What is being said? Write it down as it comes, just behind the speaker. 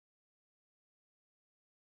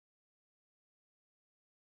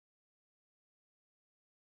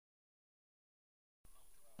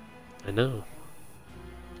I know.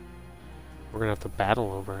 We're gonna have to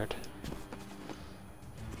battle over it.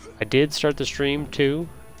 I did start the stream too.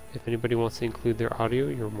 If anybody wants to include their audio,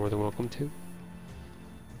 you're more than welcome to.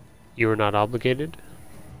 You are not obligated.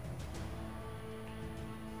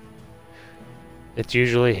 It's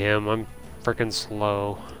usually him. I'm freaking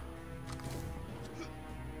slow.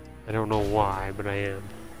 I don't know why, but I am.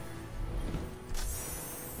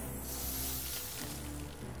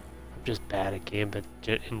 I'm just bad at Gambit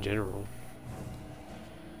in general.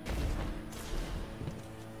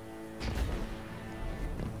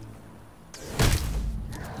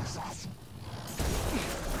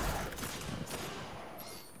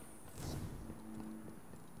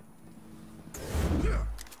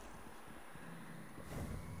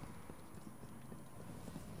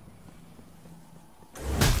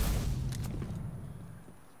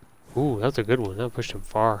 Ooh, that's a good one. That pushed him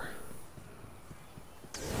far.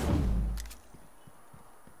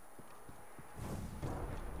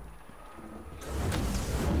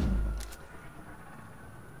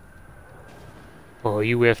 Oh,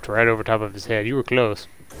 you whiffed right over top of his head. You were close.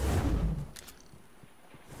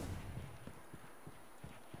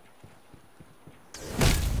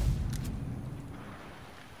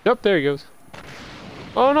 Yep, there he goes.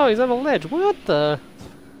 Oh no, he's on a ledge. What the?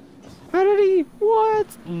 How did he?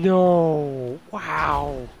 What? No.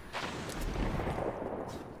 Wow.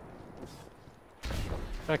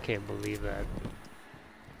 I can't believe that.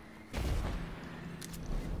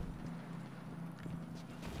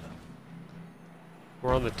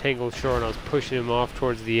 We're on the Tangled Shore and I was pushing him off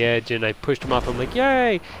towards the edge and I pushed him off. I'm like,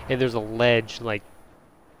 yay! And there's a ledge like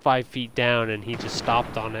 5 feet down and he just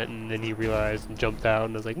stopped on it and then he realized and jumped out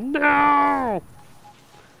and I was like, no!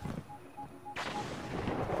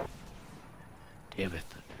 Damn it.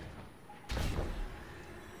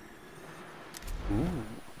 Ooh.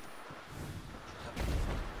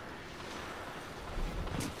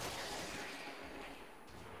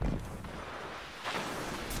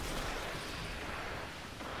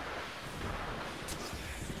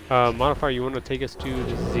 Modifier, you want to take us to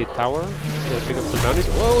the tower to pick up some bounties?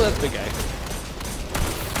 Whoa, that's the guy.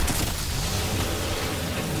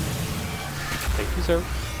 Thank you, sir.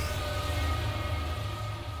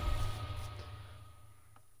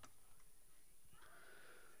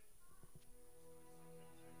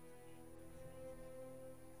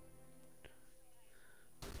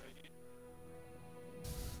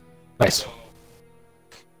 Nice.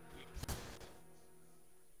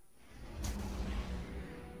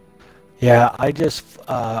 Yeah, I just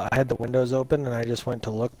I had the windows open and I just went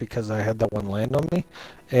to look because I had that one land on me,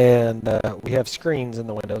 and we have screens in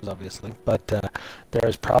the windows obviously, but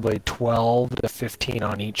there's probably 12 to 15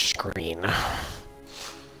 on each screen. I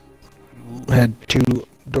had 2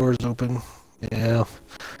 doors open. Yeah,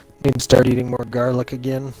 need to start eating more garlic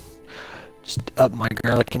again. Just up my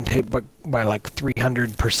garlic intake by like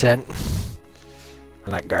 300%. I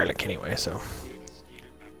like garlic anyway, so.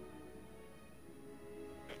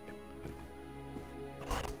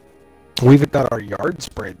 We've got our yard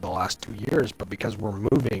sprayed the last 2 years, but because we're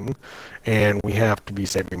moving and we have to be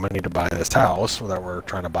saving money to buy this house that we're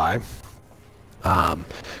trying to buy,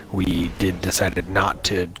 we decided not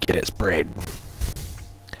to get it sprayed.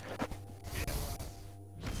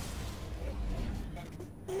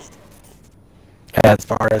 As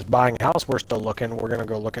far as buying a house, we're still looking. We're going to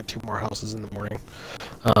go look at 2 more houses in the morning.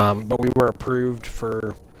 But we were approved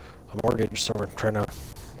for a mortgage, so we're trying to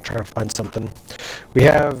find something.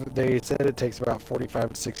 They said it takes about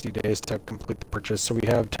 45 to 60 days to complete the purchase, so we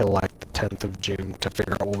have till like the 10th of June to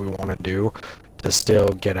figure out what we want to do to still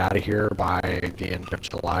get out of here by the end of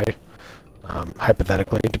July.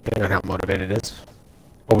 Hypothetically, depending on how motivated it is.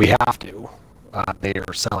 Well, we have to. They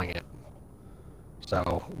are selling it.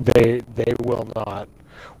 So they will not.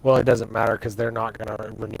 Well, it doesn't matter because they're not going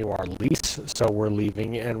to renew our lease, so we're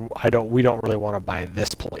leaving, and we don't really want to buy this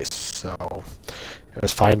place. So it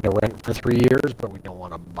was fine to rent for 3 years, but we don't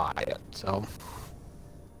want to buy it. So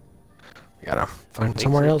we gotta find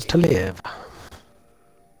somewhere else to live.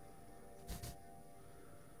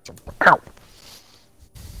 Ow.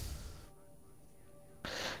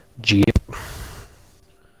 Jeep.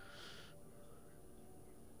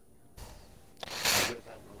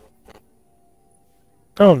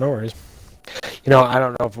 Oh, no worries. You know, I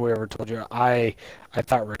don't know if we ever told you. I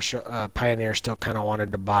thought Pioneer still kind of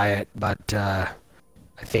wanted to buy it, but I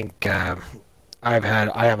think I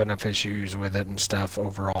have enough issues with it and stuff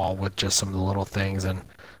overall with just some of the little things, and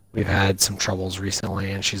we've had some troubles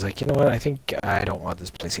recently. And she's like, you know what? I think I don't want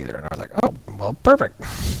this place either. And I was like, oh, well, perfect.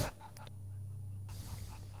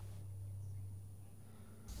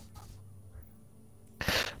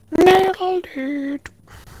 Nailed it.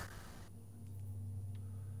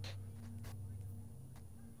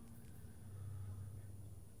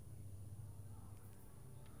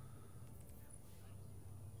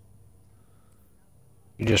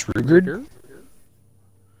 You just Rugered? Ruger?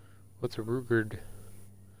 What's a Rugered?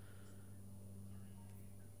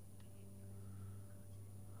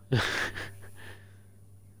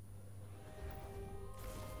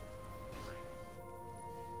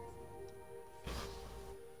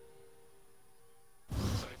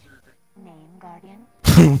 Name, Guardian.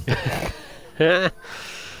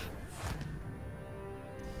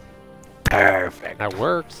 Perfect. That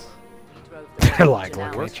works. They're like,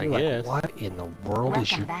 That works, I you're like, guess. what in the world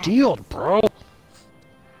is Welcome your back. deal, bro?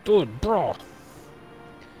 Dude, bro.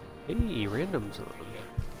 Hey, randoms on.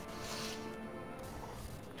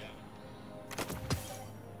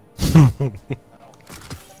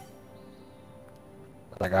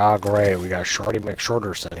 Like, oh great, we got Shorty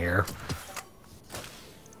McShorterson here.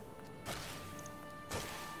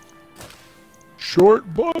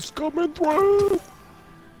 Short bus coming through.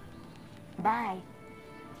 Bye.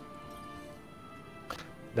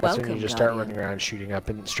 That's when Welcome, you just start Guardian. running around shooting up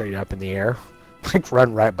and straight up in the air. Like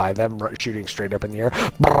run right by them, shooting straight up in the air.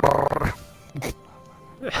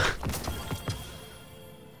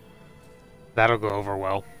 That'll go over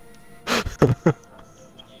well.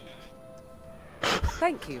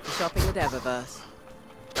 Thank you for shopping at Eververse.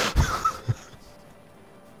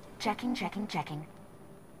 Checking, checking, checking.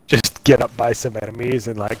 Just get up by some enemies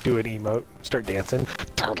and like do an emote, start dancing.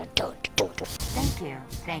 Thank you,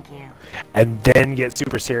 thank you. And then get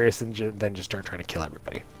super serious and then just start trying to kill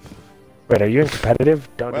everybody. Wait, are you in competitive?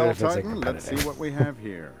 Don't do it Well, if it's in Titan, let's see competitive. what we have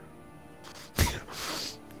here.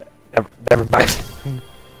 Never mind.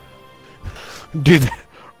 Do that.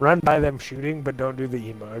 Run by them shooting, but don't do the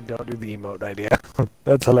emote. Don't do the emote idea.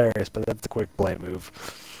 That's hilarious, but that's a quick play move.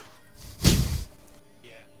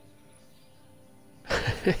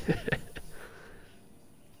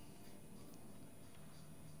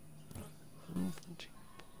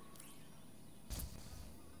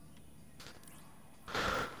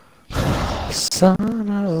 Son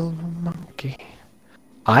of a monkey.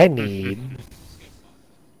 I need.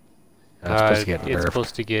 That's supposed to get It's nerfed.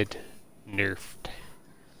 supposed to get nerfed.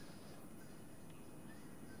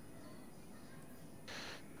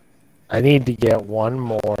 I need to get one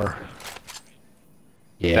more.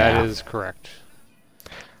 Yeah. That is correct.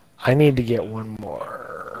 I need to get one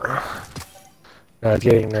more. No, it's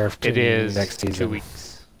getting nerfed It is next season. 2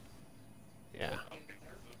 weeks. Yeah.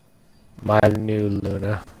 My new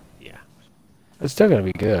Luna. Yeah. It's still gonna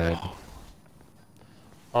be good.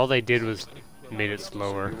 All they did was made it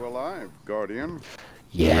slower. You alive, Guardian?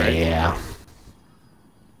 Yeah, Right. yeah.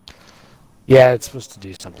 Yeah, it's supposed to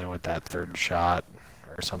do something with that third shot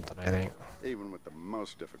or something, I think. Even with the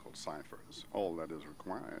most difficult ciphers, all that is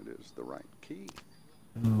required is the right key.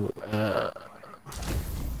 Ooh,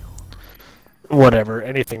 whatever,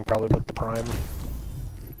 anything probably but the Prime.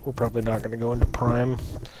 We're probably not going to go into Prime.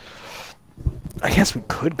 I guess we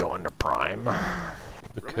could go into Prime.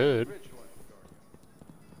 We could.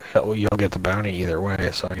 Hell, well, you'll get the bounty either way,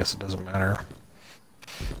 so I guess it doesn't matter.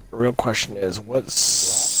 The real question is, what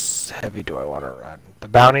heavy do I want to run? The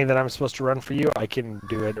bounty that I'm supposed to run for you, I can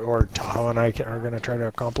do it, or Tahoe and I are going to try to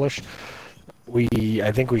accomplish.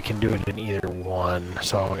 I think we can do it in either one,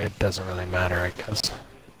 so it doesn't really matter, I guess.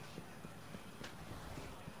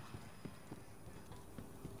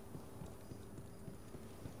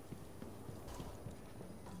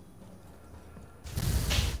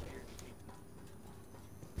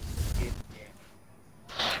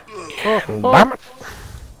 Oh, Damn it.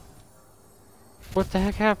 what the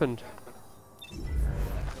heck happened?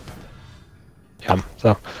 Yeah,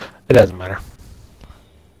 so it doesn't matter.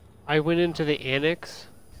 I went into the annex,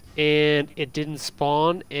 and it didn't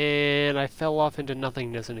spawn, and I fell off into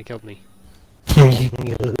nothingness, and it killed me.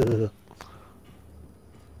 That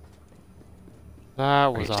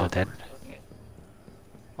Are was you still awkward. dead?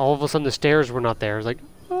 All of a sudden, the stairs were not there. I was like,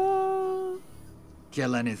 ah.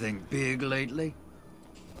 Kill anything big lately?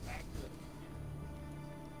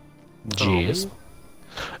 Jeez.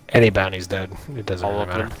 Any bounty's dead. It doesn't All really of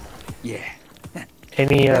matter. them. Yeah.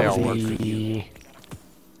 Any They of all work for the...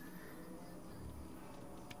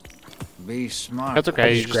 Be smart. That's okay. I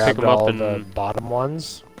You just just pick grabbed them up all and the bottom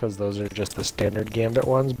ones, because those are just the standard Gambit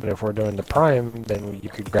ones, but if we're doing the Prime, then you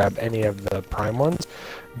could grab any of the Prime ones.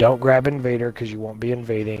 Don't grab Invader, because you won't be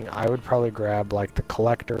invading. I would probably grab, like, the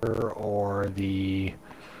Collector, or the...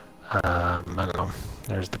 I don't know.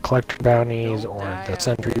 There's the Collector bounties, or the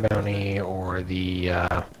Sentry bounty, or the,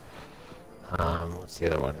 what's the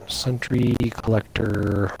other one? Sentry,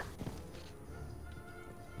 Collector...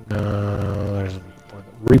 No, there's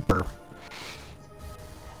Reaper.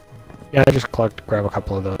 Yeah, I just grab a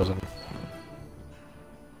couple of those and...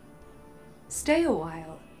 Stay a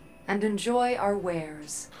while and enjoy our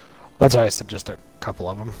wares. That's why I said just a couple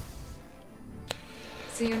of them.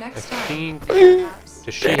 See you I next time. think. Perhaps.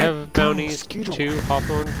 Does she have bounties Mosquito. too,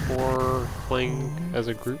 Hawthorne, for playing as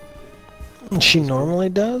a group? She normally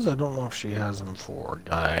does. I don't know if she has them for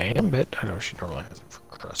Gambit. I know she normally has them for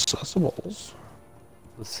Crucibles.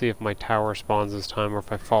 Let's see if my tower spawns this time or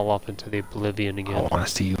if I fall off into the oblivion I again. want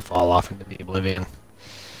to see you fall off into the oblivion.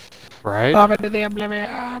 Right? Off into the oblivion.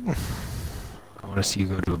 I want to see you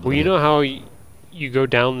go to oblivion. Well, you know how you go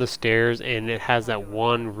down the stairs and it has that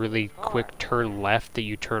one really quick turn left that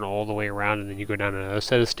you turn all the way around and then you go down another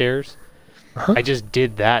set of stairs? Uh-huh. I just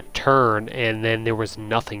did that turn and then there was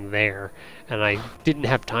nothing there and I didn't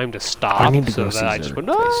have time to stop, I need to so go see that I just Zerg went,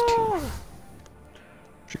 face, no! too.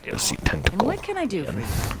 Should go see And Tentacle. what can I do for you?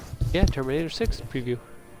 Yeah, Terminator 6 preview.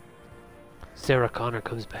 Sarah Connor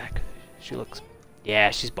comes back. She looks, yeah,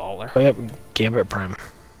 she's baller. Oh, yep, Gambit Prime.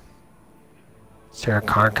 Sarah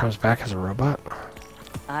Connor comes back as a robot.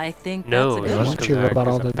 I think No, that's a it good wasn't one. she a robot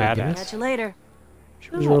all as a the beginning? badass. Catch you later. She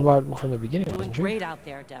was a robot from the beginning, Doing wasn't she? great out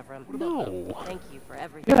there, Devram. No, Thank you for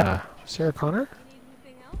everything. Yeah, Sarah Connor?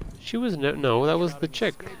 she was no, that was the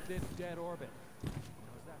chick.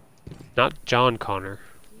 Not John Connor.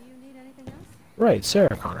 Right,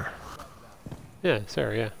 Sarah Connor. Yeah,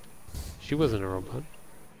 Sarah, yeah. She wasn't a robot.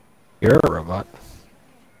 You're a robot.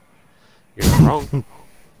 You're wrong.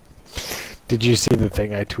 Did you see the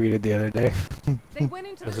thing I tweeted the other day?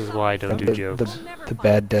 This is why I don't do jokes. The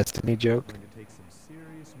bad Destiny joke?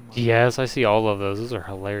 Yes, I see all of those. Those are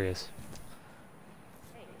hilarious.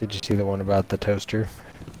 Did you see the one about the toaster?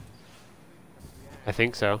 I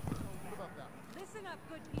think so.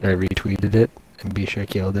 I retweeted it, and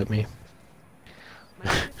Bishak yelled at me.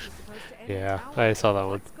 Yeah, I saw that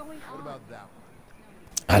one.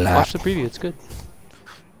 I Watch laughed. the preview, it's good.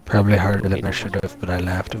 Probably harder than I should have, but I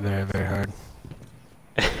laughed very, very hard.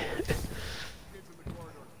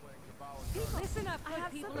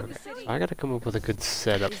 I gotta come up with a good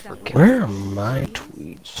setup for Where are my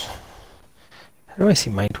tweets? How do I see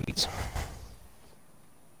my tweets?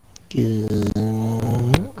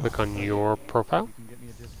 Click on your profile.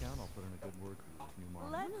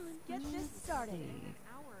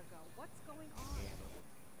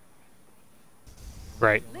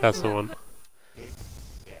 Right, that's the one.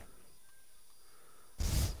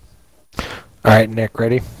 Alright, Nick,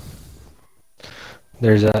 ready?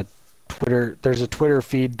 There's a Twitter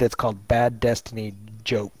feed that's called Bad Destiny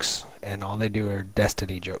Jokes, and all they do are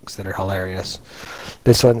Destiny jokes that are hilarious.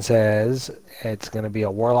 This one says it's going to be a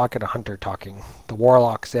Warlock and a Hunter talking. The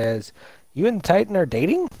Warlock says, "You and the Titan are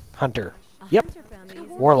dating?" Hunter, "Yep."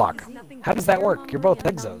 Warlock, "How does that work? You're both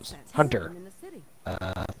exos." Hunter,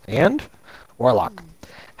 and? Warlock,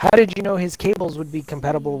 "How did you know his cables would be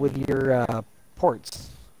compatible with your ports?"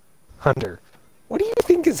 Hunter, "What do you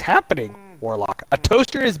think is happening?" Warlock, "A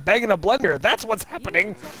toaster is banging a blender. That's what's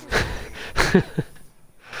happening."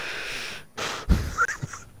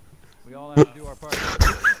 We all have to do our part.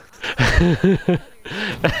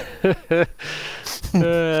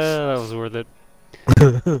 That was worth it. I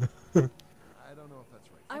don't know if that's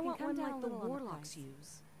right. I want one like the Warlocks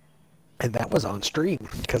use. And that was on stream,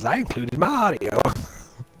 because I included my audio.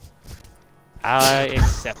 I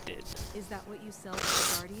accepted. Is that what you sell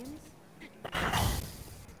to Guardians?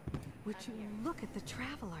 Would you look at the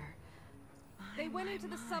Traveler? They went into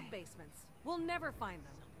the sub-basements. We'll never find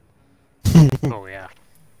them. Oh yeah.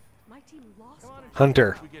 My team lost.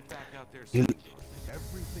 Hunter, We get back out there you, soon.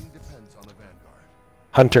 Everything depends on the Vanguard.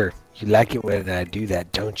 Hunter, you like it when I do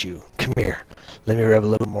that, don't you? Come here. Let me rub a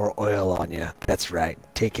little more oil on you. That's right.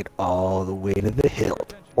 Take it all the way to the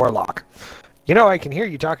hilt. Warlock, "You know I can hear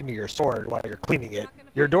you talking to your sword while you're cleaning it.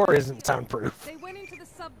 Your door isn't soundproof." They went into the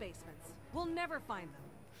sub-basements. We'll never find them.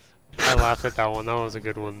 I laughed at that one. That was a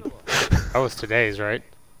good one. That was today's, right?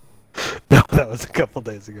 No, that was a couple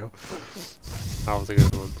days ago. That was a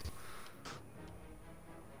good one.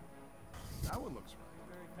 That one looks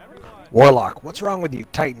right. Warlock, "What's wrong with you?"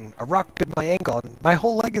 Titan, "A rock bit my ankle and my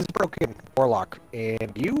whole leg is broken." Warlock,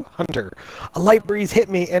 "And you?" Hunter, "A light breeze hit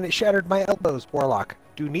me and it shattered my elbows." Warlock,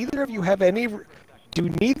 Do neither of you have any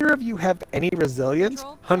resilience?"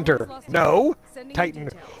 Control, Hunter, someone's lost "No." Sending you Titan,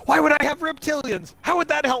 details. "Why would I have reptilians? How would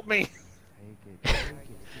that help me?"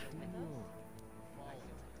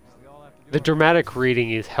 The dramatic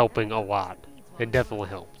reading is helping a lot. It definitely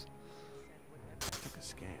helps. Took a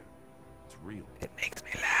scan. It's real. It makes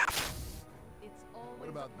me laugh. It's always What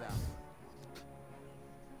about that?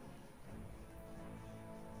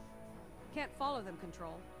 Can't follow them,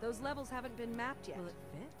 Control. Those levels haven't been mapped yet. Will it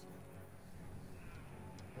fit?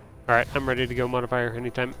 Alright, I'm ready to go modifier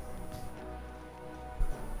anytime.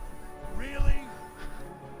 Really?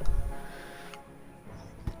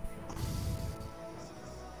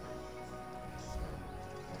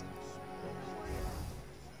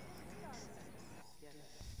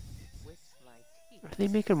 they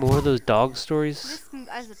making more of those dog stories? This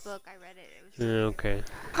as a book, I read it. It was Yeah, okay.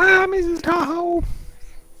 Ah, Mrs. Tahoe.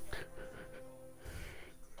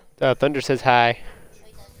 Thunder says hi.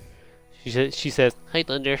 She says hi,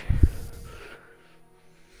 Thunder.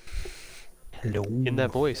 Hello. In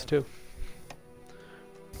that voice too.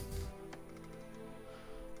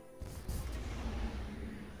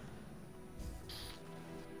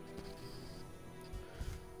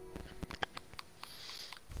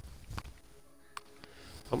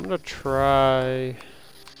 I'm gonna try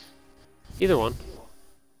either one.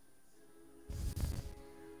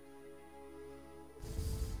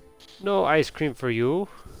 No ice cream for you.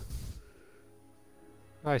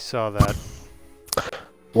 I saw that.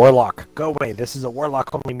 Warlock, go away. This is a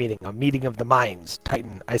Warlock-only meeting. A meeting of the minds.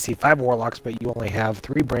 Titan, I see 5 Warlocks, but you only have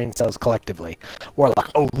 3 brain cells collectively. Warlock,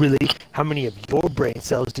 oh really? How many of your brain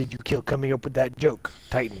cells did you kill coming up with that joke?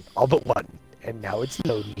 Titan, all but 1. And now it's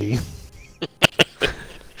lonely.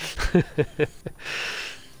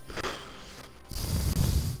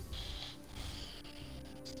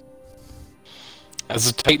 As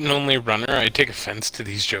a Titan-only runner, I take offense to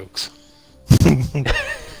these jokes.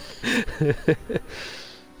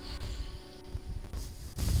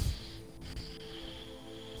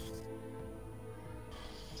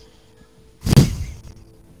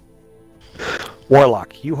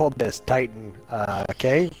 Warlock, you hold this, Titan,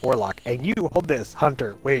 okay? Warlock, and you hold this,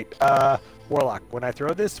 Hunter. Wait, Warlock, when I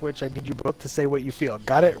throw this switch, I need you both to say what you feel.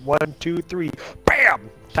 Got it? 1, 2, 3, BAM!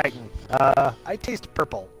 Titan, I taste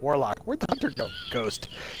purple. Warlock, where'd the Hunter go? Ghost.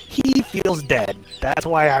 He feels dead. That's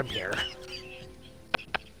why I'm here.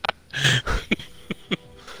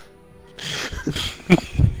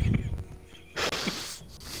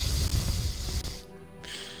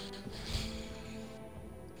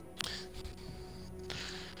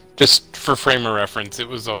 Just for frame of reference, it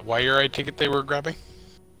was a wire, I take it they were grabbing?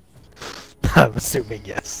 I'm assuming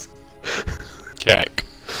yes. Okay.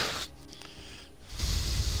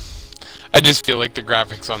 I just feel like the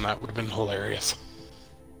graphics on that would have been hilarious.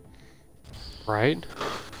 Right?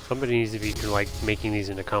 Somebody needs to be like making these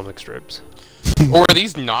into comic strips. Or are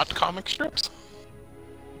these not comic strips?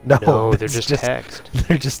 No, they're just text.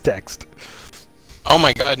 They're just text. Oh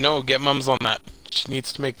my god, no, get Mums on that. She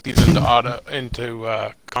needs to make these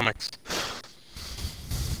into comics.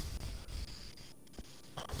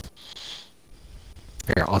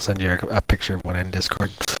 Here, I'll send you a picture of one in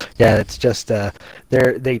Discord. Yeah, it's just they're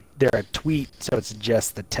a tweet, so it's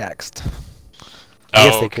just the text. I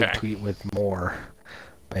guess they could tweet with more,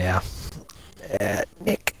 but yeah.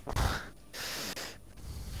 Nick.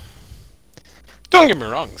 Don't get me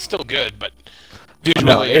wrong, still good, but visually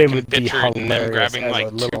No, I it can would be picture it and them hilarious grabbing as a like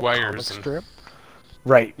 2 little wires. comic strip.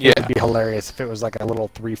 Right. Yeah. It would be hilarious if it was like a little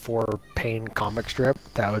 3-4 pane comic strip.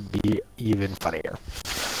 That would be even funnier.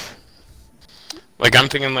 Like I'm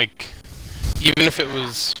thinking like, even if it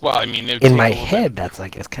was, well, I mean, In my head, that's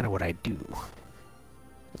like it's kind of what I do.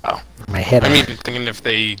 Oh. In my head. I'm even thinking if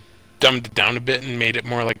they dumbed it down a bit and made it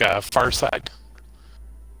more like a Far Side.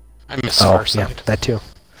 I miss Far Side. Yeah, that too.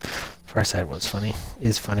 Far Side was funny.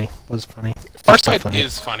 Is funny. Was funny. Far Side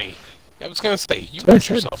is funny. I was gonna say, you corrected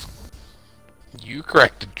yourself. You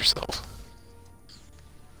corrected yourself.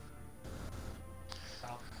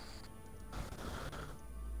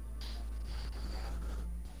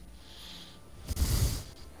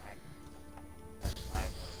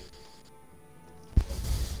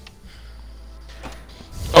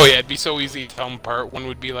 Oh yeah, it'd be so easy to tell them apart. One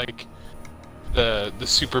would be like the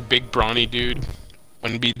super big brawny dude.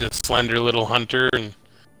 One would be the slender little hunter, and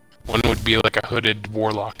one would be like a hooded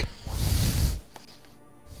warlock.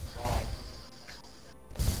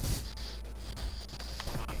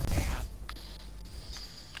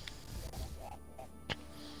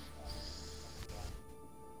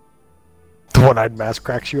 The one-eyed mask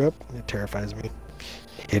cracks you up. It terrifies me.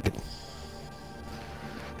 I hate it.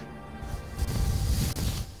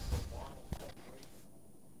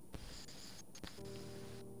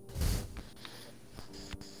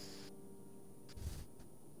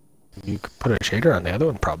 You could put a shader on the other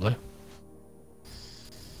one, probably.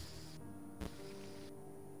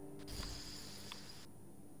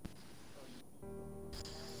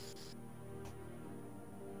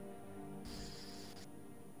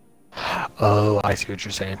 Oh, I see what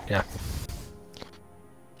you're saying, yeah.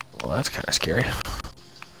 Well, that's kind of scary.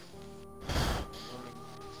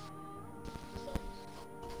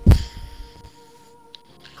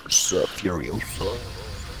 So Furiosa.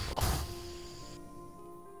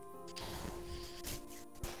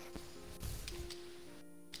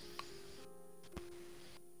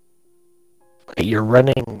 You're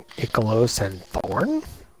running Ikelos and Thorn?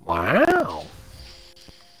 Wow.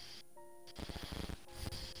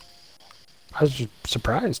 I was just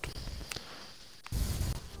surprised.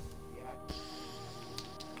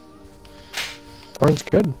 Thorn's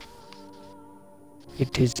good.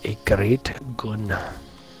 It is a great gun.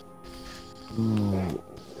 Ooh.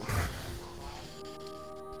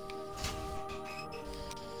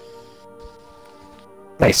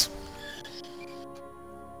 Nice.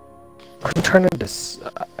 I'm trying to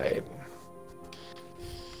decide.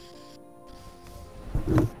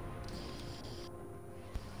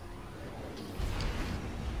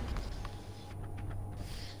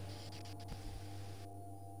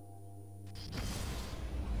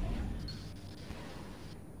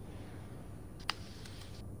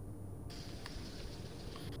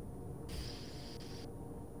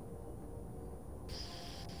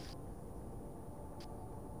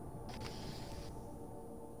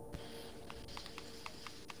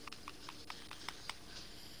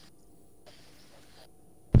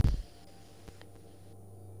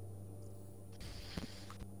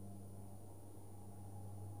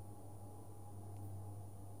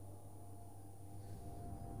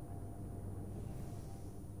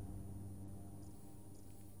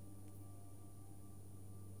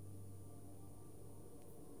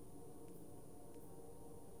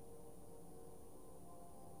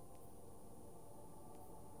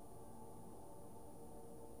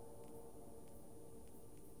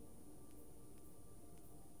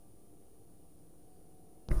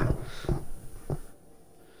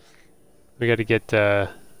 We got to get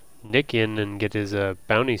Nick in and get his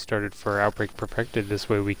bounty started for Outbreak Perfected. This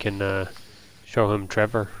way we can show him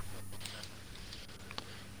Trevor.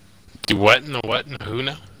 Do what and the what and who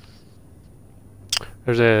now?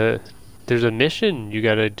 There's a mission you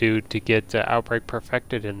got to do to get Outbreak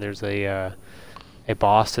Perfected, and there's a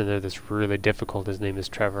boss in there that's really difficult. His name is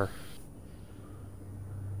Trevor.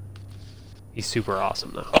 He's super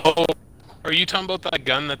awesome though. Oh, are you talking about that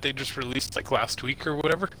gun that they just released like last week or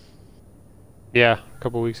whatever? Yeah, a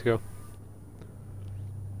couple weeks ago.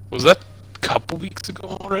 Was that a couple weeks ago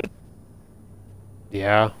already?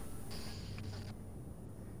 Yeah.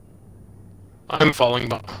 I'm falling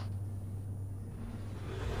behind.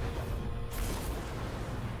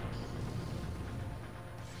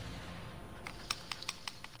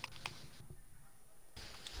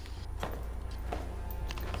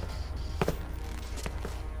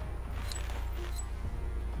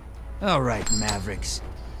 All right, Mavericks.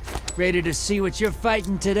 Ready to see what you're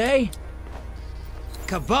fighting today?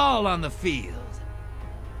 Cabal on the field.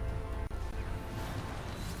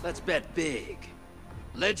 Let's bet big.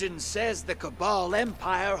 Legend says the Cabal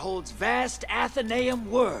Empire holds vast Athenaeum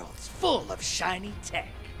worlds full of shiny tech.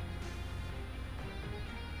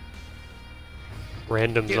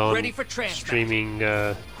 Random's Get on ready for transport. streaming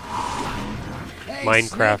Hey,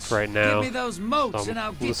 Minecraft Snitch, right now. Give me those motes So and I'll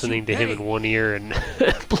I'm get listening you to him paid. in one ear and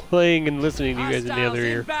playing and listening to you guys in the Hostiles other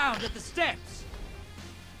ear. inbound at the steps.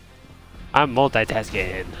 I'm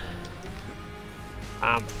multitasking.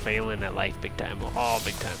 I'm failing at life big time. Oh,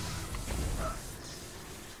 big time.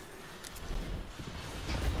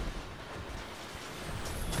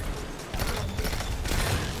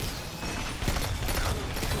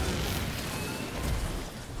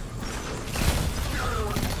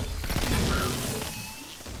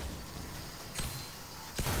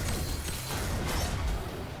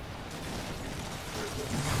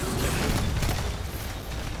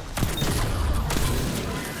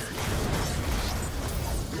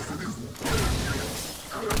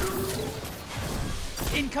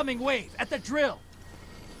 Incoming wave at the drill.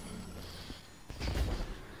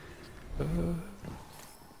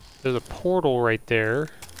 There's a portal right there.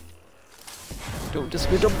 Don't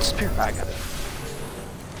disappear, don't disappear. I got it.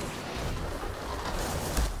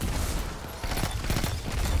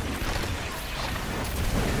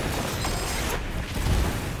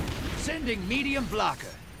 Sending medium blocker.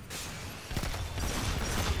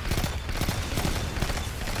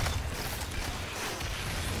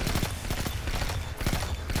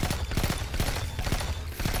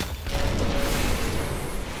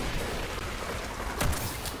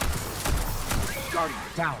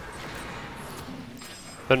 Down.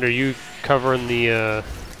 Thunder, you covering the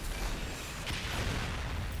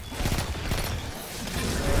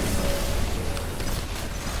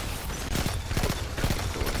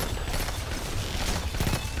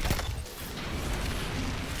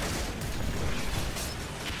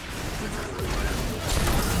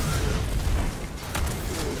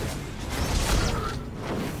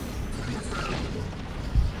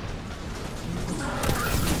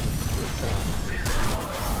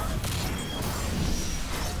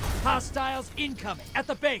Hostiles incoming at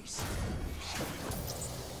the base.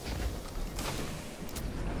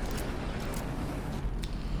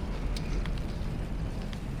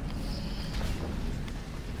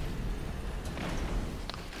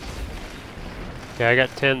 Yeah, I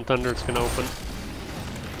got 10. Thunder, it's gonna open.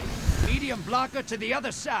 Medium blocker to the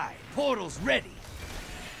other side. Portal's ready.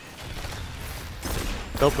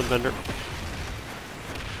 It's open, Thunder.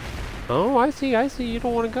 Oh, I see, I see. You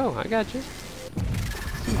don't want to go. I got you.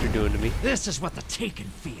 See what you're doing to me. This is what the Taken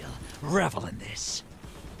feel. Revel in this.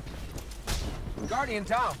 Guardian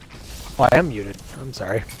down. Oh, I am muted. I'm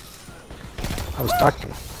sorry. I was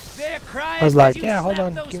talking. They're crying. I was like, you yeah, hold snap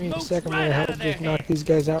on. those Give me a smokes second. I'm right gonna out help of their just knock head. these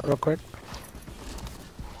guys out real quick.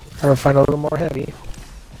 Gotta find a little more heavy.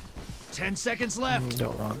 10 seconds left.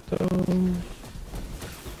 Don't want them.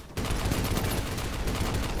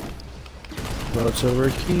 Boats over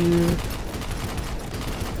here.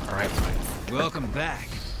 Alright. Welcome back.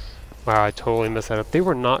 Wow, I totally messed that up. They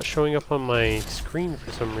were not showing up on my screen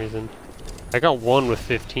for some reason. I got one with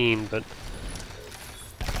 15, but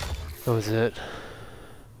that was it.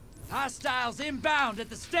 Hostiles inbound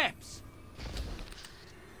at the steps.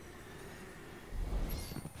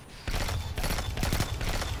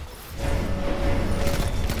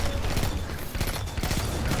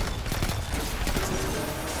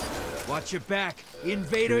 Watch your back.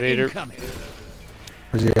 Invader incoming.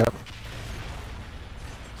 Where's he at?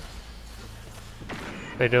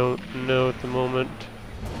 I don't know at the moment.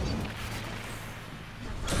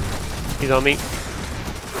 He's on me.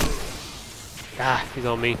 Ah, he's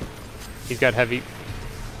on me. He's got heavy.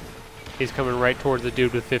 He's coming right towards the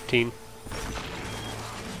dude with 15.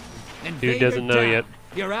 Dude doesn't know yet.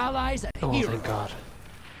 Your allies are Oh, heroes. thank God.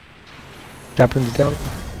 Captain's down.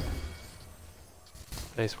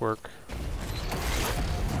 Nice work.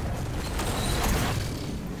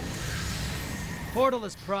 Portal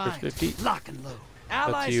is primed. 50. Lock and load.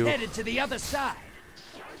 Allies you. headed to the other side.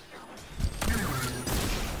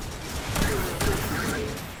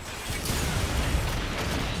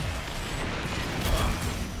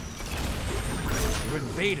 Your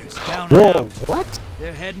invaders down and Whoa, out. what?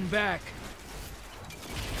 They're heading back.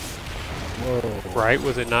 Whoa. Right?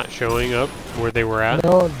 Was it not showing up where they were at?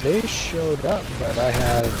 No, they showed up, but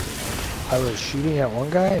I was shooting at one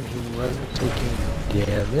guy and he wasn't taking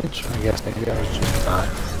damage. I guess maybe I was just not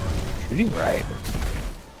shooting right.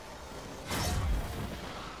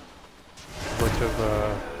 Bunch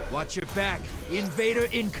of, Watch your back. Invader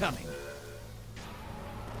incoming.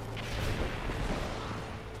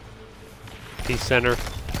 He's center.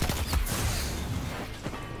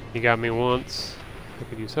 He got me once. I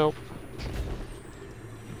could use help.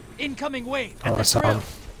 Incoming wave. Oh, at I the saw grill. him.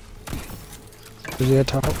 Is he at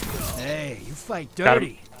top? Hey, you fight Got him.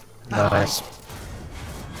 dirty. Nice.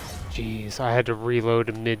 Jeez, I had to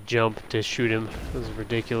reload mid-jump to shoot him. It was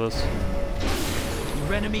ridiculous.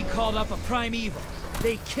 Your enemy called up a primeval.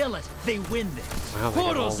 They kill it. They win this. Wow, they got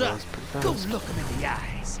Portal's all up. those pretty Go fast. look him in the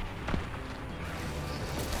eyes.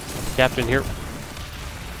 Captain here.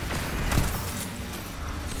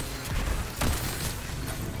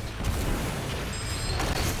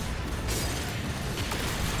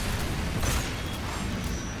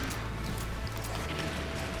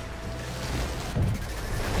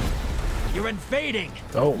 You're invading.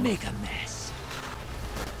 Oh. Make a mess.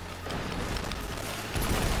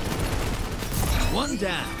 One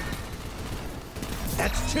down.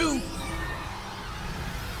 That's two.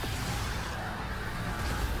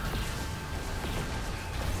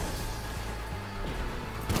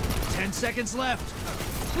 Ten seconds left.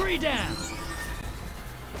 Three down.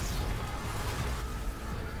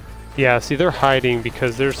 Yeah, see, they're hiding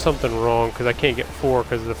because there's something wrong because I can't get 4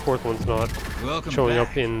 because the 4th one's not Welcome showing back.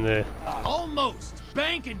 up in the... Almost.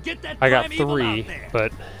 Bank and get that I got primeval 3, out there.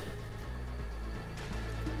 but...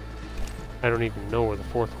 I don't even know where the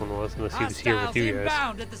 4th one was unless he was here with Hostiles you guys.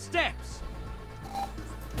 inbound at the steps.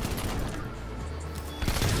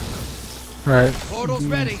 Alright. Portal's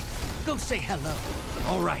ready. Go say hello.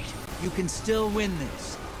 All right, you can still win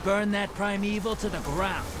this. Burn that primeval to the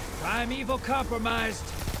ground. Primeval compromised.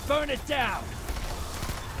 Burn it down.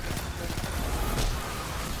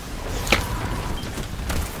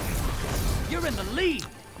 You're in the lead.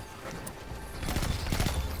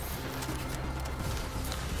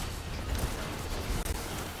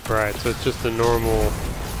 Right, so it's just the normal...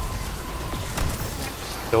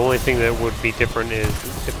 The only thing that would be different is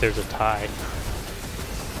if there's a tie.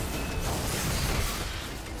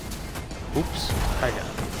 Oops, I got...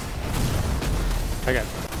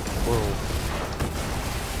 Whoa.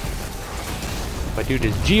 My dude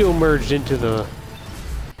is geo-merged into the...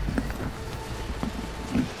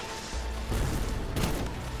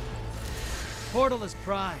 Portal is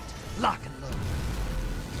primed. Lock and load.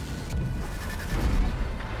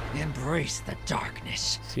 Embrace the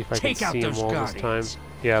darkness. See if I Take can out see them those all guardians. this time.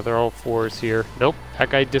 Yeah, they're all 4s here. Nope, that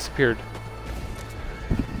guy disappeared.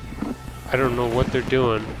 I don't know what they're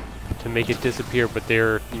doing to make it disappear, but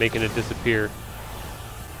they're making it disappear.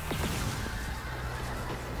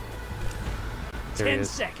 There he 10 is.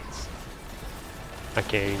 seconds. I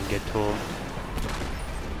can't even get to him.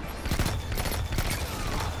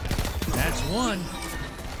 That's one.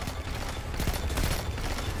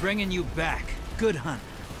 Bringing you back. Good hunt.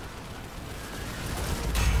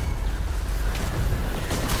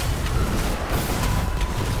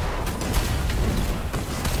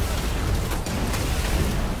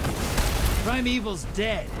 Primeval's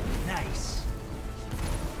dead. Nice.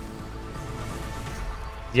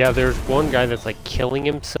 Yeah, there's one guy that's like killing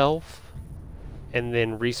himself and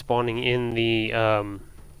then respawning in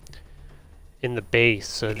the base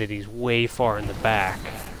so that he's way far in the back.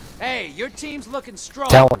 Hey, your team's looking strong.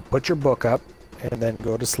 Tell him, put your book up, and then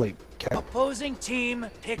go to sleep. Okay. Opposing team,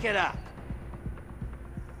 pick it up.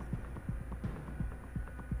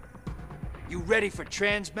 You ready for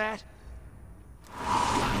transmat?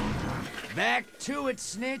 Back to it,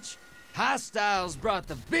 Snitch. Hostiles brought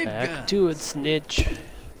the big gun. Back to it, Snitch.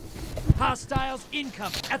 Hostiles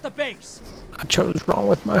incoming at the base. I chose wrong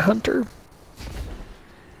with my hunter.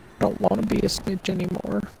 Don't want to be a snitch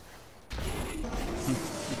anymore.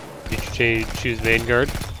 Did you choose Vanguard?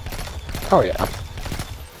 Oh yeah.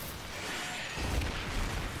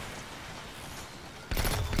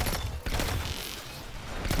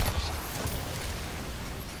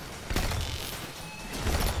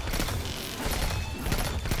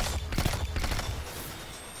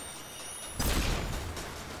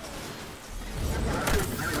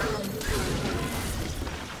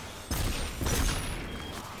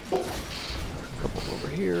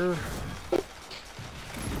 Here.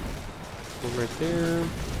 One right there.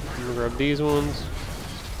 I'm gonna grab these ones.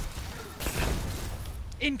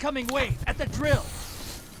 Incoming wave at the drill.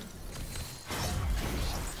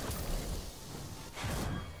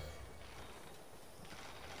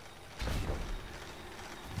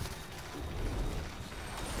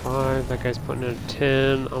 Five. That guy's putting in a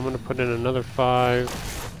 10. I'm gonna put in another 5.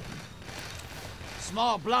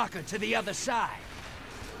 Small blocker to the other side.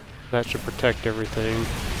 That should protect everything.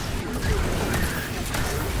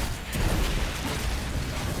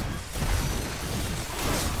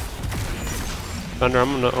 Thunder,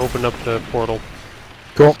 I'm gonna open up the portal.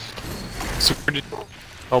 Cool.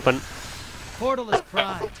 Open. Portal is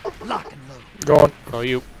primed. Lock and load. Go on. Oh,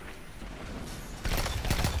 you.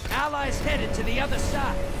 Allies headed to the other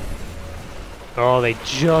side. Oh, they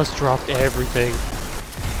just dropped everything.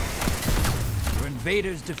 Your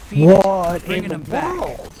invaders defeated. What Bringing in the them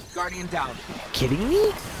world? back. Guardian down. Kidding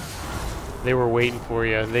me? They were waiting for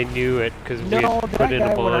you. They knew it because we No, had that put in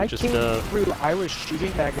guy, a when I bunch of came stuff. through, I was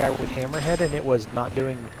shooting that guy with Hammerhead and it was not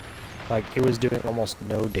doing, like, it was doing almost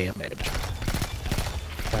no damage.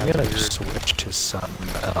 I'm gonna switch to something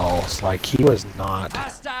else. Like, he was not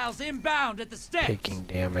Hostiles inbound at the steps. taking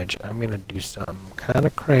damage. I'm gonna do something kind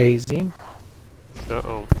of crazy.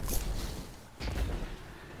 Uh-oh.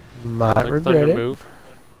 Might Like regret Thunder it. move.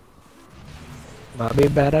 Might be a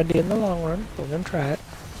bad idea in the long run. We're gonna try it.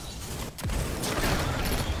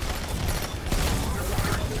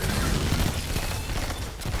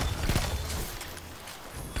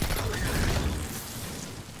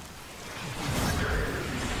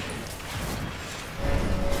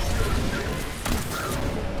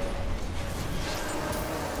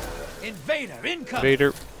 Invader incoming.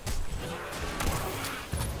 Vader.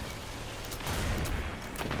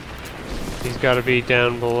 He's got to be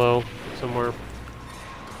down below somewhere.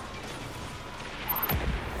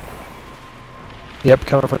 Yep,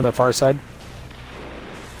 coming from the far side.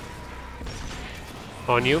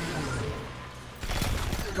 On you.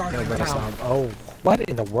 Oh, what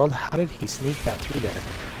in the world? How did he sneak that through there?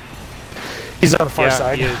 He's on the far Yeah,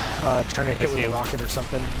 side, he is. trying to hit see with a him. rocket or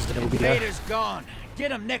something. Zenobia. Invader's gone.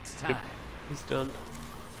 Get him next time. He's done.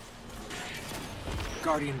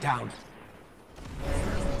 Guardian down.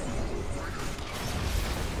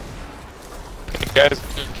 Hey guys,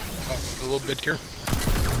 a little bit here.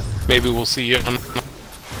 Maybe we'll see you on.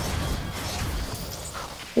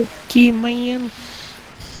 Okay, man.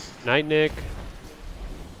 Night, Nick.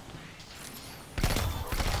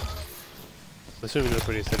 Assuming that's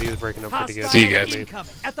what he said. He was breaking up pretty good. See you guys.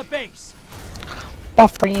 Incoming at the base.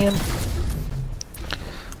 Buffering.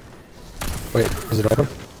 Wait, is it open?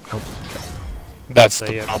 Oh. That's So,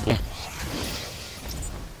 the yeah. problem.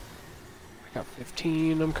 I got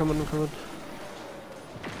 15. I'm coming.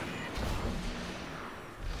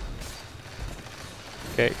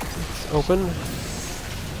 Okay, it's open.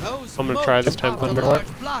 Those I'm gonna try this moats time, pop a Thunder.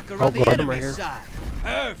 large blocker Oh, on the God, I'm enemy right here. side.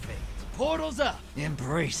 Perfect. Portals up.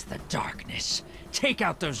 Embrace the darkness. Take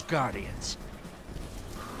out those guardians.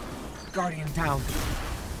 Guardian down.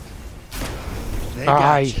 They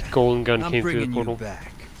Ah, gotcha. golden gun I'm came through the bringing you portal.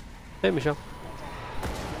 back. Hey, Michelle.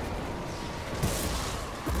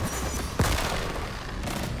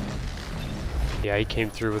 Yeah, he came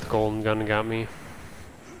through with golden gun and got me.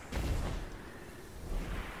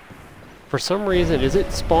 For some reason, is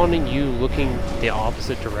it spawning you looking the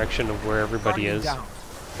opposite direction of where everybody Guardian is down.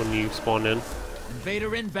 when you spawn in?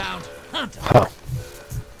 Invader inbound. Hunt 'em. Huh.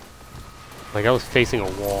 Like I was facing a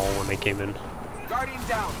wall when they came in. Guardian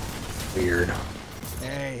down. Weird.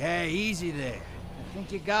 Hey, hey, easy there. I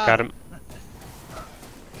think you Got him.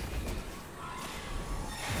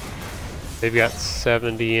 They've got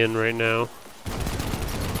 70 in right now.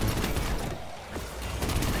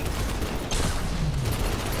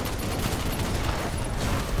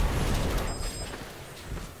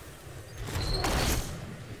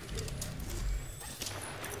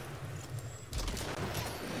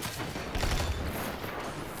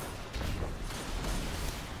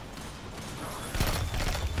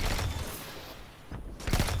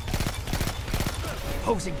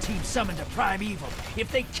 Opposing team summoned a Primeval.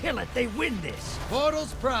 If they kill it, they win this.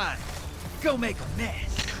 Portal's prime. Go make a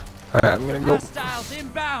mess. Alright, I'm gonna go. Hostiles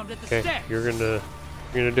inbound at the Okay, steps. you're gonna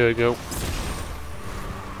do it. Go.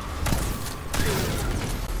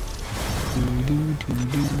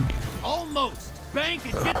 Almost. Bank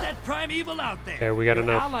and get that Primeval out there. Okay, we got Your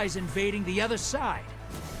enough. allies invading the other side.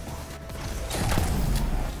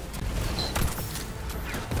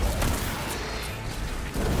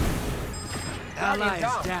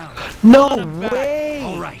 Allies down. No Run 'em back. way!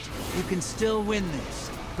 All right, you can still win this.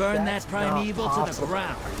 Burn That's that Primeval not to the possible.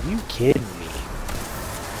 ground. Are you kidding me?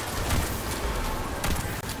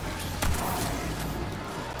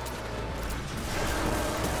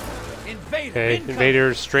 Invader Okay, incoming.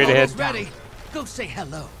 invaders straight ahead. Almost ready. Go say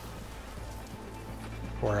hello.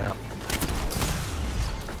 We're out.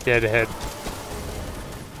 Dead ahead.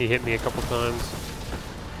 He hit me a couple times.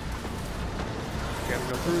 Gotta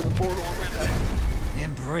go through the portal.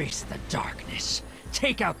 Embrace the darkness.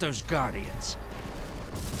 Take out those Guardians.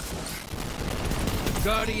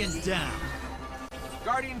 Guardian down.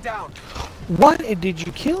 Guardian down. What did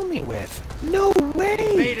you kill me with? No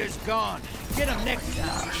way! Invader's gone. Get him next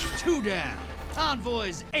time. 2 down.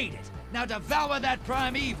 Envoys ate it. Now devour that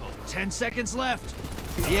Primeval. 10 seconds left.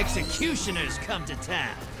 The executioners come to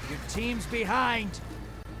town. Your team's behind.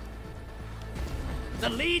 The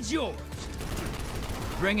lead's yours.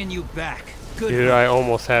 Bringing you back. Good. Dude, I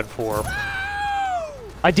almost had 4.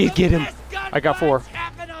 I did get him. I got 4.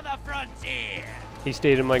 Happen on the frontier. He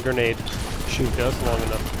stayed in my grenade. Shoot just long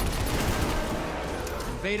enough.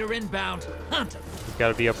 Invader inbound. Hunt him. He's got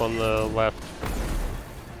to be up on the left.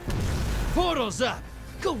 Portal's up.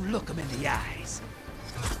 Go look him in the eyes.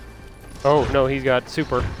 Oh no, he's got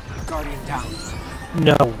super. Guardian down.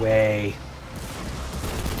 No way.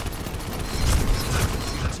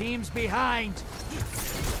 Your team's behind.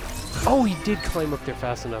 Oh, he did climb up there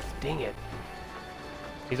fast enough. Dang it.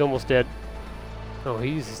 He's almost dead. Oh,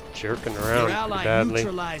 he's jerking Your around ally pretty badly.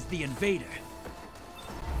 neutralized the invader.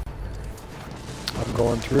 I'm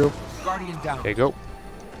going through. Guardian down. Okay, go.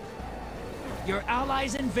 Your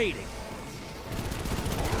allies invading.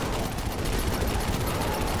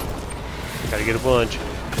 Gotta get a bunch.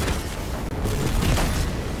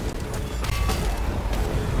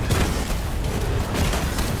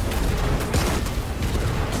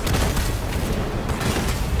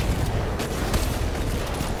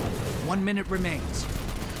 One minute remains.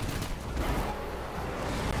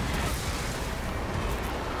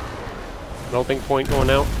 Melting point going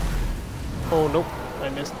out. Oh nope, I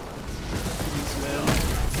missed.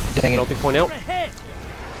 Dang it. Melting point out. Ahead.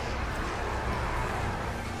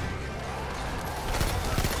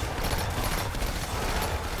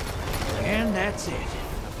 And that's it.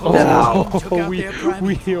 No. Opposing team took out we, their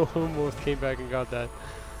Primeval. we almost came back and got that.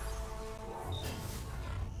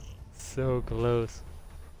 So close.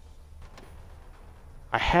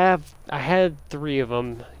 I had 3 of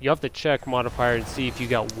them. You have to check modifier and see if you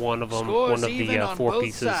got one of them, Scores one of even the on 4 both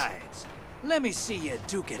pieces. sides. Let me see you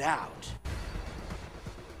duke it out.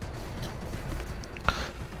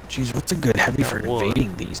 Jeez, what's a good heavy for One.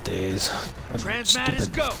 invading these days? That's Transmat is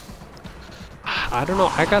stupid. go. I don't know.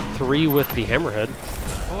 I got 3 with the hammerhead.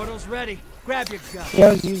 Portal's ready. Grab your gun. Yeah,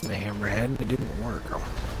 I was using the hammerhead and it didn't work.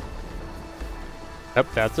 Yep,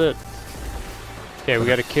 that's it. Okay, we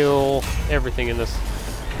gotta kill everything in this.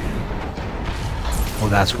 Oh,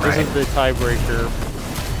 that's This right. is the tiebreaker.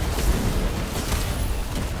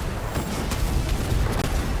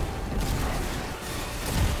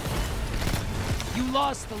 You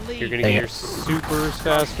lost the lead. You're gonna Dang get your it. supers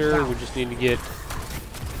faster. We just need to get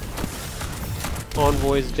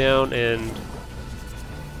envoys down and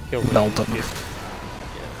kill them. Melt them.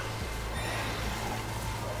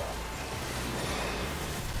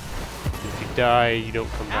 If you die, you don't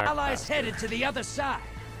come back. Allies faster. headed to the other side.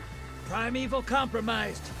 Primeval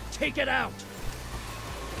compromised. Take it out.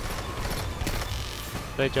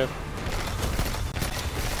 Night, Jeff.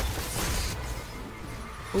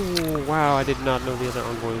 Ooh, wow, I did not know the other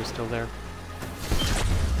envoy was still there.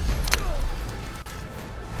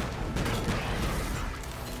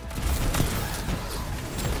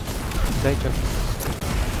 Night, Jeff.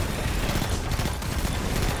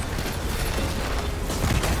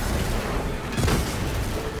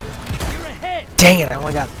 You're ahead. Dang it, I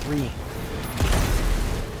only got 3.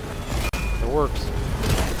 It works.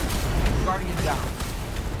 Guardian down.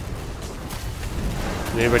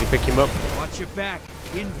 Did anybody pick him up? Watch your back.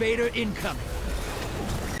 Invader incoming.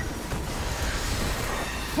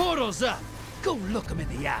 Portal's up. Go look him in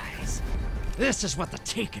the eyes. This is what the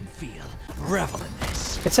Taken feel. Revel in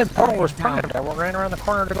this. It said portal was primed. I ran around the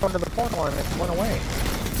corner to go into the portal and it went away.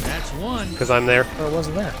 That's one. Because I'm there. Oh, it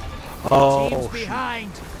wasn't there. Teams Oh, shoot.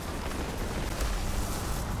 behind.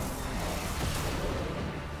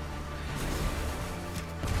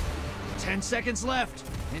 Ten seconds left.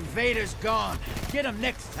 Invader's gone. Get him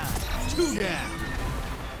next time. 2 down.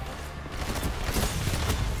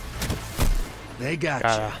 They got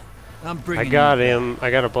Gotta- you. I'm bringing I got you back. him. I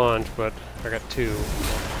got a bunch, but I got 2.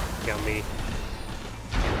 Got me.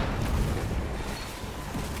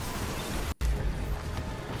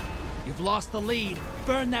 You've lost the lead.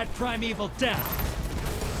 Burn that primeval down.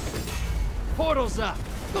 Portal's up.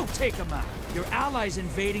 Go take him out. Your allies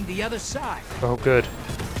invading the other side. Oh, good.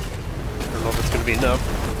 I don't know if it's gonna be enough.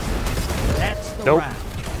 That's the Nope. round.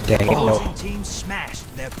 Dang it, Opposing no. team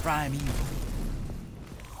smashed their primeval.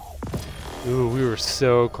 Ooh, we were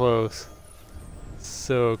so close.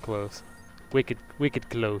 So close. Wicked, wicked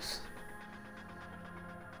close.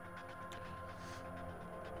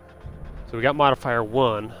 So we got modifier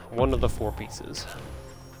 1, one of the 4 pieces.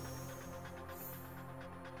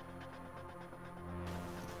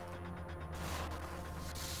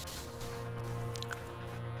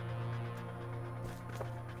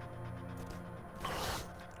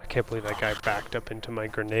 I can't believe that guy backed up into my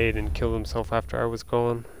grenade and killed himself after I was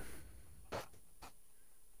gone.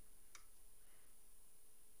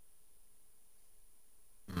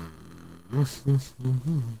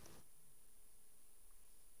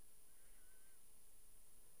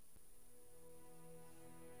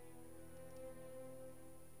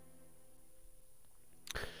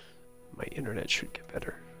 My internet should get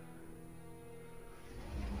better.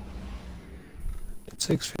 It's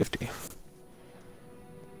 650.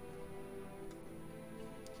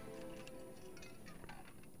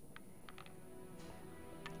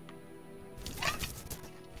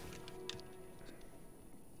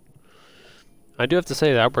 I do have to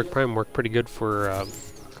say that Outbreak Prime worked pretty good for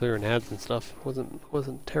clearing ads and stuff.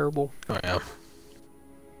 Wasn't terrible. Oh yeah.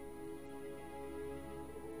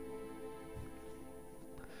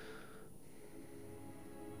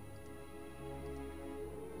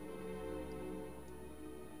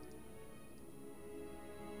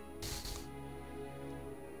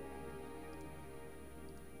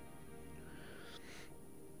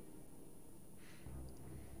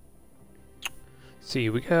 See,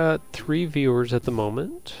 we got 3 viewers at the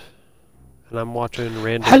moment, and I'm watching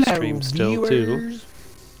random streams still too.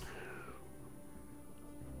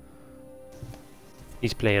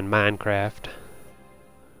 He's playing Minecraft.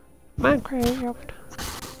 Minecraft.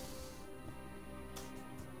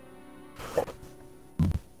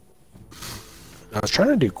 I was trying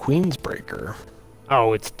to do Queensbreaker.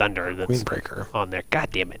 Oh, it's Thunder that's Queensbreaker. on there. God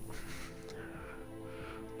damn it!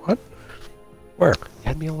 What? Where? You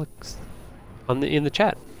had me all on in the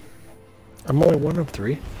chat. I'm only 1 of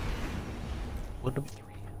 3. 1 of 3.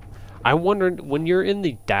 I wondered, when you're in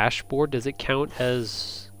the dashboard, does it count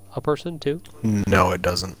as a person too? No, it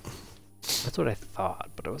doesn't. That's what I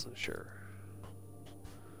thought, but I wasn't sure.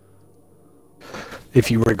 If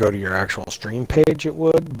you were to go to your actual stream page, it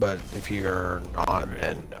would, but if you're not,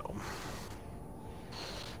 then no.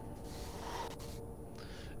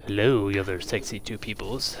 Hello, you other sexy 2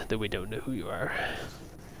 peoples that we don't know who you are.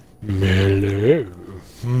 Hello.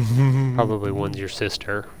 Probably one's your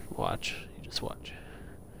sister. Watch. You just watch.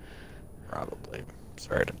 Probably.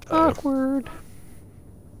 Sorry to tell you. Awkward.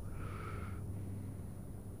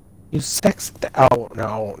 You sex. Oh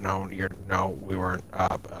no, we weren't.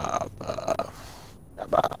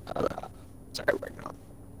 Sorry, wait, no.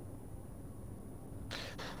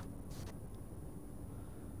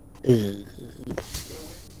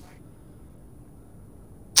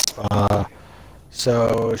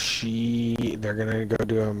 So they're gonna go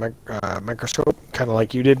do a microscope, kind of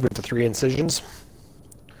like you did with the 3 incisions.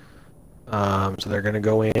 So they're gonna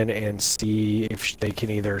go in and see if they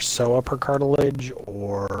can either sew up her cartilage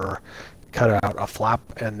or cut out a flap,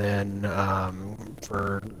 and then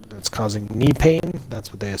that's causing knee pain.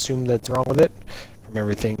 That's what they assume that's wrong with it, from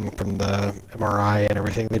everything from the MRI and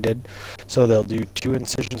everything they did. So they'll do 2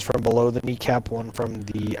 incisions from below the kneecap, 1 from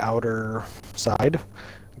the outer side.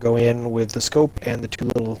 Go in with the scope and the 2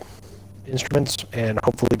 little instruments, and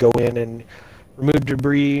hopefully go in and remove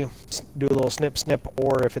debris, do a little snip,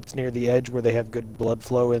 or if it's near the edge where they have good blood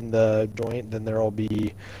flow in the joint, then they'll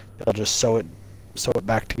just sew it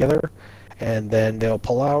back together, and then they'll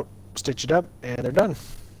pull out, stitch it up, and they're done.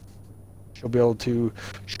 She'll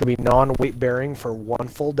be non-weight bearing for 1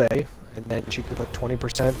 full day, and then she can put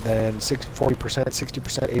 20%, then 40%,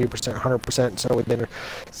 60%, 80%, 100%. So within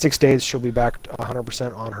 6 days, she'll be back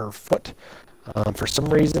 100% on her foot. For some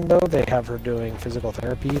reason, though, they have her doing physical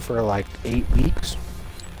therapy for like 8 weeks.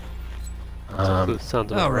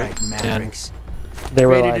 Sounds all right, Mavericks. They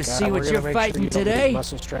were ready like, to see what we're you're gonna make fighting sure you don't today? lose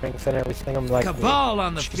muscle strength and everything. I'm like, Cabal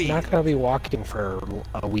on the she's field. not going to be walking for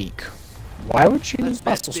a week. Why would she lose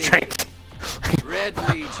muscle strength? Red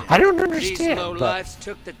Legion. I don't These understand. low But, lives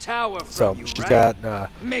took the tower from so you, she's right?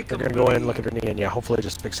 got. Make They're 'em going to go in, bleed. look at her knee, and yeah, hopefully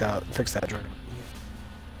just fix that joint.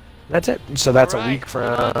 That's it. So that's a week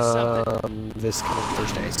from this coming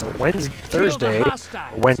Thursday. So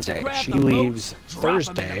Wednesday, she leaves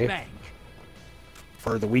Thursday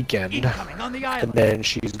for the weekend, and then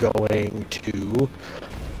she's going to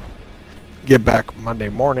get back Monday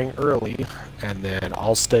morning early, and then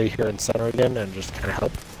I'll stay here in Center again and just kind of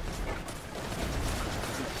help.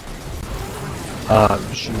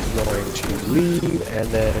 She's going to leave, and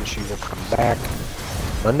then she will come back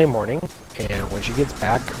Monday morning, and when she gets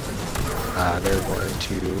back, they're going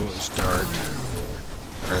to start,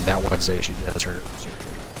 or that Wednesday she does her surgery.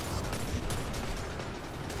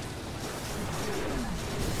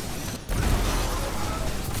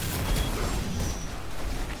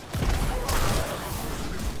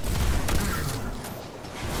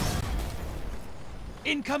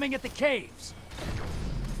 Incoming at the caves.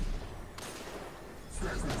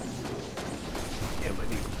 Yeah, we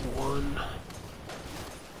need 1.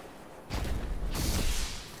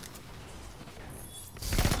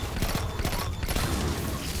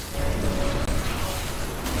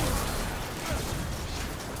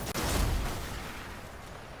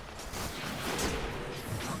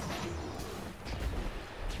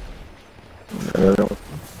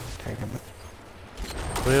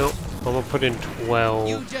 Well, I'm gonna put in 12.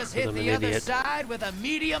 You just hit I'm an the other idiot. side with a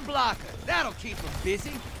medium blocker. That'll keep them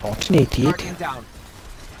busy. Alternate down.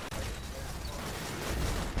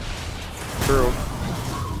 True.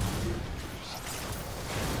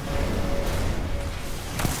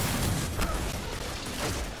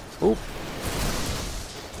 Oop.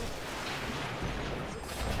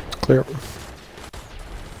 Clear.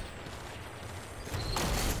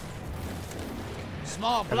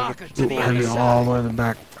 Small blocker to the Heavy other all side. the way to the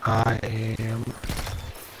back. I'll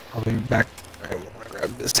be back. I want to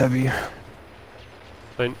grab this heavy.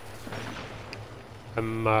 Fine.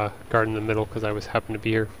 I'm guarding the middle because I happen to be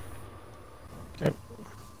here. Okay.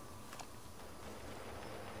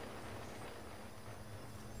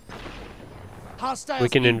 Hostiles We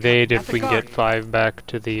can incoming invade at if the we can get Guardian. 5 back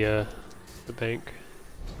to the bank.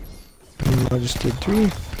 I just did 3.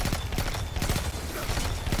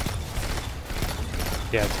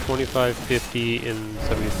 Yeah, it's 25, 50, and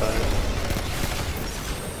 75.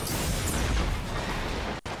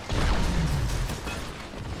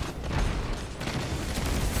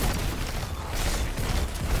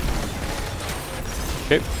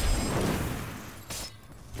 Okay.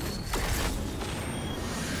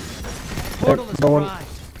 Portal is going.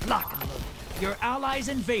 arrived. Lock and load. Your allies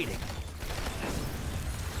invading.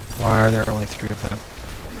 Why are there only 3 of them?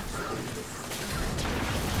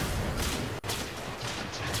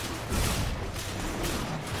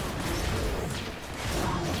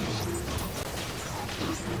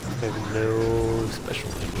 I have no special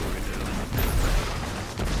thing right now.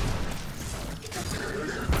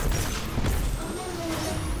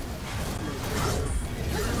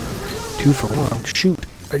 2 for 1. Shoot.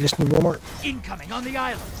 I just need 1 more. Incoming on the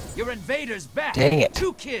island. Your invaders back. Dang it.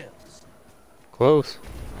 2 kills. Close.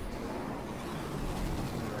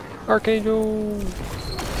 Archangel!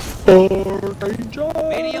 Archangel!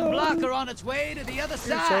 Medium blocker on its way to the other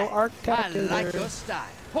so side. I architected. like your style.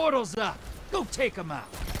 Portal's up. Go take them out.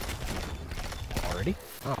 Already?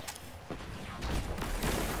 Oh.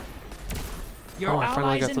 Your Oh, I finally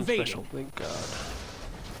allies got some invading. special. Thank God.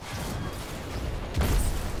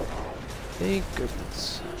 Thank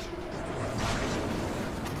goodness.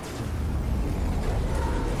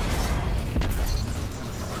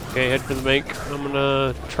 Okay, head for the bank. I'm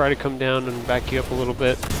gonna try to come down and back you up a little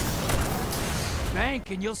bit. Bank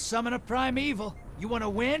and you'll summon a primeval. You want to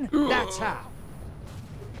win? That's how.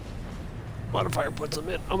 Modifier puts him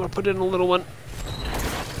in. I'm gonna put in a little one.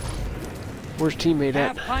 Where's teammate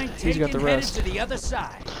at? He's got the rest. To the other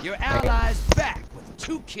side. Your allies back with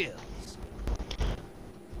 2 kills.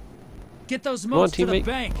 Get those motes to the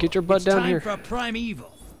bank. Get your butt down here. Time for a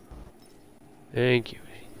primeval. Thank you.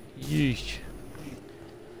 Yeesh.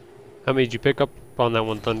 How many did you pick up on that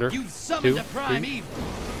one, Thunder? You've summoned 2, a primeval.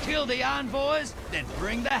 Kill the envoys, then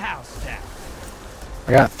bring the house down.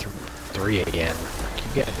 I got 3 again.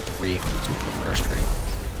 Keep getting 3. Super frustrating.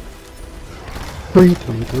 3,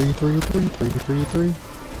 3, 3, 3, 3, 3, 3, 3.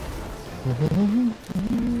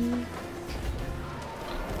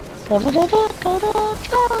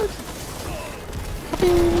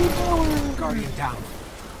 Guardian down.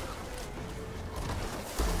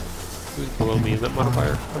 Who's below me? Is that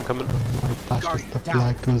modifier? I'm coming. The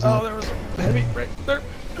flag goes up. There was a heavy right there.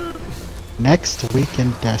 Next week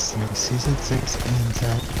in Destiny, Season 6 ends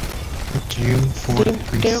at the June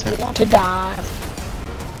 4th reset. Want to die.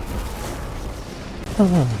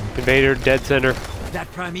 Invader, dead center.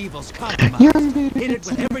 That primeval's compromised. Hit it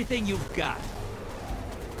with everything you've got.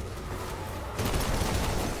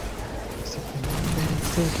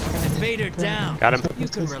 Invader down. Got him. You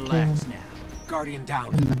can relax now. Guardian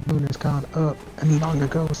down. And the moon has gone up, and long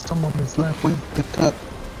ago someone was left with the cup.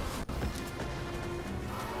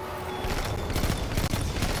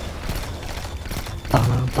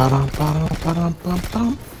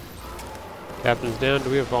 Captain's down. Do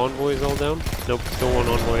we have envoys all down? Nope, still one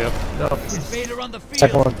envoy up. Nope. Invader on the field.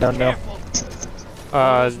 Second one down now.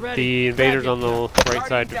 The invader's on the right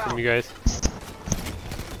side from you guys.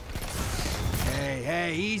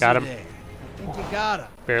 Hey, easy Got him. there. I think you got him.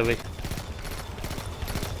 Barely.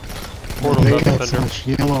 Portal's They up, got Thunder. so much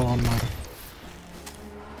yellow on my...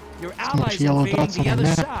 Your much allies yellow invading dots on the the other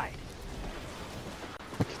map. side.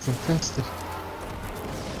 Like it's infested.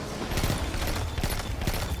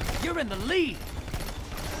 You're in the lead.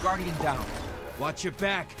 Guardian down. Watch your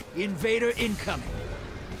back. Invader incoming.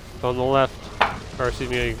 It's on the left. Or excuse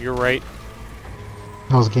me, you're right.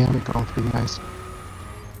 How's Gambit going for you guys?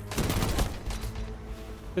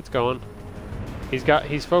 It's going.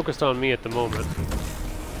 He's focused on me at the moment.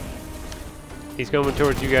 He's coming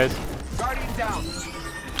towards you guys. Guardian down.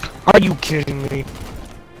 Are you kidding me?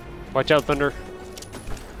 Watch out, Thunder.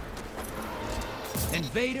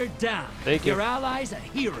 Invader down. Thank you. Your ally's a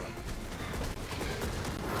hero.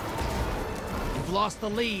 You've lost the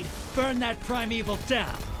lead. Burn that primeval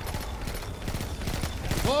down.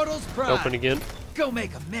 Portal's prime. Open again. Go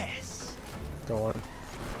make a mess. Go on.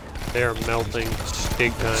 They're melting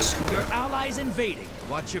big time. Your allies invading.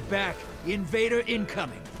 Watch your back. Invader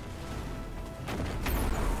incoming.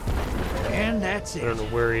 And that's it. I don't know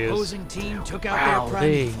where he is. Opposing team took out Wow, their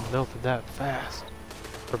they primeval. melted that fast.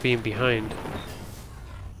 For being behind.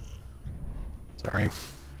 Sorry.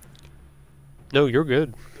 No, you're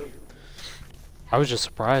good. I was just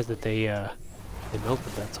surprised that they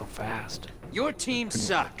melted that so fast. Your team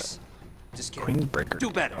sucks. Just kidding. Queenbreaker. Do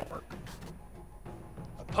better.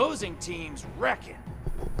 Opposing teams wrecking.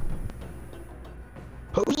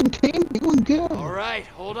 Opposing team doing good. All right,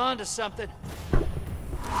 hold on to something.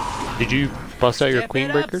 Did you bust out your Step queen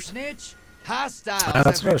it up, breakers? snitch. Hostiles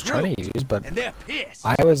That's have what I was trying to regrouped, use, but and they're pissed.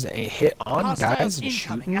 I was a hit on Hostiles guys and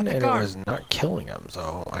incoming shooting, at and the it guard. was not killing them,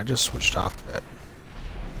 so I just switched off of it.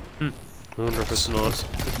 I wonder if it's not as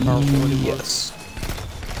powerful anymore. Yes.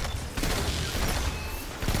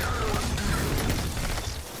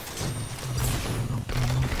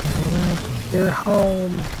 You're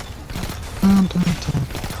home.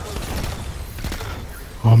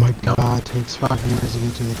 Oh my god, it takes 5 years to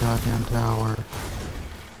get to the goddamn tower.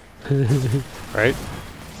 Right?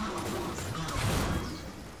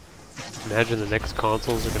 Imagine the next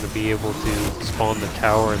consoles are going to be able to spawn the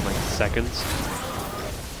tower in like seconds.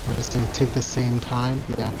 What is going to take the same time?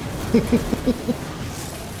 Yeah.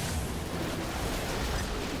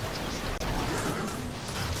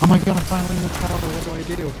 Oh my god, I'm finally in the tower. What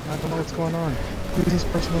do? I don't know what's going on. Who's this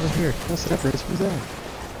person over here? What's that, Bruce? Who's that?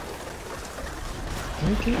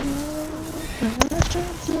 Medium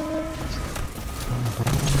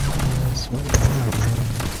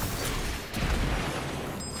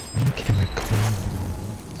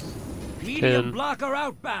 10. blocker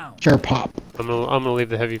outbound. Sure, pop. I'm gonna leave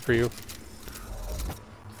the heavy for you.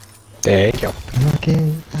 There you go.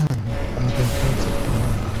 Looking out.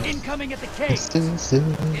 Incoming at the cave.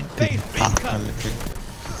 Invader incoming.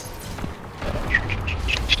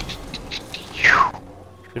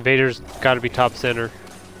 Invader's got to be top center.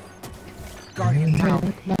 Guardian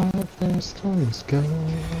down.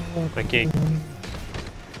 I can't.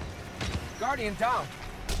 Guardian down.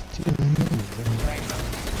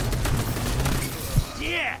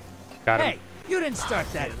 Yeah. Got him. Hey, you didn't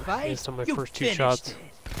start that fight. Missed on my You first two finished shots.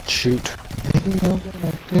 it. Shoot.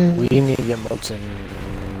 We need to get boats in.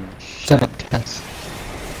 Set up test.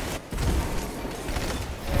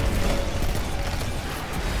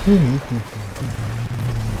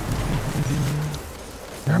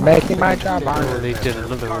 You're making my job Oh, harder. they did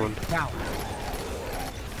another one. Down.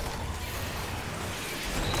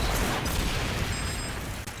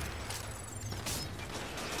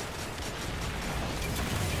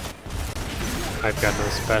 I've got no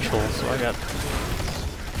specials, so I got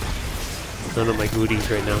none of my goodies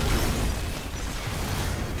right now.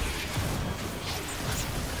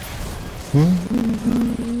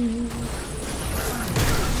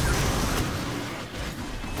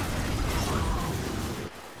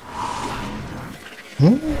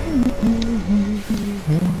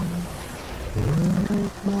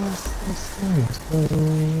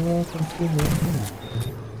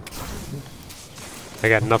 I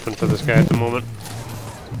got nothing for this guy at the moment.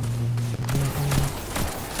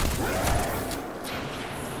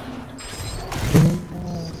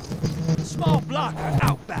 Small blocker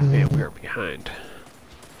out back. Yeah, we're behind.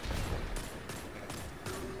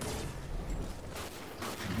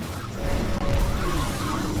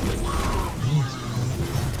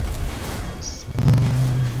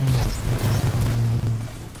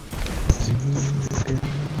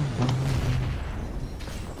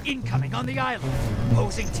 Incoming on the island.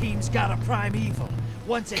 Opposing team's got a prime evil.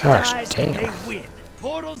 Once it Gosh, dies, damn. they win.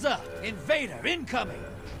 Portals up. Invader incoming.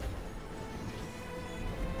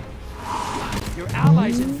 Your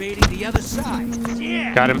allies invading the other side.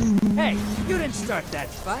 Yeah. Got him. Hey, you didn't start that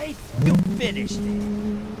fight. You finished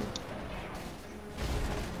it.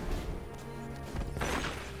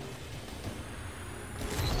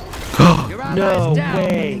 Your allies No down.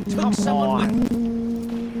 way. Took Come someone on. with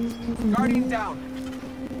them. Guardian down.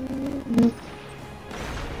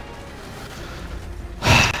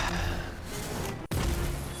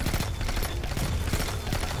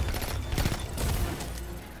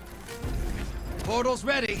 Portal's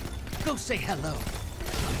ready. Go say hello.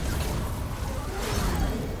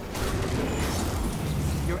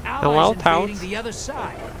 Your Hello, allies invading pals. the other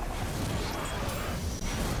side.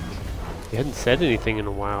 You hadn't said anything in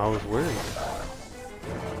a while. I was worried.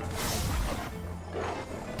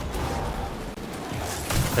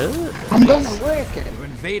 I'm gonna wreck it. Your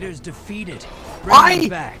invaders defeated. Bring Why? them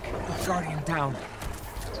back. Guardian down.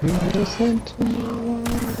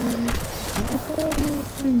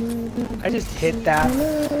 I just hit that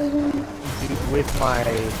with my.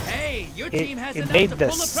 Hey, your team has It enough made to the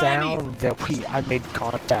pull a prime evil. sound that I made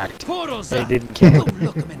contact. Portals But it up. didn't kill Go him.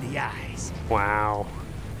 look them in the eyes. Wow.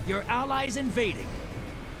 Your allies invading.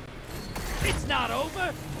 It's not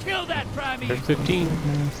over. Kill that prime There's evil. 15.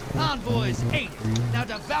 Envoys 8. Now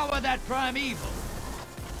devour that prime evil.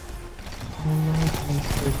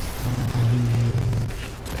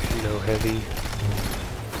 No heavy.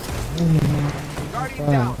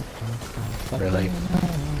 Guardian down. Really?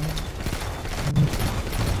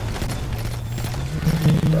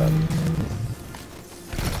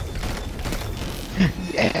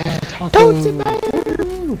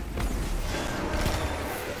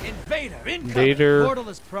 Invader incoming. Invader. Portal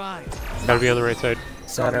is primed. Gotta be on the right side.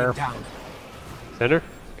 Center. Down. Center?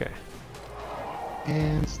 Okay.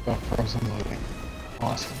 And stuff frozen loading.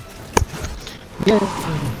 Awesome. Yeah.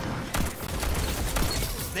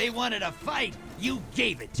 They wanted a fight. You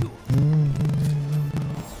gave it to them.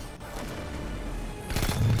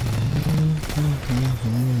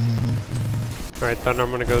 Alright, Thunder, I'm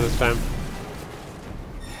gonna go this time.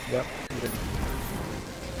 Yep.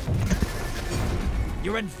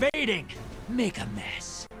 You're invading. Make a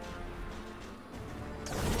mess.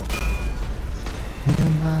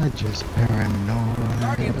 Am I just paranoid?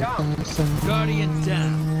 Guardian down. Guardian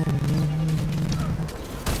down.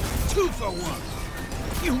 2 for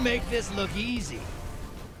 1. You make this look easy.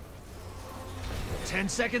 10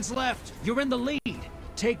 seconds left. You're in the lead.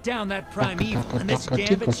 Take down that prime evil, and this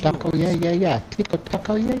gambit's Taco, yours. yeah. Tico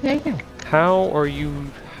taco, yeah. How are you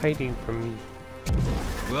hiding from me?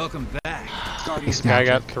 Welcome back. This guy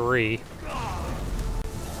got 3.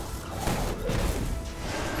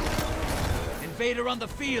 Invader on the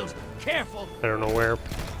field. Careful. I don't know where.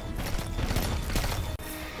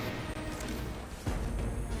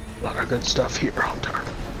 A lot of good stuff here, Hunter.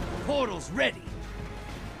 Portal's ready.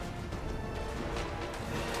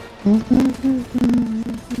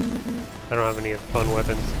 I don't have any fun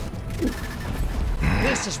weapons.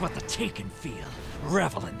 This is what the Taken feel.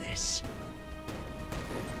 Revel in this.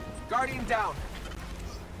 Guardian down.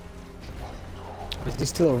 Is he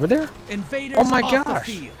still over there? Invaders Oh my off gosh!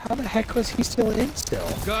 the field. How the heck was he still in still?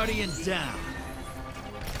 Guardian down.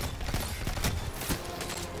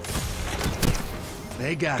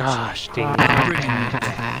 They got Gosh, you. dang Bringing you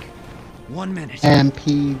back. 1 minute.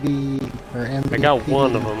 MPV or MVP. I got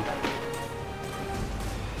one of them.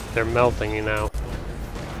 They're melting you now.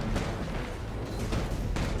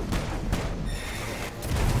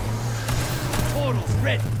 Portal's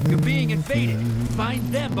ready. You're being invaded. Find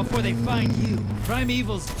them before they find you.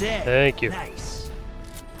 Primeval's dead. Thank you. Nice.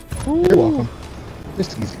 You're welcome.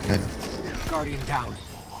 This is good. Guardian down.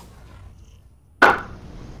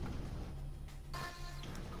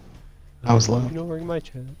 I was low. You know where you might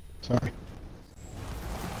chat. Sorry.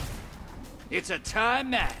 It's a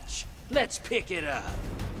time match. Let's pick it up.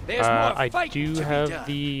 There's more I fighting do to be have done.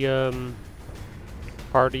 the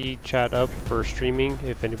party chat up for streaming.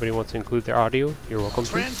 If anybody wants to include their audio, you're welcome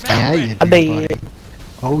to. Yeah, you did, buddy.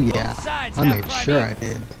 Oh yeah. Sides I now, made sure I Primate.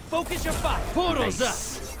 did. Focus your fire. Portal's up.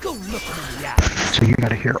 Go look them in the eye. So you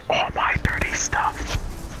gotta hear all my dirty stuff.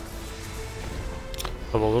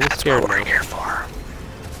 I'm a little scared What we're now. here for?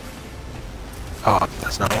 Oh,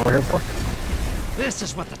 that's not what we're here for. This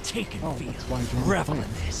is what the Taken feel. that's why I joined the Revel in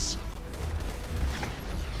fight. this.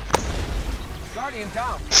 Guardian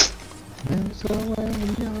down. There's a way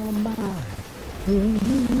in your mind.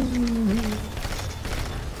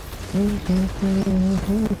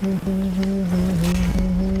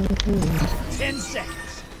 10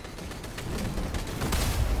 seconds.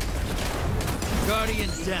 Guardian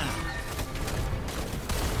down.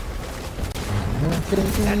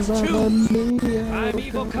 That's 2.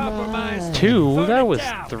 Primeval compromised. 2? Burn That it was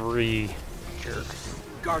down. 3.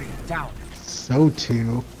 Guardian down. So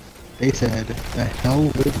too. They said, the hell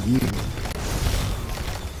with you.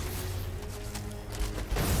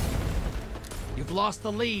 You've lost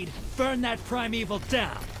the lead. Burn that Primeval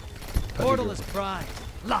down. Portal is primed.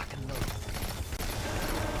 Lock and load.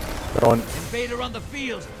 Going. Invader on the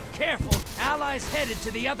field. Careful. Allies headed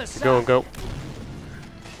to the other side. Go and go.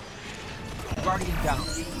 Guardian down.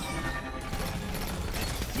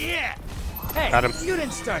 Yeah. Hey, Got him. you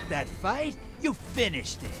didn't start that fight. You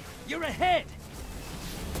finished it. You're ahead.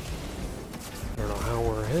 I don't know how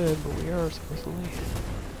we're ahead, but we are supposedly.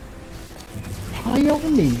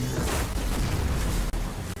 Pioneer.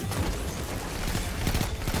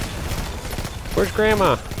 Where's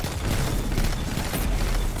Grandma?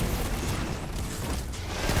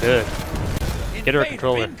 Good. Get her a Invader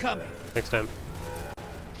controller incoming. next time.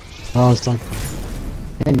 Oh, it's like,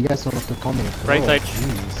 man, you guys don't have to call me a girl. Right side.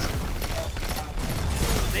 Jeez.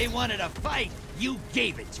 They wanted a fight. You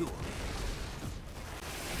gave it to them.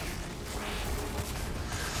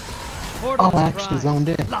 Oh, I actually zoned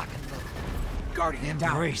in. Lock and load. Guardian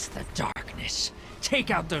down. Embrace the darkness. Take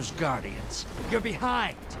out those guardians. You're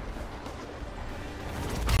behind.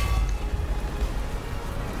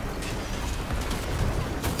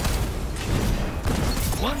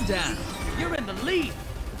 One down. You're in the lead.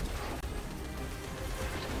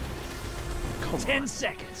 10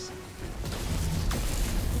 seconds.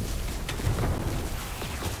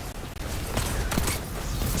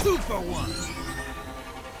 Two for one.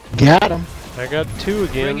 Got him. I got 2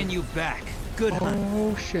 again. Bringing you back. Good hunt.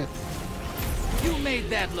 Oh shit. You made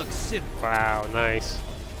that look simple. Wow, nice.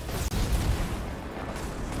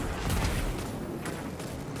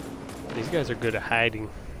 These guys are good at hiding.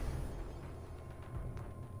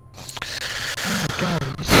 Oh my god, are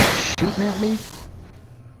you just shooting at me?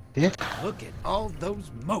 Dick. Look at all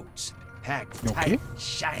those moats. Packed Okay. tight,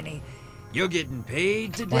 shiny. You're getting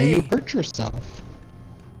paid Why you today. hurt yourself?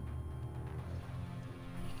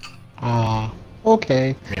 Ah,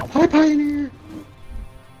 okay. Hi, Pioneer.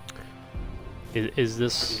 Is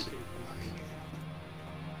this?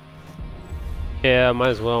 Yeah, might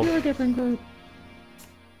as well. You're a different group.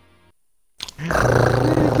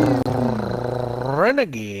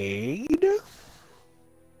 Renegade.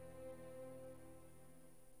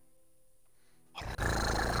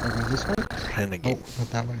 Or go this way? Renegade. Oh,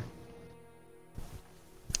 not that way.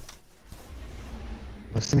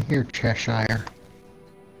 Listen here, Cheshire.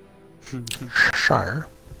 Cheshire.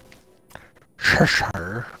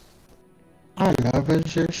 Cheshire. I love it,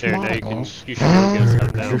 just There, now you can. models. You should really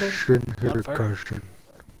get us down. Shouldn't hit a cushion.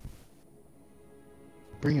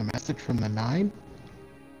 Bring a message from the 9?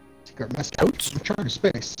 Secret message. Totes. Charter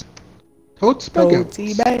space. Totes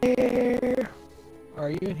Spaghetti. Tootsie Bear. Are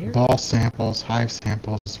you in here? Ball samples, hive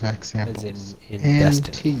samples, vex samples. As in and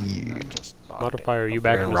Destiny. to you. Modifier, are you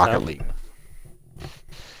back We're in in the Rocket south? League.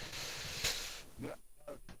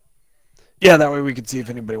 Yeah, that way we could see if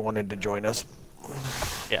anybody wanted to join us.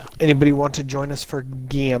 Yeah. Anybody want to join us for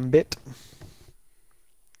Gambit?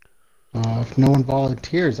 If no one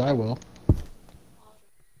volunteers, I will.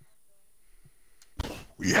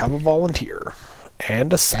 We have a volunteer.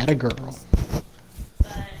 And a set. A girl.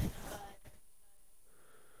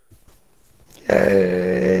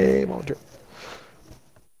 Yay, volunteer.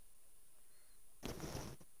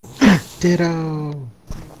 Ditto.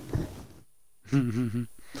 Isn't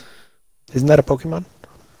that a Pokemon?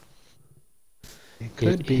 It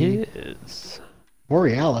could be. Is.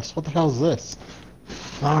 Borealis, what the hell is this?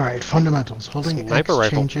 Alright, fundamentals. Holding Sniper X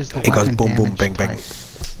rifle. changes the It goes weapon boom, boom, damage bang, bang. type.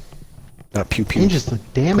 Not pew, pew. Changes the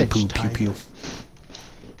damage Pew, pew, type. pew, pew.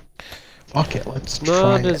 Fuck it, let's try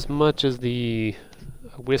Not it. as much as the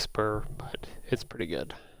Whisper, but it's pretty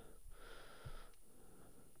good.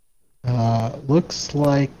 Looks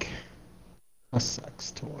like a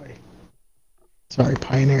sex toy. Sorry,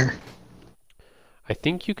 Pioneer. I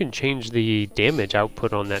think you can change the damage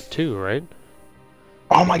output on that too, right?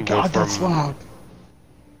 Oh my You can go god, that's from- loud.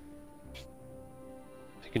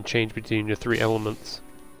 You can change between your 3 elements.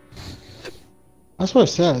 That's what it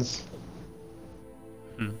says.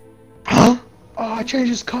 Hmm. Huh? Oh, it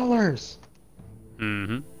changes colors.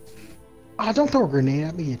 Mm-hmm. Ah, don't throw a grenade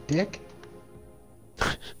at me, you dick.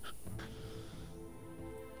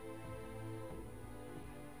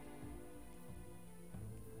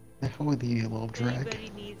 The hell with you, little If drag.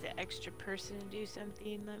 anybody needs an extra person to do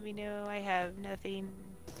something, let me know. I have nothing.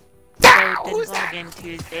 I didn't log in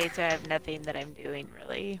Tuesday, so I have nothing that I'm doing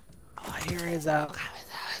really. All I hear is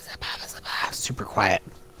super quiet.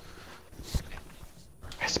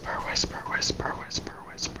 Whisper, whisper, whisper, whisper,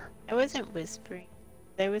 whisper. I wasn't whispering.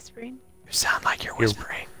 Was I whispering? You sound like you're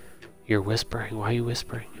whispering. You're whispering. Why are you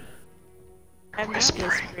whispering? I'm not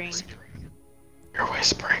whispering. You're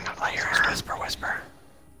whispering. All I hear is whisper, whisper.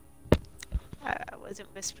 I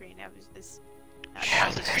wasn't whispering. I was just.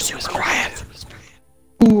 Yeah, they're super quiet.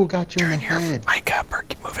 Ooh, got you in the Turn your head. mic up or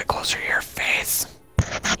move it closer to your face.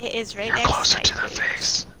 It is right You're next closer to to my the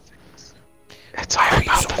face. face. It's all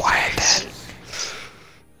about the quiet face. then?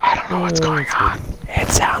 I don't know what's going on. It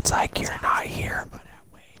sounds like you're not here, but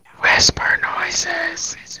I'm way out. Whisper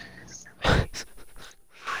noises. I'm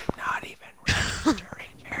not even registering,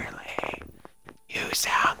 Charlie. You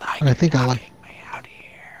sound like I think you're I not like. getting me out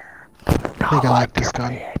here. I think I like this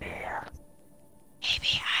gun. Maybe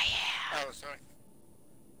I am. Oh, sorry.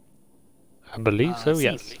 I believe so,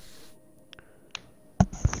 yes.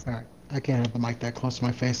 Alright, I can't have the mic that close to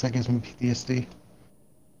my face. That gives me PTSD.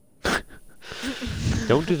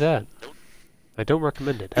 Don't do that. I don't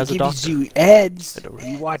recommend it. As a It gives doctor. you eds. I don't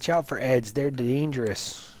You watch out for eds. They're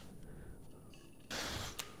dangerous.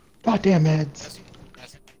 Goddamn heads.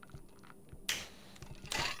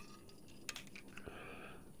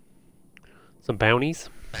 Some bounties.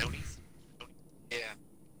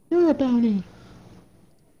 You're a bounty.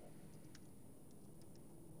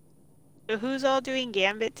 So who's all doing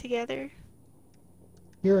Gambit together?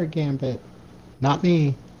 You're a gambit. Not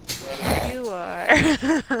me. You are. There's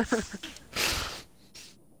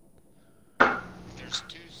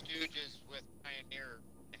 2 Stooges with Pioneer.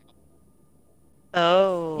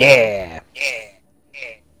 Oh. Yeah.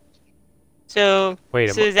 So.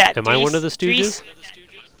 Wait, so is that am I one of the Stooges?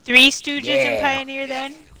 3 Stooges in Yeah. Pioneer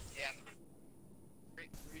then?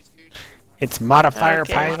 It's Modifier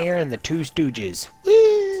Okay. Pioneer and the Two Stooges. Woo!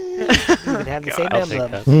 Even have the same I'll take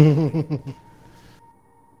emblem. that.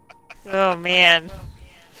 Oh man.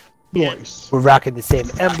 Nice. We're rocking the same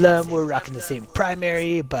emblem. We're rocking the same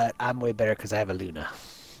primary, but I'm way better because I have a Luna.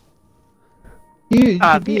 You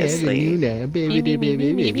Obviously. Luna, baby, baby,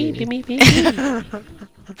 baby, baby.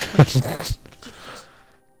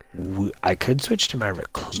 I could switch to my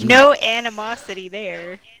recluse. No animosity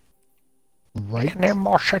there. Right?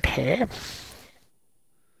 Animosity.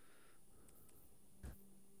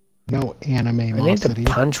 No anime I need to mosity.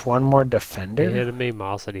 punch one more defender.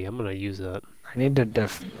 Animosity. I'm gonna use that. I need to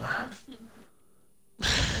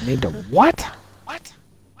I need to what?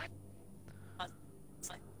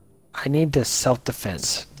 I need to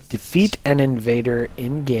self-defense. Defeat an invader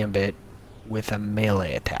in Gambit with a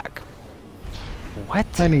melee attack. What?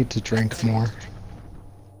 I need to drink more.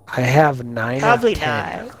 I have 9 Probably of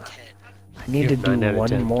 10. not. I need to have do 9 out of one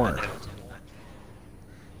 10. more.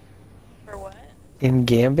 For what? In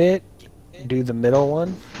Gambit, do the middle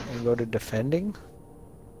one and go to defending.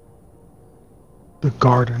 The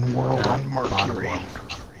Garden World on Mercury. I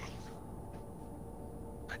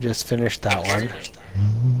just finished that one.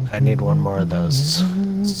 I need one more of those.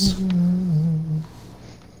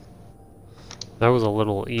 That was a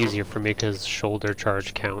little easier for me because shoulder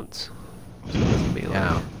charge counts.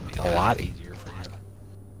 Yeah. a lot easier for you.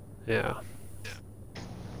 Yeah.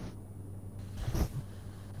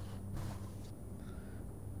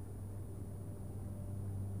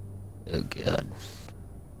 Oh, God.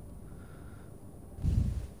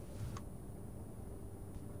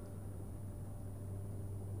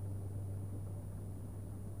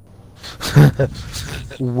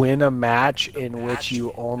 Win a match in which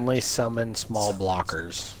you only summon small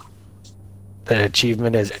blockers. The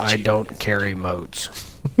achievement is I don't carry moats.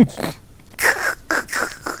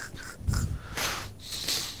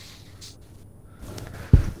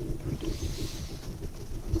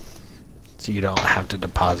 So you don't have to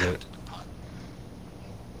deposit.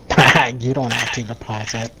 You don't have to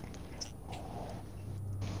deposit.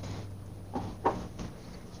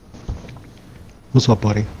 What's up,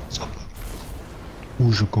 buddy? What's up?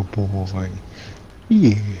 Who's a good boy?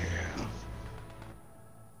 Yeah.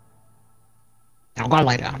 Now go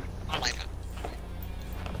lie down. Go lie down.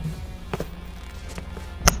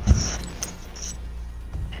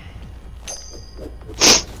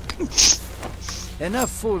 Enough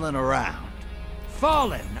fooling around.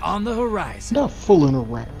 Fallen on the horizon. Not fooling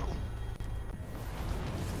around.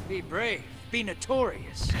 Be brave. Be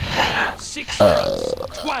notorious. 6 rounds.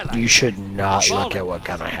 Twilight. You should not look at what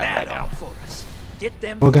gun I have right now. Get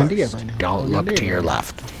them What gun do you first. have right now? Don't What look gun do to you your have right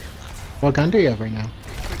left. now? What gun do you have right now?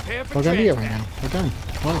 Prepare for What gun do you have transfer. right now?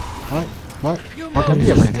 What gun? What? Your What gun do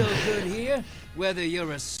you motive's have right still now? good here, whether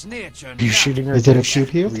you're a snitch or Are you not. shooting her? Is it a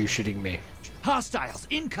shoot you? Or are you shooting me? Hostiles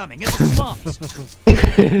incoming in the slums.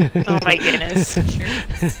 Oh my goodness.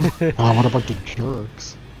 Oh, what about the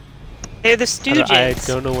jerks? They're the Stooges. I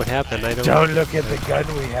don't know what happened. I don't. Don't look at the gun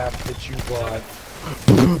we have that you bought.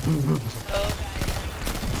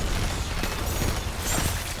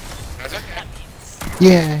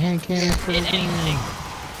 Yeah, hand cannon for Yeah,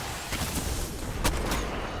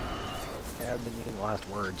 I've been using the last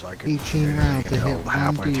word so I could 18 rounds to hit one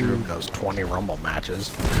halfway through dude. those 20 Rumble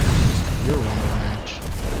matches. Your rumble match.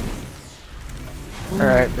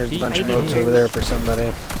 Alright, there's a bunch of votes over there for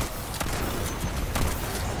somebody.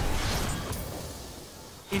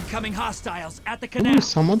 Incoming hostiles at the canal. Ooh,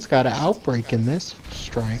 someone's got an outbreak in this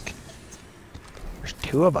strike. There's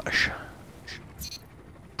 2 of us.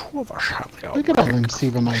 2 of us have the Look at all them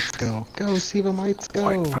Siva Mites go. Go, Siva Mites,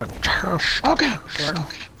 go. Fantastic. Okay.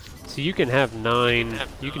 So you can have 9.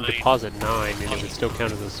 You can deposit 9, and it would still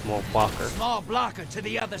count as a small blocker. Small blocker to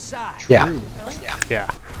the other side. Yeah. Yeah.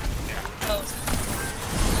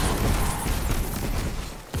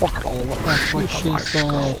 That's what she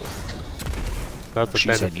said. That's the She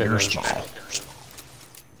said benefit you're of small.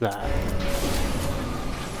 that.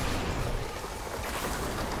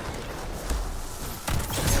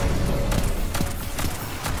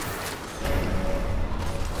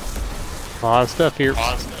 A lot of stuff here.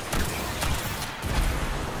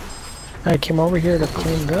 I came over here to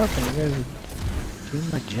clean it up and you guys are doing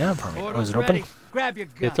my job for me. Was it open? Ready. Grab your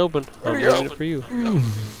gun. It's open. I'm doing it for you.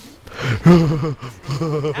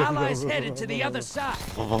 Allies headed to the other side.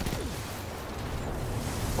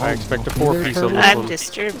 I expect a 4-piece on this I'm one.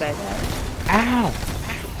 disturbed by that. Ow!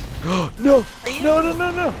 No! No, no, no,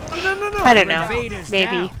 no! No, no, no! I don't know. Invaders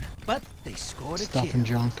Maybe. down, but they scored a Stuff kill. and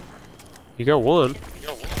junk. You got 1.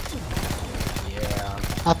 Yeah.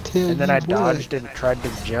 I'll tell And then you I what. dodged and tried to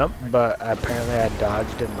jump, but apparently I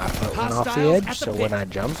dodged and my foot went off the Hostiles edge, at the so pit. when I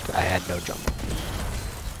jumped, I had no jump.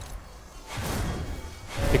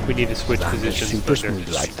 I think we need to switch I'm just positions. super Thunder.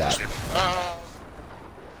 smooth like that.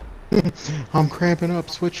 I'm cramping up.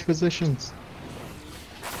 Switch positions.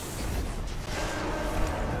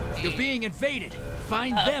 You're being invaded.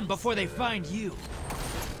 Find them before they find you.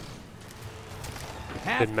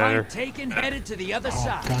 Half Didn't matter. point taken, headed to the other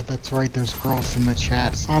side. God, that's right. There's girls in the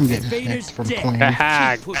chat. So I'm getting Invaders hit from dead. playing.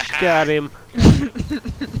 Haha, got him.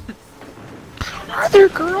 Are there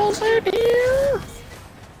girls in here?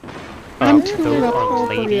 I'm too Those are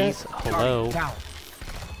inappropriate. ladies. Hello. Down.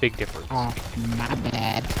 Big difference. Oh, my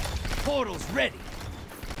bad. Portals ready.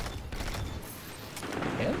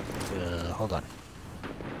 Yep. Hold on.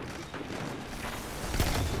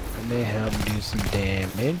 I may have him do some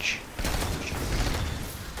damage.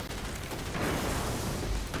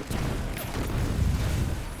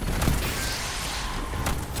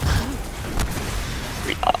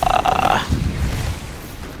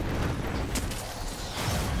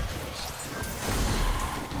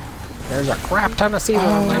 There's a crap ton of sea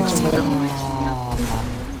lions over there.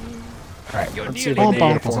 Alright, You're let's see if nearly I can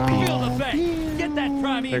there. get a 4P. Feel the bank. Get that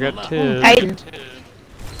prime I evil got up. 2.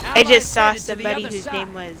 I just saw Allies headed to the somebody other whose side.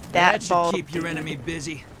 name was That That should Bald. keep your enemy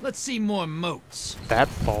busy. Let's see more moats. That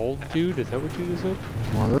bald dude? Is that what you just said?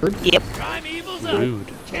 Word? Yep. Prime Evil's up.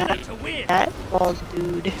 Rude. Kill it to win. That Bald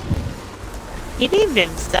dude. He named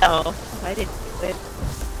himself. I didn't do it.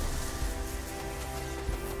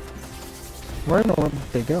 Where in the world did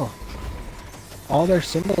they go? All their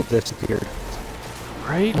symbols disappeared.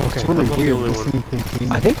 Right? Well, Okay, it's really I'm not the weird only one. listening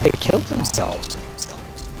thinking. I think they killed themselves.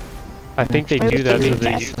 I think they do that so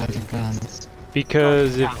they guns.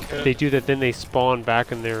 because if they do that, then they spawn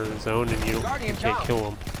back in their zone and you can't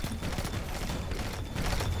kill them.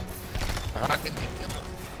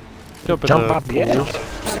 Jump in Jump the up, yeah.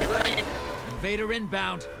 pool. Invader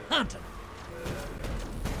inbound. Hunt him.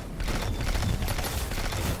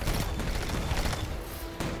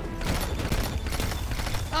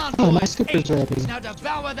 Oh, my skipper's ready. Now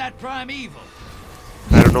devour that prime evil.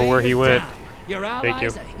 I don't know where he went. Your Thank you.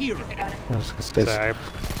 ally's a hero. Sorry,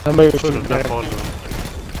 Somebody I put should enough on them.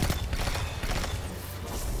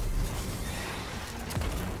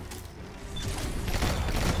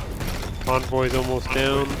 Envoy's almost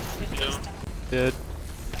down. Dead.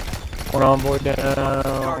 One envoy down.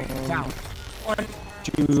 Down.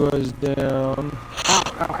 Two was down. Ow,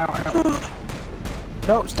 ow, ow, ow.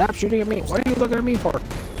 No, stop shooting at me. What are you looking at me for?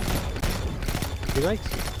 He likes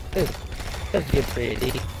you. That's you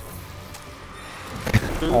pretty.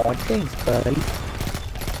 Oh, thanks, buddy.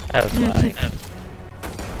 That was mine.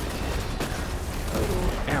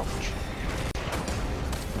 Oh, ouch.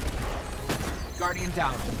 Guardian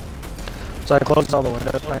down. So I closed all the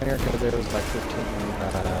windows down here because there was like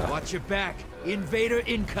 15 Watch your back. Invader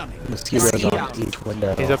incoming. mosquitoes on each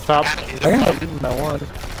window. He's up top. I got him by one.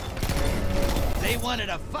 They wanted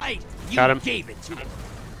a fight. You Got him. gave it to them.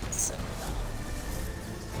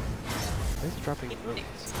 He's dropping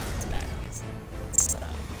notes.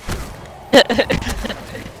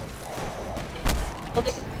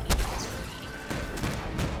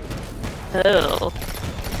 Oh.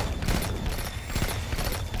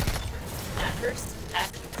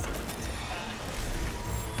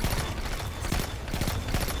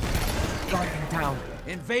 Guardian down.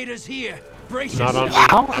 Invaders here. Brace Not on yourself. me.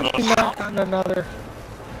 How have we not gotten another?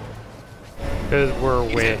 Because we're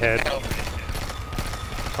way ahead.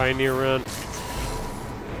 Pioneer run.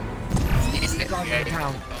 Guardian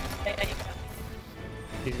down.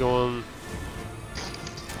 He's going.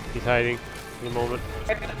 He's hiding in the moment.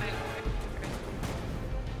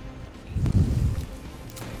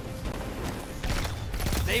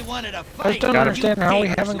 They wanted a I fight. just don't Got him. understand how we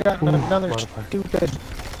haven't gotten another Modifier. stupid.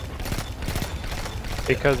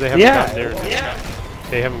 Because they haven't gotten their.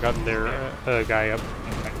 They haven't gotten their guy up.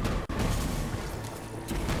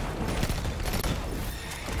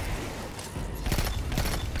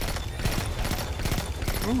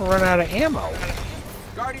 I'm gonna run out of ammo.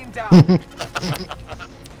 Guardian down.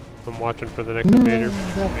 I'm watching for the next invader.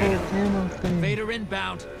 That whole ammo thing. Invader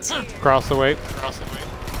inbound. Cross the way.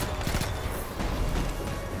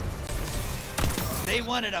 They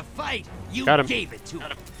wanted a fight. You Got him. gave it to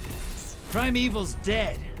them. Prime Evil's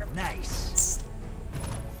dead. Nice.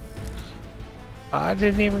 I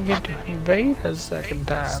didn't even get to invade a second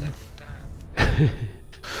time.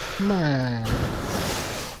 Man.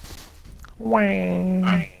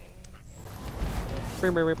 Wang.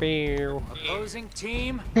 Opposing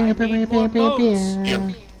team. Pew, I pew, need pew, more pew, boats.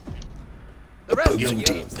 pew. The rest of you,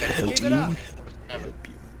 give it up.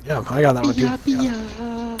 Yeah, I got that one too.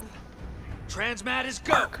 Bia. Transmat is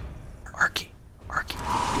go. Arky.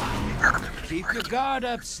 Keep your guard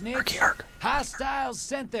up, Snitch. Hostiles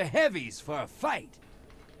sent their heavies for a fight.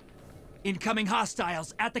 Incoming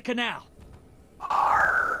hostiles at the canal.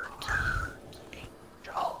 Are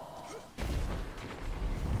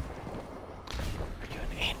you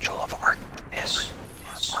an angel of Archness?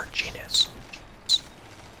 Archiness.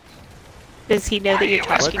 Does he know that you're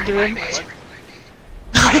talking to him?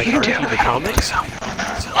 What are you doing? The comics?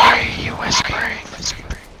 Why are you whispering?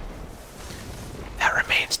 That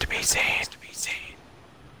remains to be seen.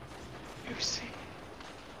 You see.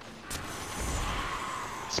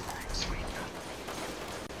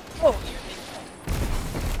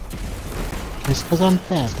 Just because I'm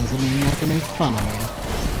fat doesn't mean you can make fun of me.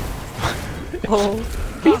 Oh.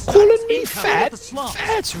 You calling me Incoming fat? at the slums.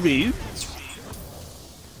 That's rude.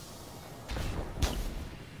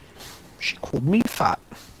 She called me fat.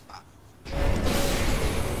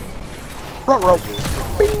 Ruh-roh.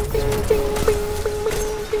 Bing, bing, bing, bing, bing,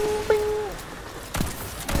 bing, bing, bing.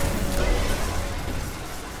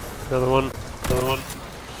 Another one.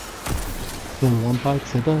 Then one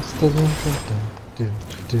bites the dust,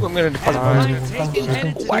 I'm gonna depart. Alliance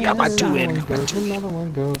headed to I got my the two other in. side. Another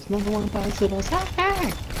one goes, another one bites the dust.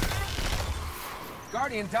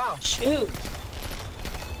 Guardian down. Shoot.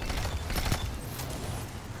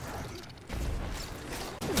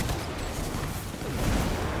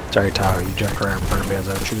 Sorry, Tahoe, you jumped around in front of me as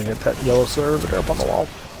I was shooting at that yellow servitor up on the wall.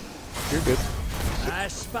 You're good. I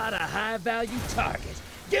spot a high-value target.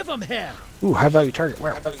 Give him hell. Ooh, high value target.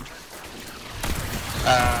 Where?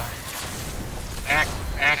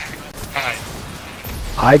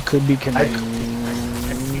 I could be convinced.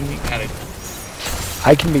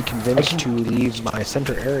 I can be convinced to leave my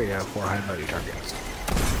center area for high value targets.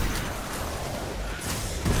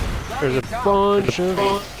 There's a bunch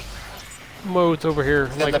of modes over here,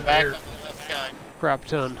 like the back on the left side. crap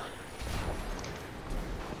ton.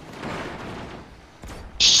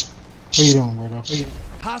 What are you doing, Weirdo?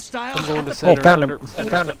 Hostile. I'm going to Oh, center. found him.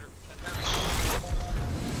 Found him.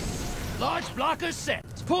 Large blocker set.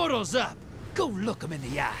 Portal's up. Go look them in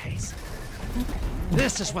the eyes.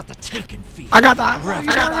 This is what the Taken feel. I got that. Rough I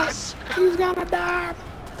got guys. that. He's gonna die.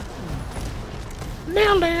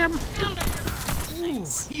 Nailed him. Ooh,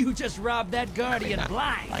 you just robbed that Guardian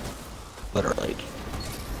blind. Literally.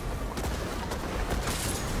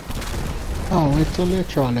 Oh, it's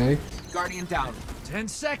literally. Guardian down. 10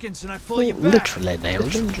 seconds and I pull you back. Literally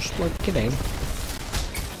nailed him, just like you know.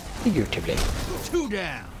 Figuratively. 2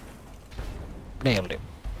 down. Nailed him.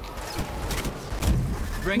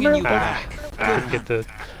 Bringing you back. I didn't get the.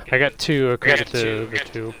 I got 2. I couldn't get the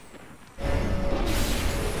 2.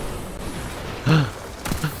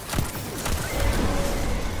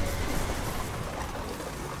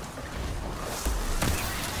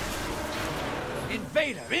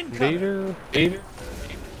 Invader incoming. Vader.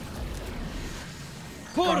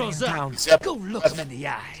 Portal's up. Down. Go look them in the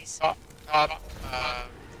eyes.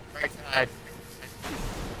 Right side.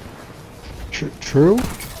 True?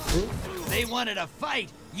 They wanted a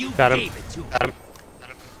fight. You Got him. gave it to them.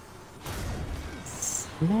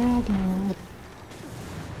 Lada.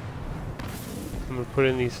 I'm gonna put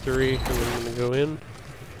in these 3, and then I'm gonna go in.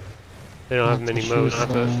 They don't have many modes,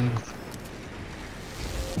 but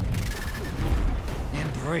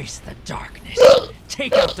Embrace the darkness.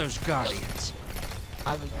 Take out those Guardians.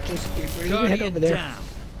 I was just getting ready to head Guardian over there. down.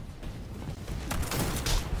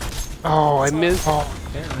 oh, I missed.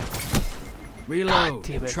 Reload.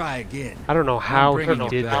 damn it. Try again. I don't know how he bringing you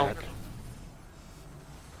did back.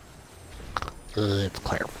 that. It's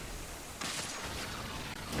clear.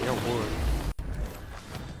 I got 1.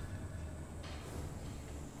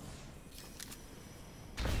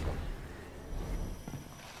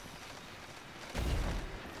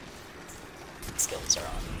 Skills are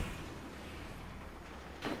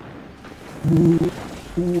on.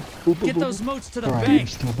 Get those motes to the Alright, bank.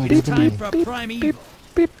 still better It's than time me. for a primeval.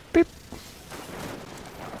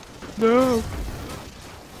 No.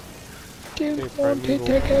 Okay, Don't want to primeval.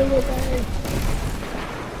 take over.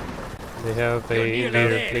 They have You're a nearly Invader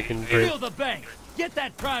there. taking Fill break. the bank. Get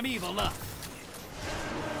that primeval up.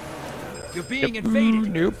 You're being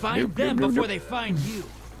invaded. Nope, Find nope, them nope, before nope. they find you.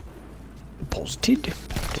 Posted.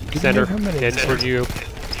 Center, How many? head toward you.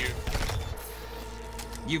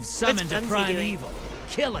 You've summoned a Bunzi primeval. doing?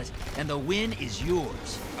 Kill it, and the win is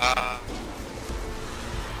yours.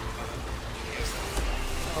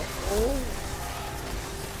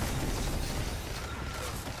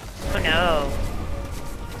 Oh no.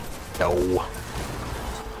 No.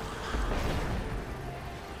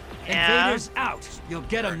 Yeah. Invaders out. You'll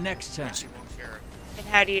get them next time. And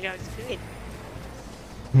how do you know it's good?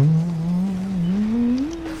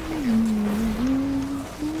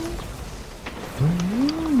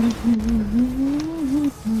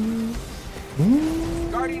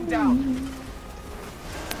 Guardian down.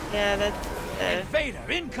 Yeah, that's Invader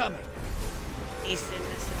incoming. decent.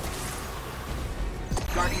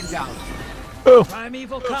 Guardian down. Oh,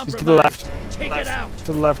 Primeval he's compromise. to the left. Take it out.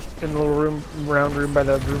 To the left, in the little room, round room by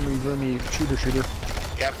the roomy shooter.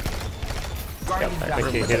 Yep. Guardian I down.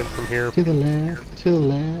 can't hit him from here. To the left, to the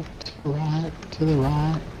left, to the right, to the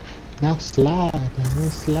right. Now slide, now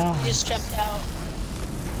slide. Just jumped out.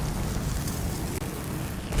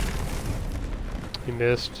 He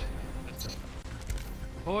missed.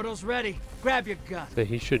 Portal's ready. Grab your gun. So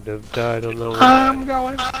he shouldn't have died on that one. I'm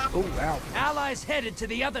going. Oh, wow. Allies headed to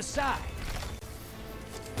the other side.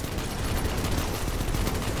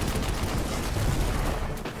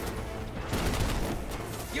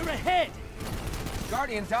 You're ahead.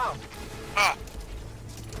 Guardian down.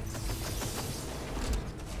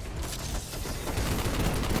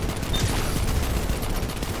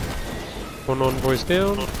 One envoy's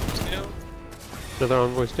down. Another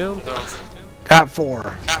envoy's down. Got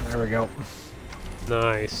 4. There we go.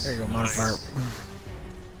 Nice. There you go, modifier.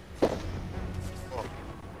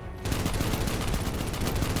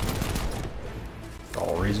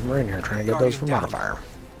 whole reason we're in here, trying to get those from Modifier.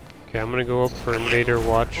 Okay, I'm gonna go up for Invader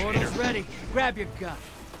Watch. Portal's ready. Grab your gun.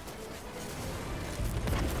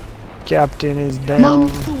 Captain is down.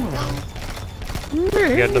 We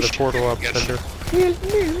got another portal up, Thunder.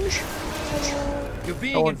 You're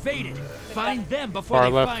being invaded. Find them before Far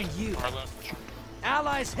they left. find you.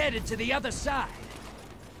 Allies headed to the other side.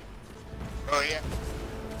 Oh yeah.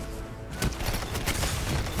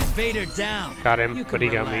 Invader down. Got him, You can but he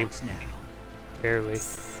got me. relax now. Barely.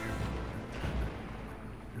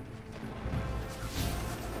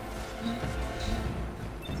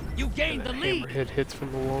 You gained the lead. Hammerhead hits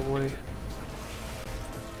from a long way.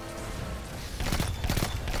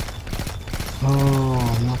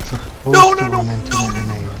 Oh, I'm not supposed to run into the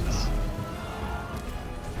grenades.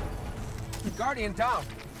 Guardian down.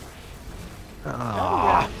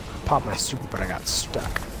 Ah, popped my super, but I got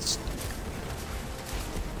stuck.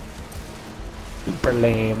 Super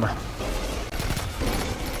lame.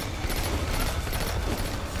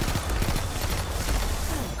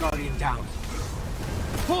 Guardian down.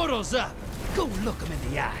 Portal's up. Go look him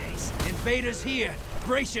in the eyes. Invader's here.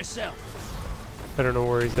 Brace yourself. I don't know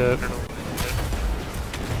where he's at.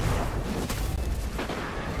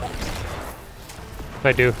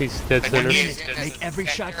 I do. He's dead center. Make every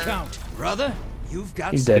shot count. Brother, you've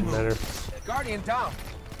got He's some dead. Matter. Guardian down.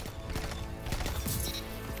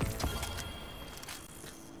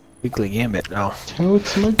 Weekly Gambit now.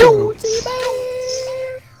 Totes my goats.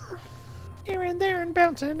 Here and there and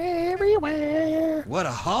bouncing everywhere. What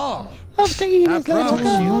a haul! I promise you, I'll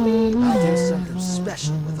do something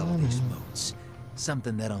special with all these moats.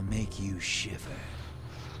 Something that'll make you shiver.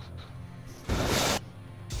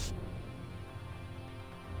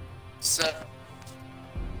 So,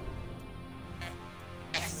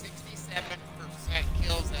 67%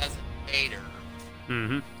 kills as invader,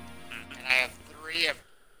 Mm-hmm. and I have 3 of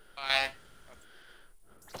 5.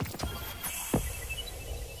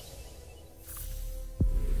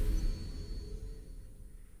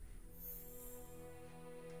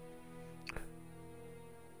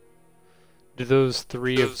 Do those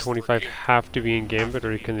 3 of 25 have to be in Gambit,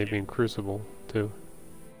 or can they be in Crucible, too?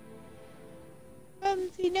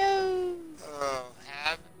 Bumsy nose.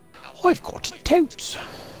 Have I've got totes.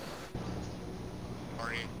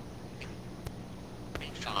 already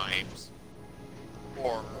 3 times,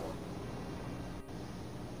 or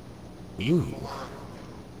Ooh.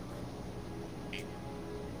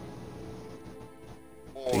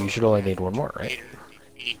 So you should only need one more, right?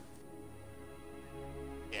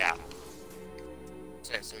 Yeah.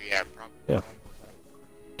 So yeah, probably. Yeah.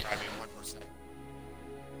 Probably 1%.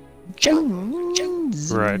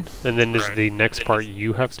 Jones. Right. And then is the next part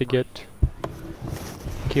you have to get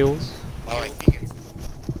kills? Oh, I think it's.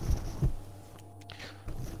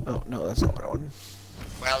 Oh no, that's not what I wanted.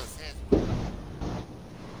 Well, it says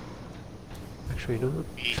Actually, no.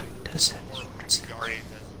 B. Does Guardians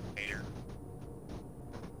as invader.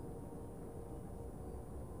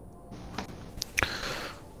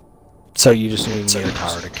 So you just need the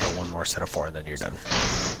tower to kill one more set of 4, and then you're done.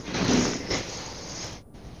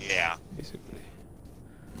 Yeah. Basically.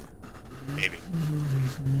 Maybe.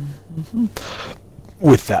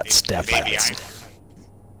 With that step, Maybe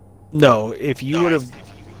no, if you would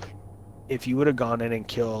have gone in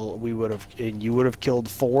and you would have killed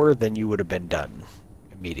 4, then you would have been done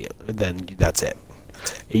immediately. Then that's it.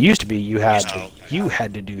 It used to be you had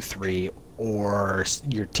to do 3, or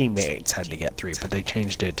your teammates had to get 3, but they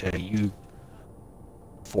changed it to 3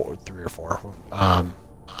 or 4.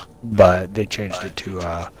 But they changed it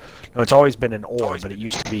to no, it's always been an or, but it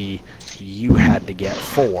used to be you had to get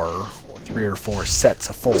 4, 3 or 4 sets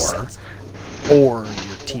of 4, or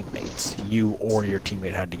your teammates. You or your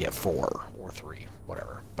teammate had to get 4 or 3,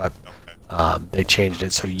 whatever. But they changed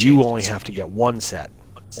it so you only have to get 1 set,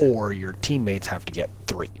 or your teammates have to get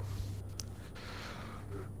 3.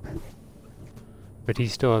 But he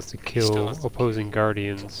still has to kill opposing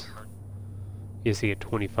Guardians. He has to get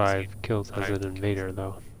 25 kills as an invader,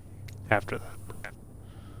 though. After that.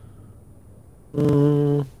 I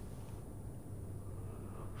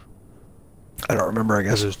don't remember. I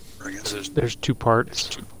guess There's 2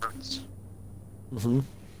 parts. Mm-hmm.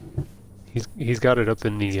 He's got it up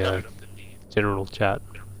in the general chat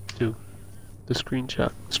too. The screen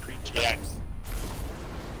chat. Yeah.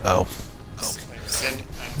 Oh. I'm sending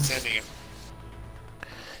it.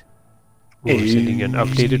 We're sending an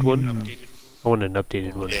updated one. I want an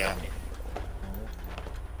updated one. Yeah.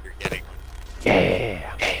 You're getting.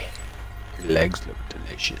 Yeah. Your legs look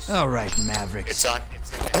delicious. All right, Mavericks. It's on.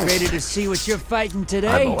 Ready to see what you're fighting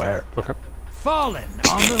today? I'm aware. Fallen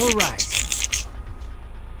on the horizon.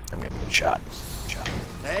 I'm getting shot.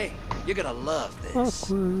 Hey, you're gonna love this.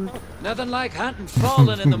 Nothing like hunting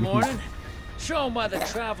fallen in the morning. Show 'em why the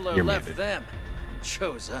Traveler You're left muted. them.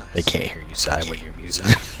 Chose us. They can't hear you, Si, when you're music.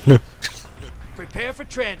 Prepare for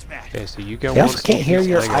transmat. Okay, so you got They one. also can't hear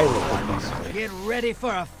your I got eye one. roll. Get ready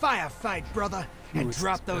for a firefight, brother, and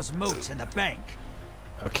drop those moats in the bank.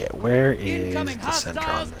 Okay, where is Incoming the center on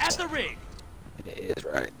hostiles this? at the rig. It is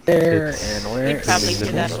right there, It's- and where They is probably the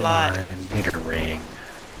do that a lot. Meter ring?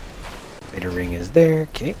 Meter ring is there.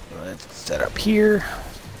 Okay, let's set up here.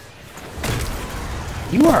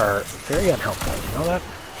 You are very unhelpful, you know that?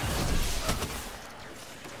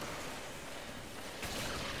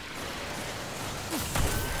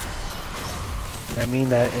 I mean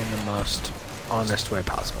that in the most honest way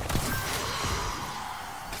possible.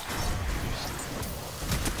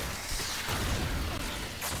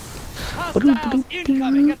 Hostiles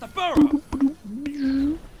incoming at the burrow.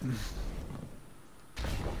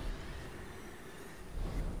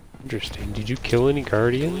 Interesting. Did you kill any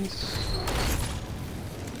guardians?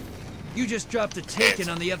 You just dropped a taken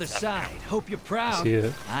on the other side. Hope you're proud. See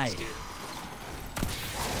it. I do.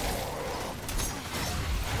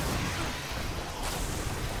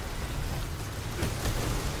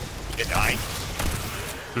 You dying?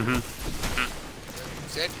 Mm-hmm.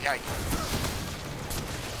 Said, yeah.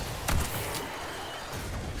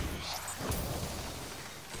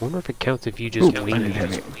 I wonder if it counts if you just Ooh, leave, I didn't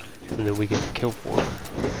have it. and then we get the kill for it.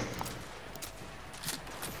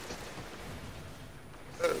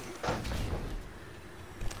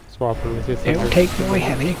 Swapping with your They will thunder. take my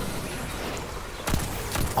heavy.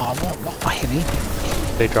 I want my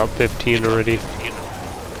heavy. They dropped 15 already.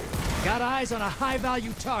 Got eyes on a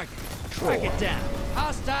high-value target. Track it down.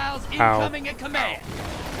 Hostiles Ow. incoming at command.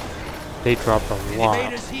 They dropped a lot.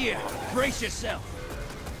 Invaders here. Brace yourself.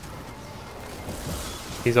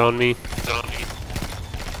 He's on me.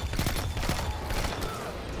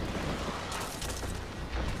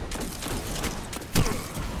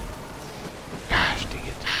 Gosh, dang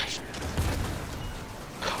it.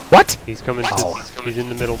 What? He's coming. Oh. He's in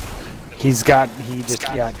the middle. He just got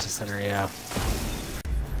to center, yeah.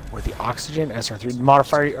 With the oxygen, SR3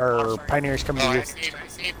 modifier or pioneers coming to you.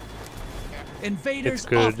 Invaders It's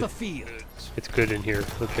good. off the field. It's good in here.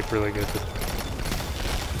 Looks like really good.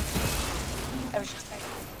 I was just saying.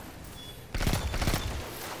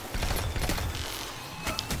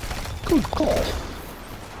 Good call.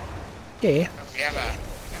 Yeah. We have a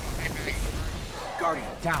Guardian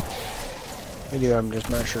down. I do, I'm just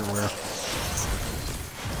not sure where.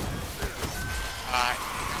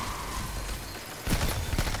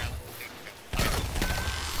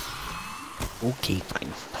 Okay,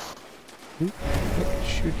 fine.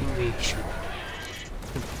 Shooting me.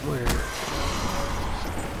 Where?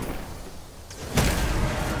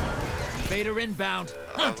 Invader inbound.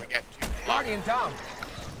 Hunt. Guardian down.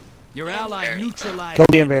 Your ally neutralized Kill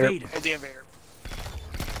the invader. Kill the invader.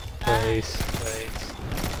 Nice.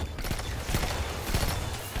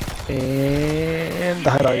 And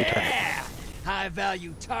the high value target. Yeah! High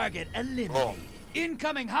value target eliminated.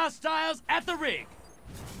 Incoming hostiles at the rig.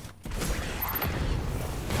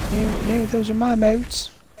 No, those are my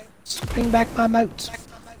moats. Bring back my moats.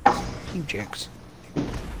 You jerks.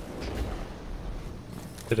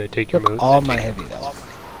 Did I take your Took modes? all my heavy though.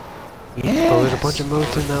 Yeah. Oh, there's a bunch of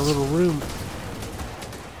modes in that little room.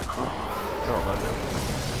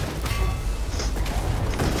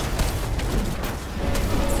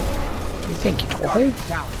 You think you told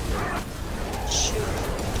Down.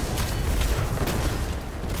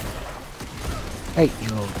 Hey, you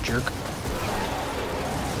little jerk.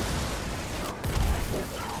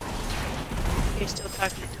 You're still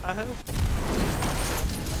talking to Tahoe?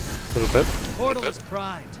 A little bit. Portal is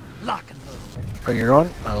primed. Lock and load. Oh, you're on?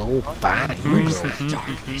 Oh, fine.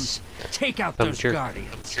 Darkness. Take out I'm those sure.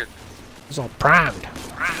 guardians. It's all primed.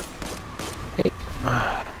 Hey.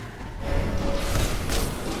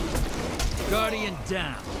 Guardian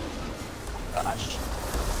down. Gosh.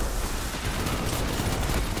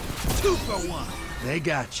 2 for 1. They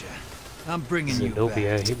got you. I'm bringing you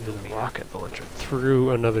Zenobia back. hit me with a rocket launcher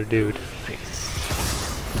through another dude.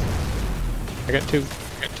 Nice. I got two.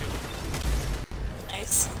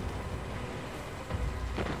 Nice.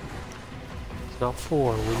 It's not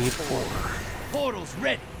 4. We need 4. Portal's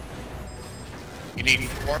ready. You need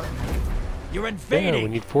 4? You're Yeah, invading. we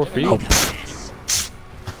need 4 for you.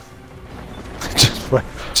 Oh.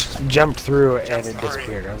 just jumped through and it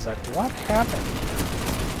disappeared. I was like, what happened?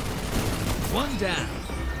 1 down.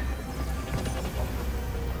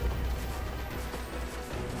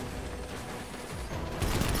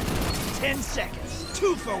 Ten seconds.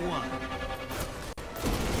 2 for 1.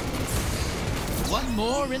 One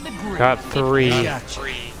more in the grid. Got 3. I got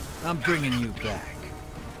you. I'm bringing you back.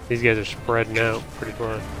 These guys are spreading out pretty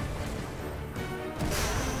far.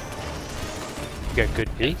 You got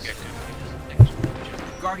good base?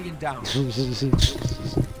 Guardian down.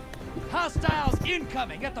 Hostiles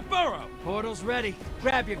incoming at the burrow. Portal's ready.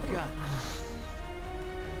 Grab your gun.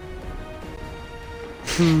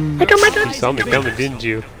 You saw me coming, didn't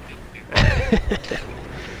you?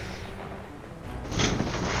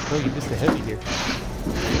 Oh, you missed the heavy here.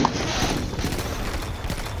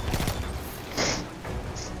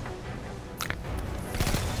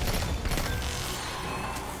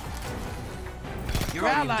 Your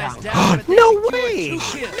allies down. But No secured way! 2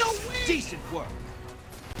 kills. No way! Decent work.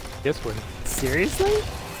 Yes, what? Seriously?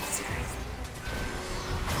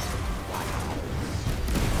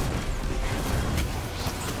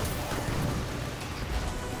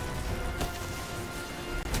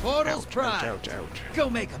 Portal's prime. Ouch, ouch. Go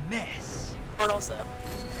make a mess. Portal's up.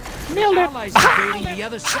 Nailed it! Allies invading the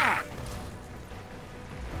other side.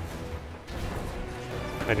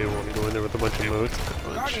 I didn't want to go in there with a bunch of modes.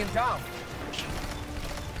 Guardian down.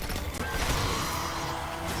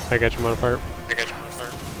 I got your modifier.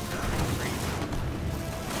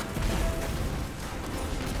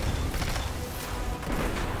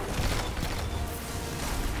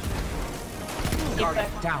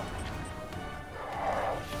 Guardian down.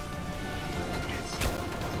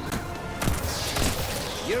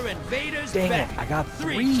 Your invaders Dang back. it, I got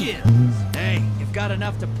 3 3. kills. Hey, you've got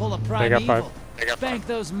enough to pull a prime got evil. 5. Bank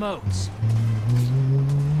those moats.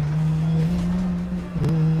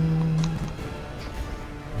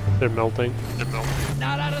 They're melting.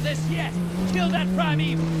 Not out of this yet. Kill that prime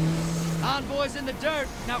evil. Envoy's in the dirt.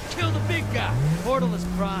 Now kill the big guy. Portal is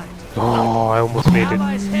primed. Oh, I almost made it.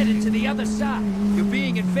 Allies headed to the other side. You're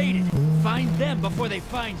being invaded. Find them before they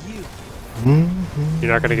find you.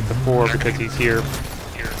 You're not gonna get the 4 because he's here.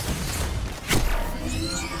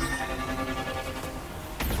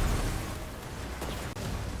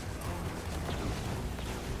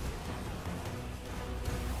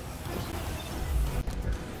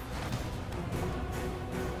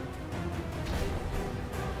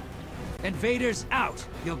 Invaders out.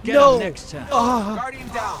 You'll get them next time. Oh, Guardian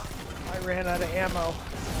down. I ran out of ammo.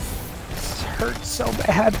 This hurts so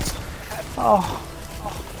bad. Oh,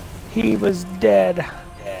 he was dead.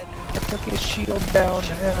 I took his shield down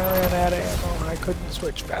and I ran out of ammo. I couldn't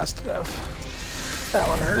switch fast enough. That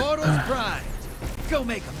one hurt. Portal's primed. Go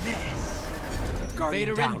make a mess. Guardian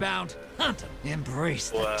Invader down. inbound. Hunt them. Embrace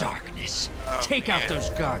the darkness. Take out those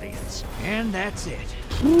guardians. And that's it.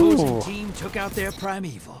 Opposing team took out their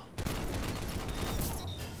primeval.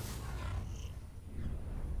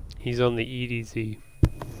 He's on the EDZ.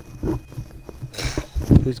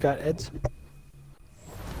 Who's got Eds?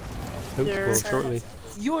 Oops, well, shortly.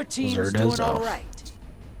 Your team's Zerd doing is all off. right.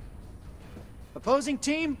 Opposing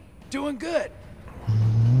team doing good.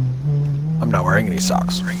 I'm not wearing any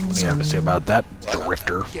socks. What do you have to say about that,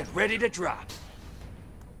 Drifter? Get ready to drop.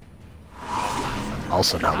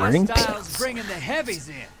 Also not wearing Hostiles pants. bringing the heavies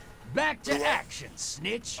in. Back to action,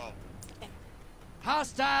 snitch.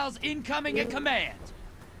 Hostiles incoming at command.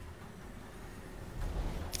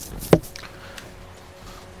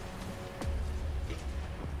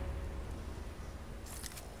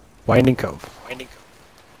 Winding Cove.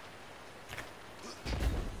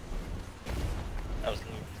 That was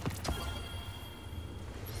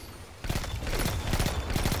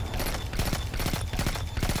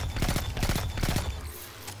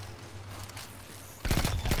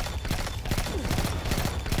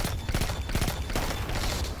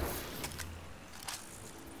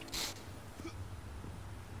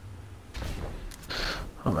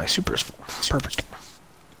Oh, my super is full. Perfect.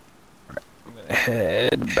 Alright, I'm gonna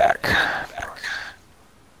head back.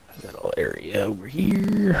 Little area over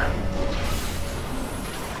here.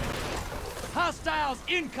 Hostiles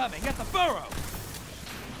incoming at the burrow.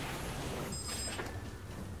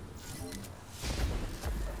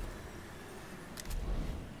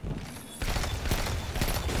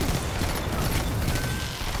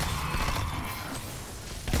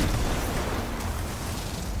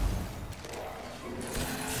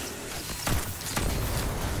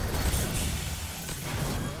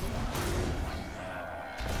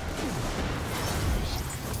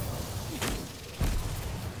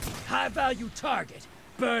 High-value target.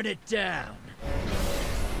 Burn it down.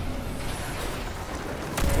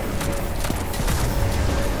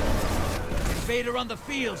 Invader on the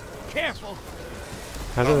field. Careful.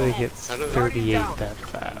 How do they get 38 that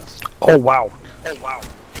fast? Oh, wow. Oh, wow.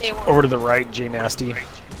 Over to the right, J Nasty. A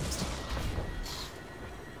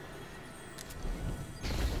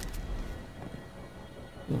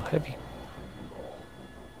little heavy.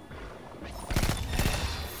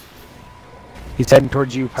 He's heading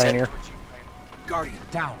towards you, Pioneer. Guardian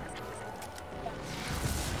down.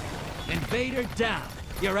 Invader down.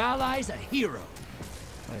 Your ally's a hero.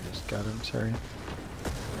 I just got him, sorry.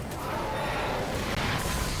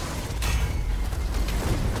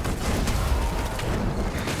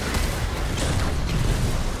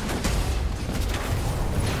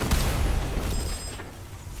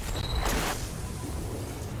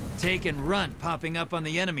 Take and run popping up on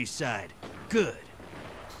the enemy side. Good.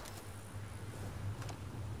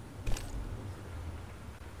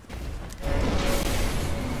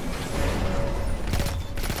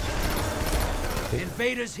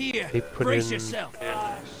 Invaders here. They put Brace in yourself.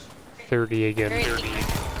 30 again.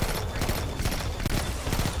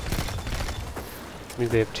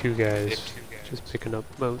 Means they have two guys just picking up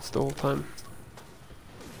boats the whole time.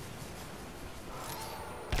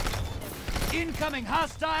 Incoming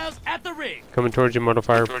hostiles at the ring. Coming towards you,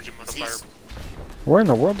 modifier. Where in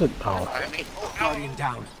the world did... Oh. Guardian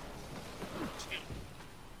down.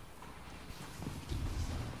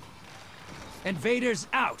 Invaders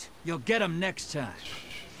out. You'll get them next time.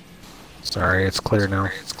 Sorry, it's clear now.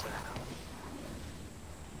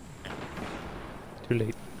 Too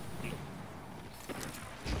late.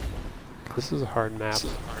 This is a hard map.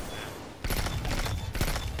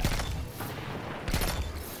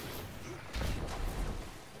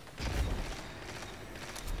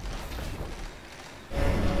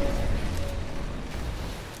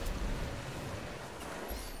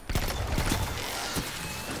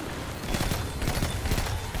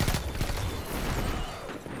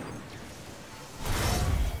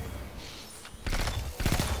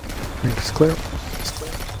 It's clear.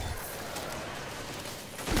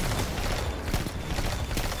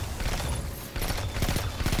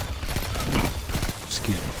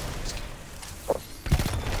 Excuse me.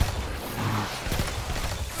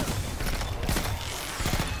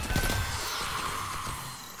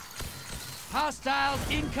 Hostiles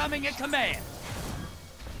incoming at command.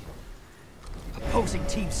 Opposing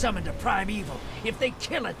team summoned a primeval. If they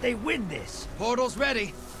kill it, they win this. Portal's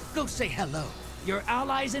ready. Go say hello. Your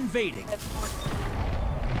allies invading.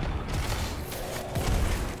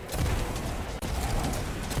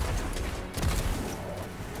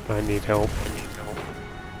 I need help.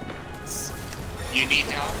 You need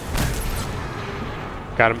help?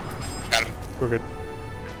 Got him. Got him. We're good.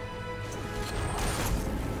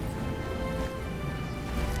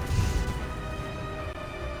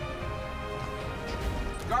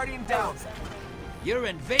 Guardian down. Your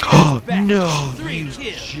invaders back. No, 3 you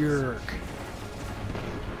kills. jerk.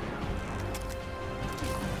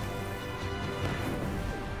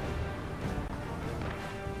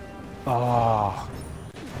 Oh.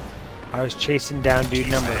 I was chasing down dude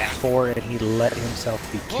number 4 and he let himself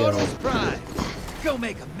be killed. Portal's prime. Go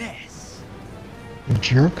make a mess.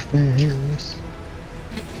 Jerk face.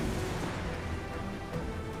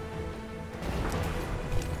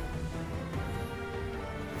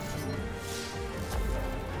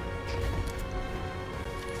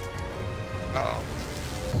 Uh-oh.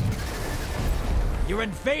 You're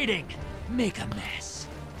invading. Make a mess.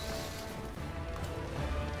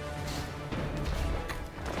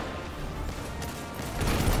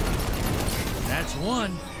 That's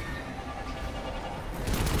one.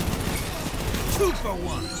 2 for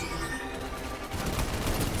 1.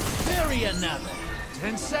 Bury another.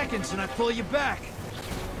 10 seconds and I pull you back.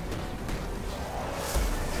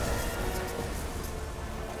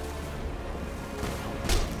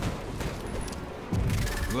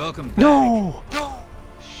 Welcome back. No! No!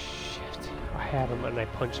 Shit. I had him and I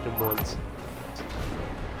punched him once.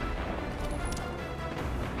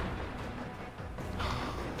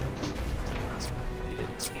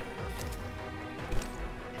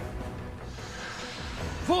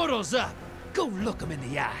 Portal's up. Go look him in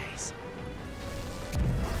the eyes.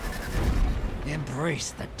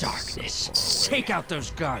 Embrace the darkness. Take out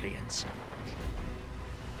those guardians.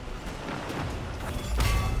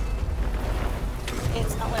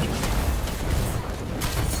 It's not letting me.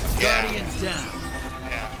 Guardians down.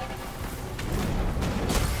 Yeah.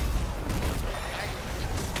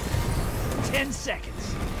 10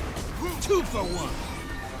 seconds. 2 for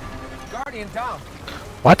 1. Guardian down.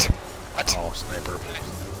 What? What? Oh, sniper.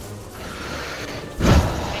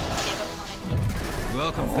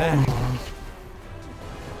 Welcome back.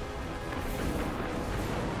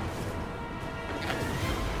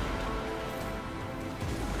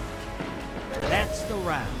 That's the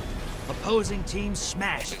round. Opposing teams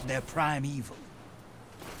smashed their primeval.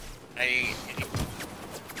 I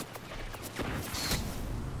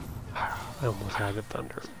almost had a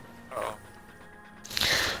thunder. Oh.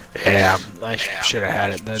 Yeah, I should have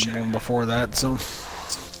had it then before that, so.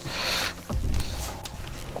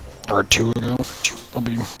 Or 2 ago. I'll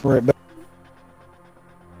be right back.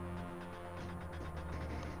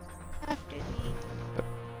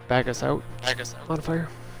 Back us out. Back us out. Modifier.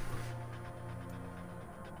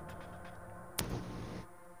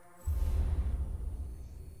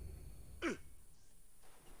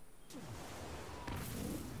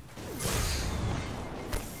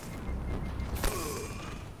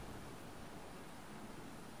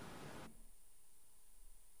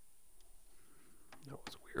 That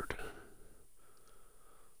was weird.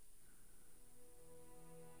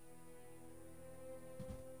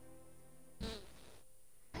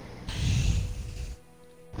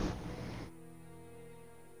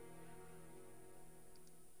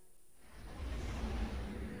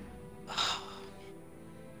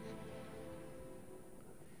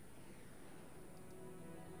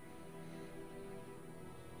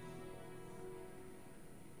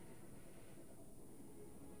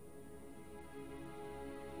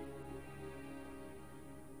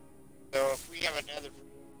 So if we have another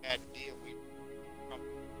bad deal, we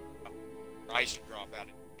price drop out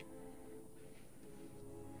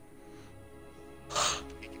of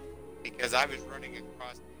because I was running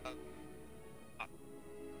across.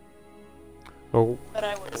 Oh. But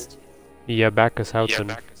I was too. Yeah, back us out Yeah, then,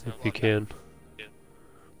 back us if out you on can. Yeah.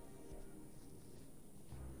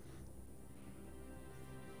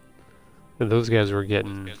 And those guys were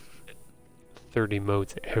getting 30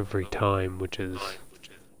 motes every time, which is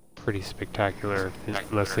pretty spectacular,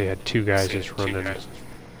 unless they had 2 guys just running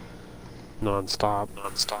non-stop.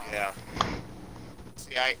 Yeah.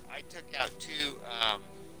 See, I took out 2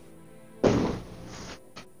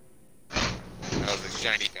 the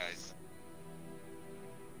shiny guys.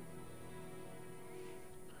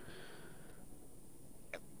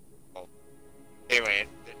 Anyway,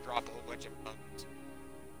 they drop a whole bunch of bugs.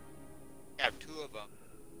 I have 2 of them.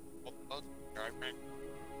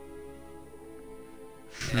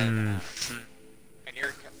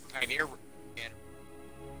 Pioneer and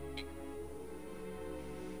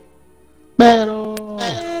Metal!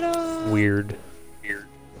 Weird.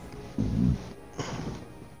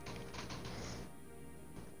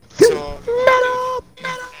 So,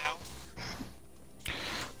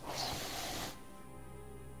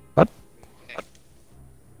 What?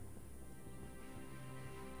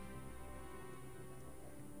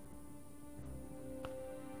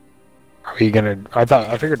 Are we gonna... I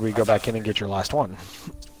figured we'd go back in and get your last one.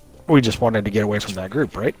 We just wanted to get away from that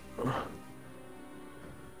group, right?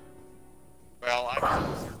 well, I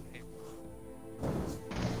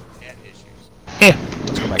had issues. Yeah,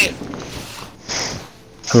 let's go back in.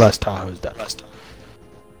 Unless Tahoe's done.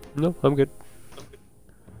 No, I'm good.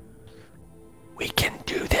 We can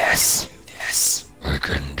do this. We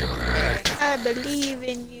can do it. I believe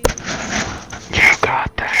in you. You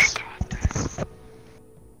got this.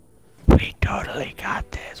 We totally got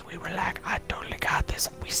this. We were like, I totally got this.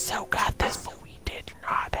 We so got this, but we did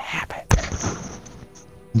not have it.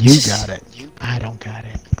 You got it. I don't got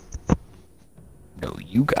it. No,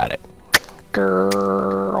 you got it.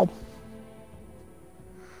 Girl.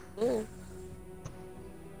 Ooh.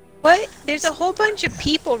 What? There's a whole bunch of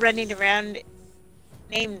people running around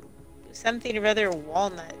named something or other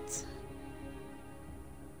Walnuts.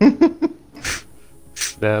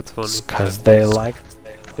 That's funny. Because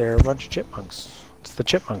they're a bunch of chipmunks. It's the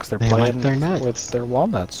chipmunks. They're They playing like their nuts. with their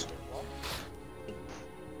walnuts.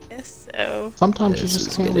 Guess so. Sometimes you This just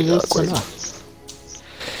is can't getting resist the awkward. nuts.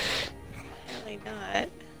 Apparently not.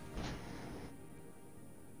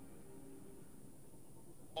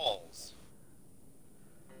 Balls.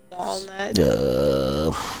 Walnuts.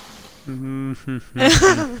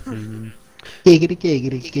 Giggity,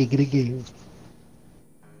 giggity, giggity, giggity.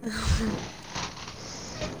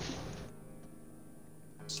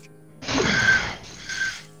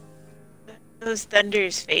 Those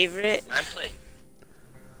Thunder's favorite. I play.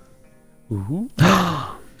 Ooh.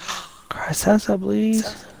 Crysessa, please.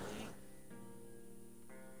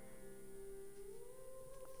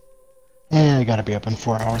 And I gotta be up in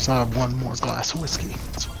 4 hours. I have 1 more glass of whiskey.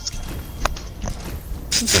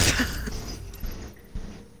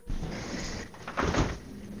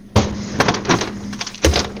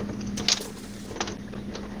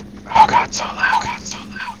 Oh god, so loud.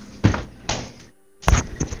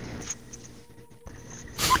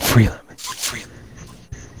 Free lemon.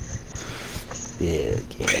 Yeah,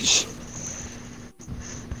 bitch.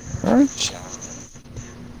 Alright.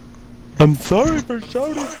 I'm sorry for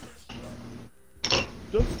shouting.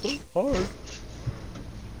 Just so hard.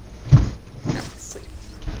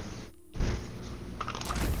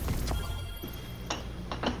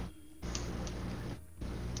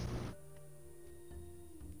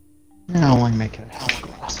 Now I make it a hell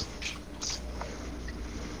glass.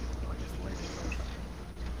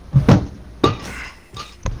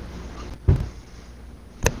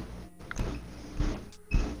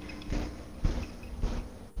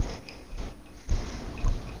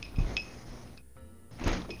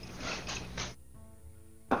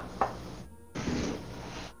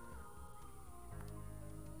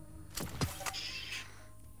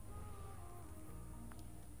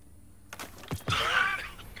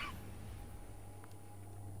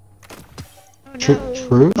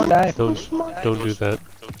 True? Don't do that.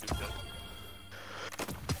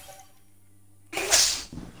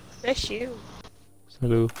 Bless you.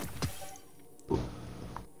 Salut.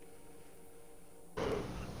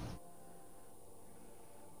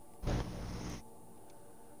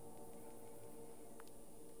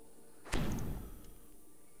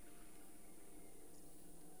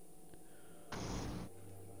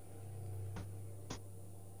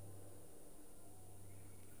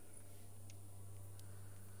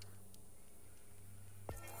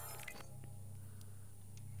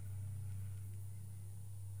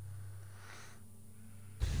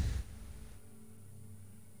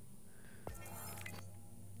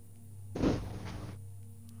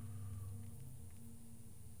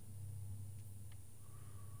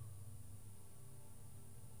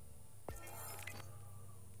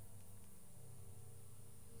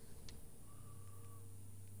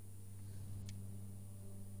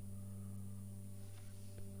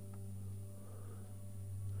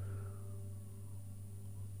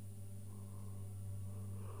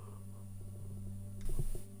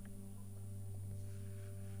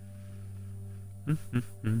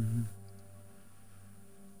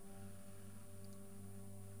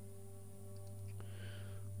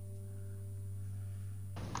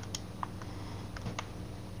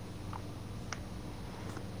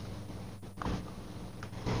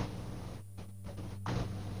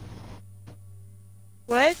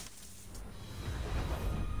 What?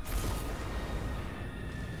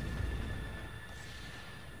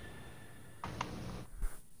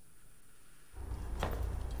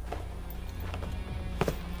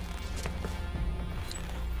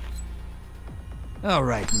 All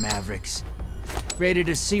right, Mavericks. Ready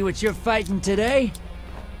to see what you're fighting today?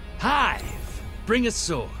 Hive, bring a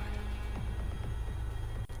sword.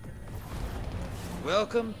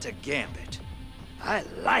 Welcome to Gambit. I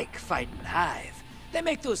like fighting Hive. They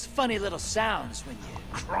make those funny little sounds when you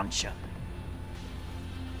crunch them.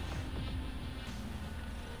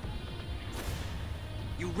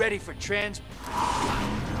 You ready for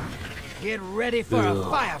Get ready for a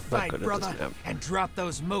firefight, brother, and drop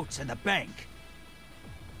those motes in the bank.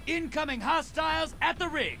 Incoming hostiles at the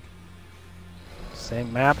rig.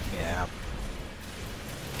 Same map? Yeah.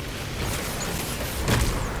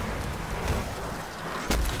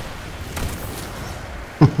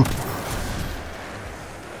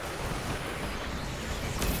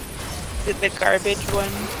 Is it the garbage one?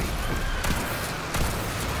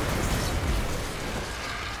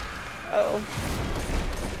 Oh.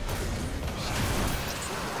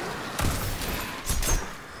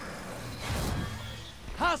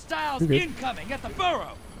 Hostiles incoming at the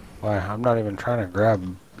burrow. Why? I'm not even trying to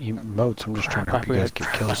grab emotes. I'm just trying to help you guys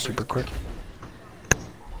get kills super quick.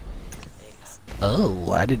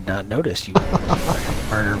 Oh, I did not notice you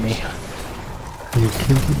murder me. You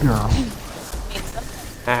killed the girl.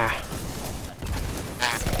 Ah.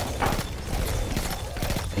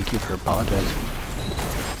 Thank you for apologizing.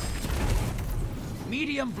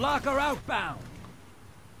 Medium blocker outbound.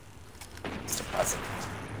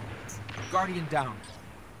 Guardian down.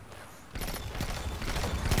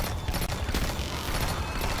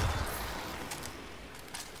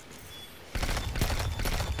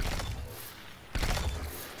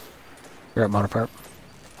 You're at modifier.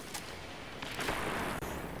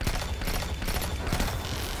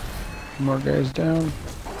 More guys down.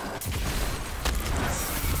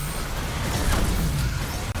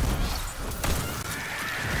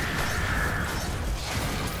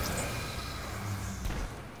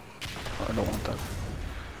 Oh, I don't want that.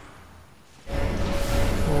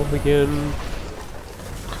 Hold again.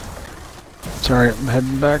 Sorry, I'm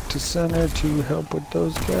heading back to center to help with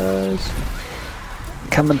those guys.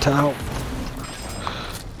 Coming to help.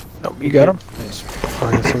 Oh, you got him? Nice.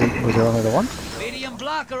 Okay, so was there only the one? Medium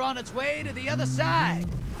blocker on its way to the other side.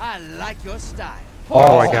 I like your style.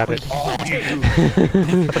 Oh, I got it.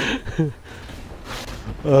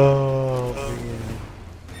 Oh, man.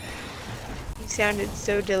 You sounded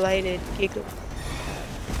so delighted, giggle.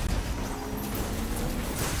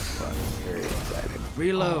 Very excited.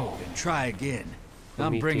 Reload and try again.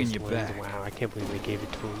 I'm bringing you back. Wow, I can't believe they gave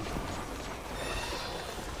it to him.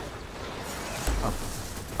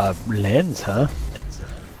 Lens, huh?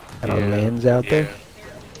 Got a lens out there?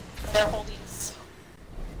 They're holdies.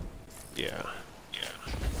 Yeah.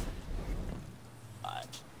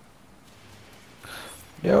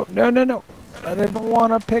 No, no, no, no. I didn't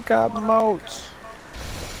want to pick up motes.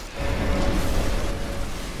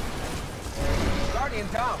 Guardian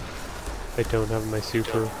down. I don't have my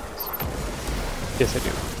super. Yes, I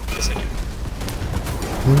do. Yes, I do.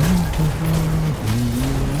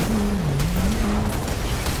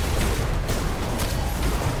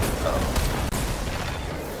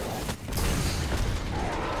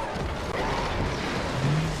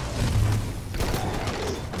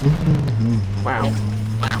 Wow.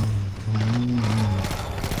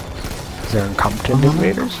 Is there incompetent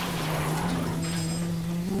invaders?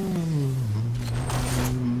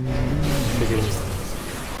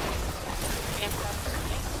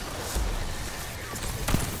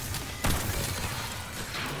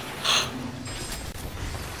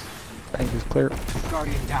 Bank is clear.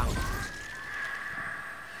 Guardian down.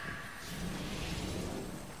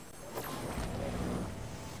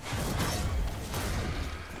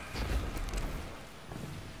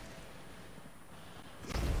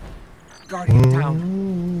 Guardian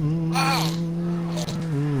down.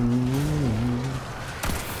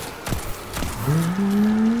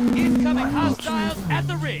 Incoming hostiles at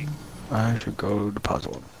the ring. I should go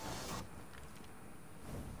deposit one.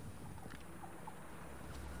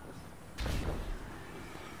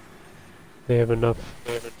 They have enough.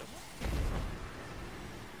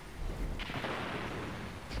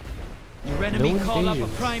 Your enemy No call up a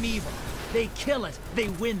invasions. primeval. They kill it. They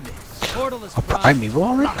win this. Portal is Primeval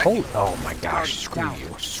already? Oh my gosh, screw you.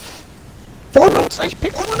 4 months, I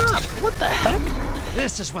picked one up! What the heck?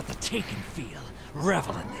 This is what the Taken feel.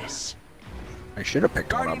 Revel in this. I should have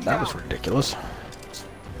picked one up, that was ridiculous.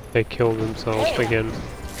 They killed themselves again.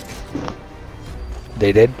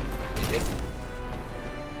 They did?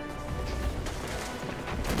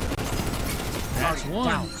 That's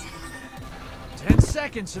one. 10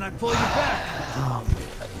 seconds and I pull you back.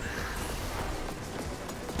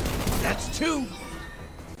 That's 2.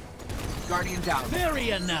 Guardian down. Bury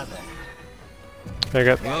another. I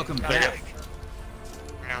got. Welcome back.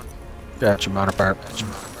 Gotcha, modifier.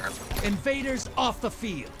 Invaders off the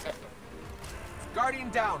field. Guardian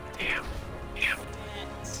down.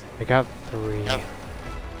 I got 3.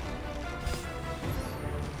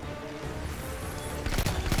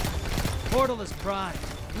 Portal is primed.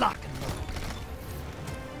 Lock and load.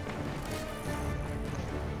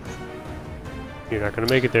 You're not gonna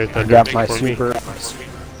make it there, I Thunder. got my for me. super.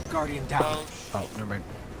 Guardian down. Oh, never mind.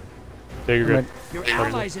 No, you're good. Your I'll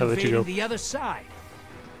allies let you invading go. the other side.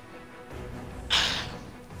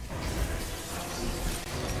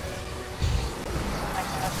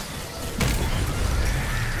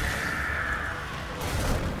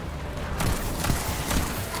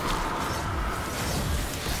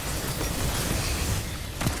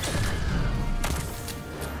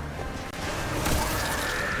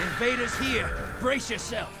 Invaders here. Brace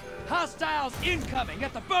yourself. Hostiles incoming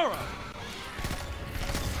at the burrow.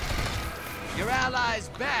 Your allies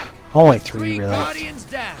back. Only With 3 really. Guardians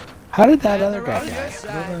down. How did that other And guy they're on die? your I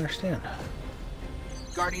side. don't understand.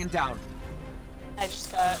 Guardian down. I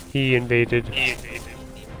just got. He invaded. They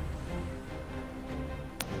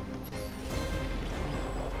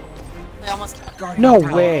almost got. Guardian No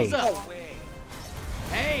down. way! No way.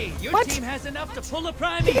 Hey, your team has enough to pull a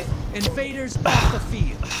primeval. Invaders off the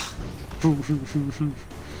field.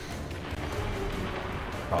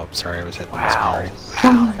 Oh, I'm sorry, I was hitting this Mary.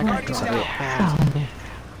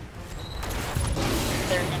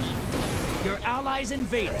 Your allies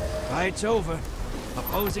invaded. Fight's over.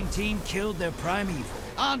 Opposing team killed their primeval.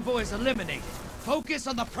 Envoys eliminated. Focus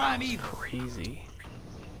on the primeval. Crazy.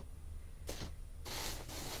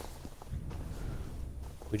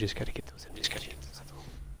 We just gotta get those in.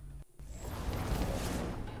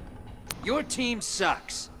 Your team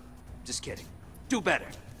sucks. Just kidding. Do better.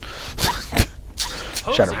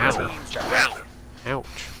 Shut Opposing up. teams rally.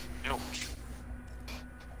 Ouch.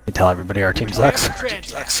 You tell everybody our team sucks.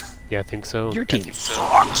 Yeah, I think so. Your team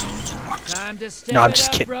sucks. Time to step No, I'm it just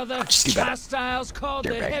up, kidding. brother. Just do better. Hostiles called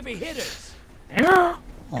the Dirtbag. heavy hitters. Yeah.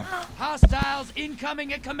 Hostiles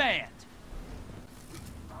incoming at command.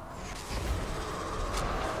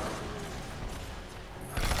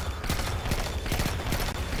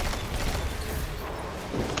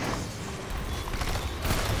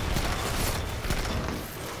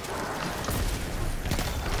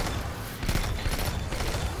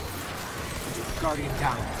 Guardian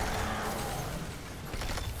down.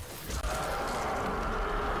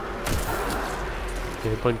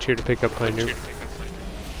 Yeah, a bunch here to pick up Pioneer.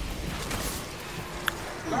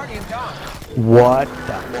 Guardian down. What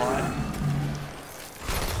the what?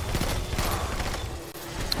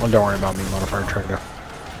 Well, don't worry about me, modifier trigger.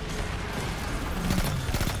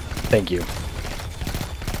 Thank you.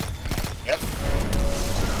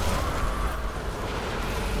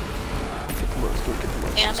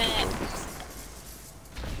 Damn it.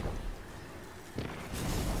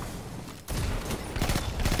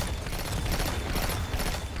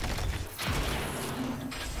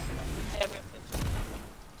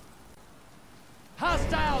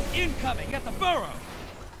 Hostiles incoming at the burrow.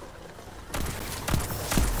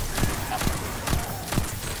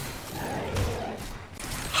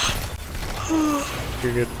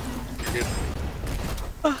 You're good. You're good.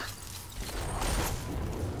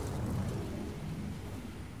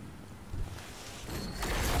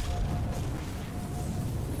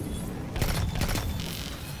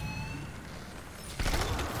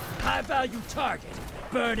 High value target.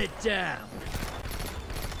 Burn it down.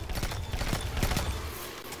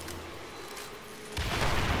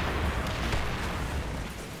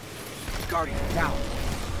 Guardian down.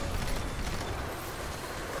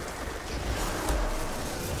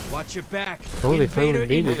 Watch your back. Oh, they Invader finally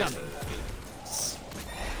made it. incoming.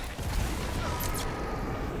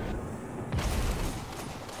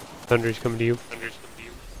 Thunder's coming to you.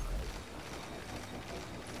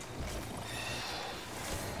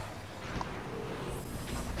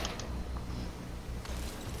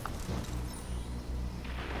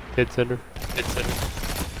 Hit center. Hit center.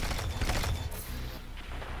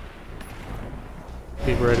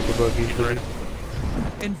 He's right up above you.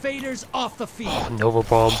 Invaders off the field. Nova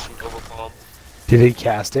bomb. Did he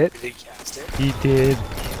cast it? He did.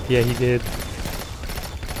 Yeah, he did.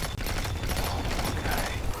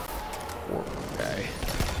 Okay.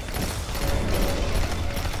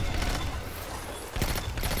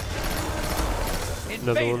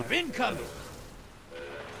 Another one. Invader incoming.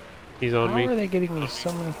 He's on me. How are they getting me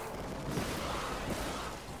so many?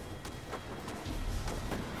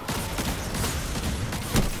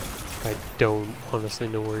 I don't honestly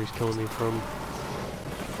know where he's killing me from.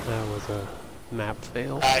 That was a map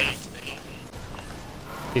fail.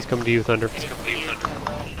 He's coming to you, Thunder.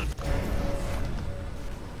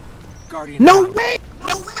 Guardian No down. way!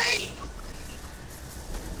 No way!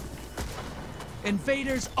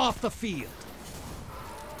 Invaders off the field.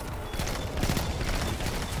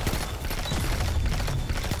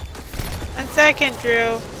 One second,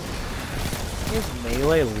 Drew. His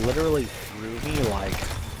melee literally threw me like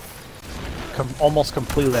almost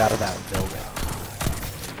completely out of that building.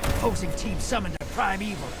 Opposing team summoned a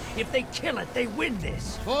primeval. If they kill it, they win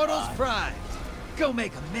this. Portals primed. Go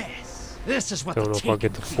make a mess. This is what Don't the know if I'll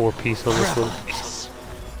get the 4-piece on this one.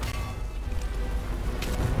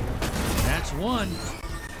 That's one.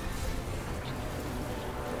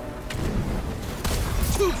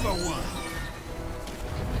 2 for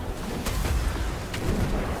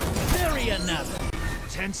 1. Bury another.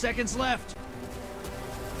 10 seconds left.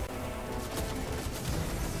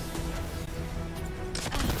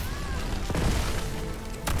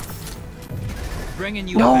 Bringing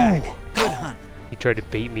you back. Good hunt. He tried to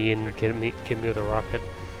bait me in and get me with a rocket.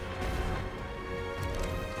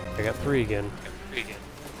 I got 3 again.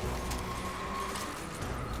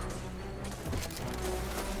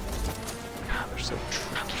 God, they're so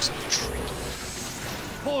tricky.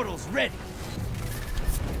 Portals ready.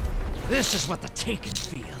 This is what the Taken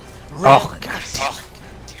feel. Oh, God.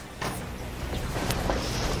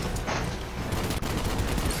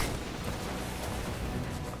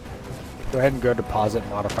 Go ahead and go deposit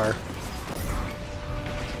modifier.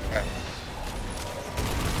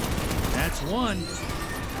 That's one.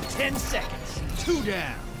 10 seconds. 2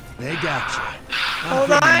 down. They got you.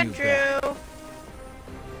 Hold on, Drew.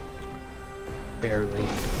 Barely.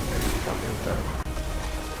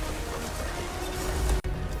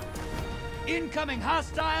 Incoming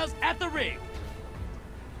hostiles at the ring.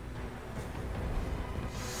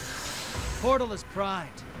 Portal is primed.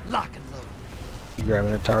 Lock and load. You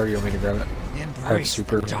grabbing it, Tower? You want me to grab it? I have Embrace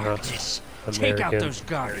super. the darkness. Take out American. those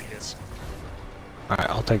guardians. Alright,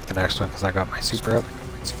 I'll take the next one because I got my super up.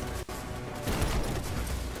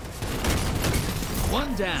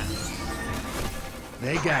 One down.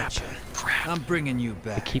 They got you. I'm bringing you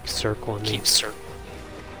back. Keep circling me.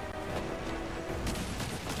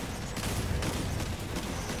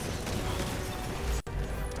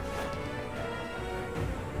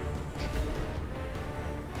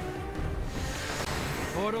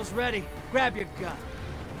 Portal's ready. Grab your gun.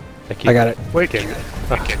 I got it. Wait, I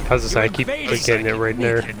was just saying, I keep getting it right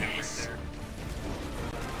there.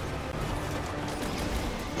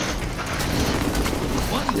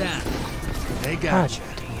 One down. They got you.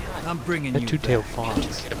 I'm bringing That you two-tailed back.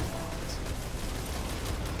 fox.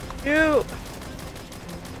 Drew.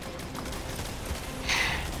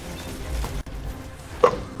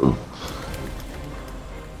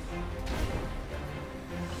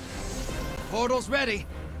 Portal's ready.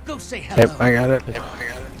 Go say hello. Yep, I got it.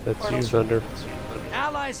 That's you, Thunder.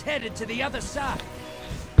 Allies headed to the other side.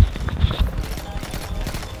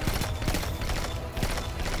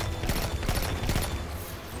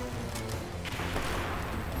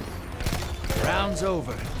 Round's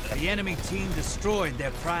over. The enemy team destroyed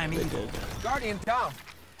their primeval. Guardian down.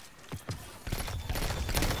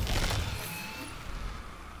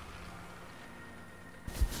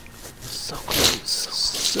 So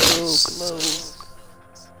close.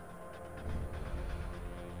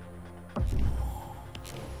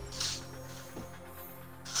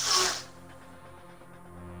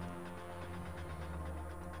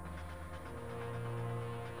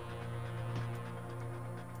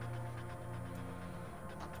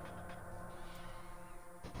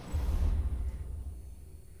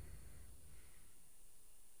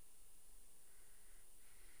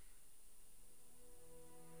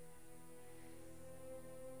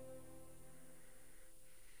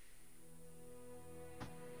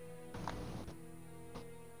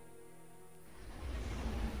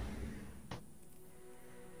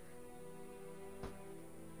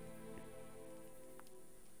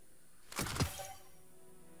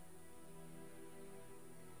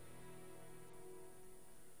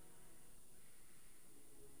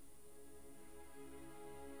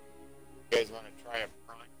 You guys want to try a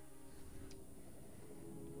prime?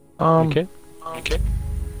 Okay. Okay.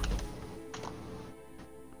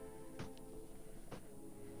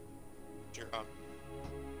 Sure.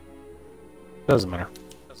 Doesn't matter.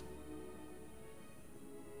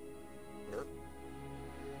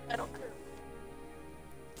 I don't care.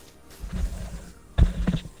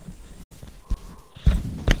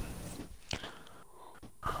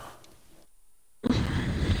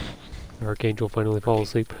 Archangel finally falls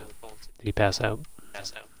asleep. Did he pass out?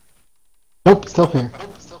 Nope, still here.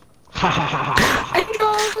 Ha ha ha ha!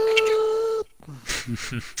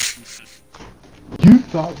 You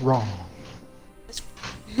thought wrong.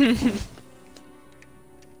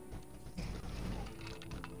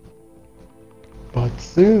 But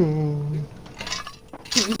soon.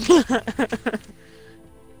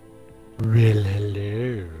 Real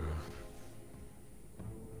hello.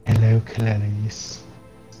 Hello, Clarice.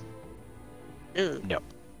 No.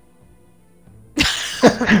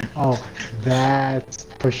 Oh, that's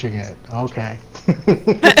pushing it. Okay.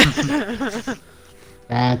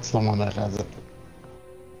 That's the one that does it.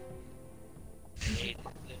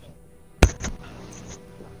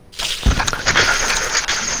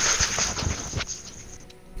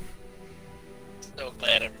 So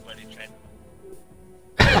glad everybody tried.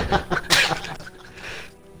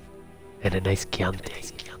 And a nice Chianti.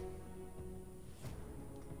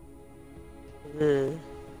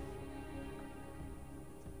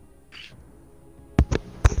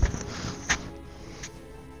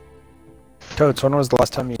 Toads, when was the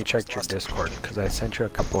last time you checked your Discord? Because I sent you a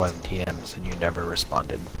couple MTMs and you never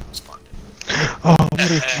responded. Oh,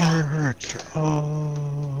 what a jerk!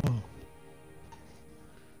 Oh.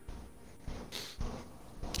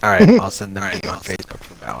 Alright, I'll send them to you on Facebook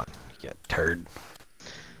from now on. You get turd.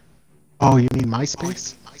 Oh, you mean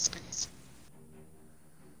MySpace?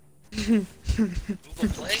 Google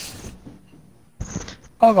Play?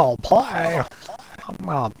 Google Play. I'm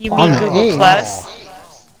gonna You mean Google Plus?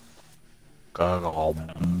 Google.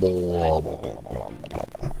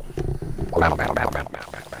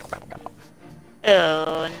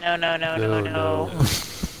 Oh, no.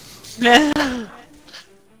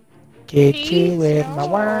 Get you with my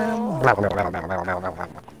worm.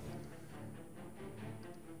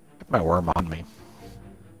 Get my worm on me.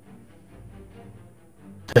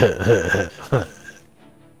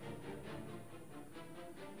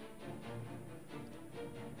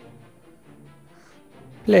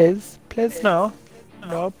 Please, please no.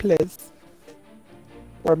 No, please.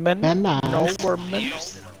 Worman? Very nice. No, Worman.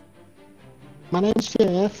 My name's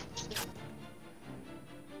Jeff.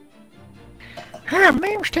 Hi, my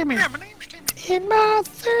name's Timmy. In my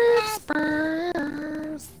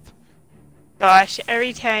whispers. Gosh,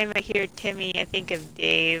 every time I hear Timmy, I think of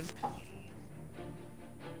Dave.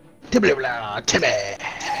 Timmy blah, Timmy.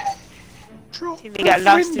 Timmy got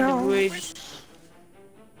lost in the woods.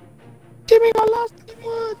 Timmy got lost in the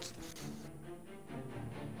woods.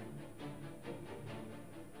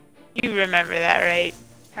 You remember that, right?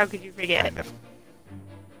 How could you forget? Kind of.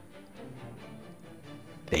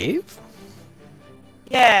 Dave?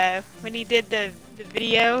 Yeah, when he did the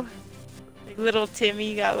video, like little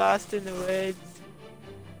Timmy got lost in the woods.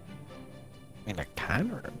 I mean, I kind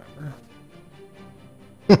of remember.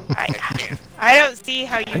 I don't see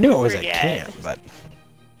how you I knew it was forget. a camp, but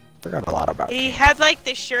forgot a lot about it. He had like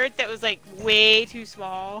the shirt that was like way too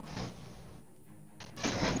small.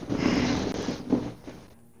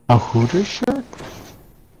 A Hooters shirt?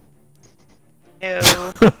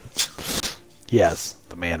 No. Yes,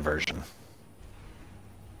 the man version.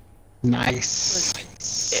 Nice.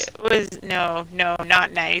 It was no,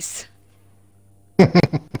 not nice.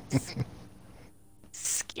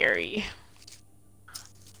 Scary.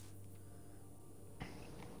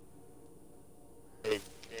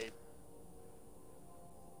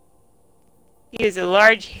 He is a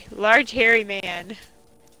large, hairy man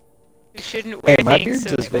who shouldn't wear Hey, my things beard's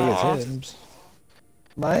so as big small. as his.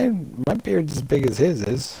 My beard's as big as his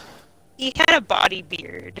is. He had a body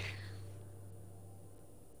beard.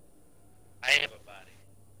 I have a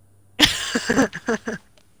body.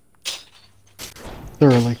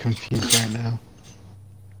 Thoroughly confused right now.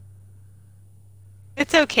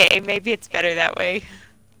 It's okay. Maybe it's better that way.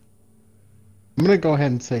 I'm gonna go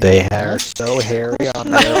ahead and say They are so hairy on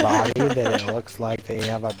their body that it looks like they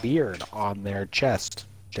have a beard on their chest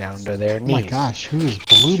down to their Oh knees. my gosh, who is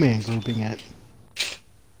Blue Man grouping it?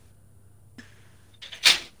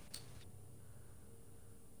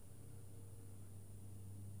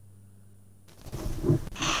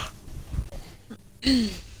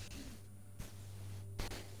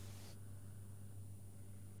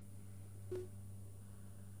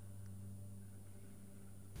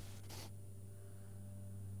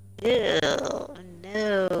 Ew,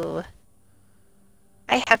 no.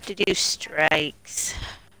 I have to do strikes.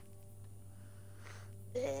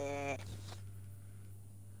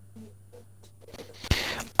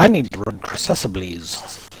 I need to run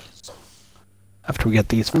Crucibles after we get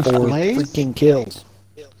these 4 Blaze? freaking kills.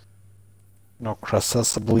 No,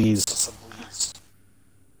 Crucibles.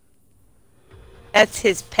 That's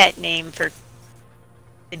his pet name for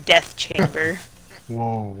the death chamber.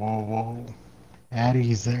 Whoa, whoa, whoa.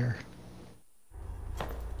 Addie's there.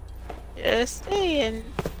 Just saying.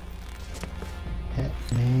 Pet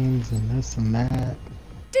names and this and that.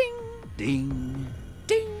 Ding, ding,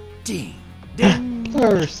 ding, ding.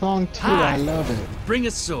 Blur, song 2, I love it. Bring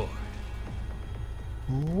a sword.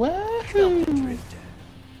 Woohoo!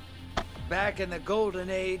 Back in the golden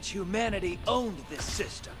age, humanity owned this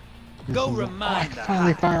system. Go remind the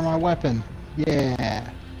Finally fire my weapon. Yeah.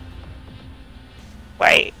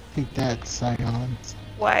 Wait, I think that's Scions.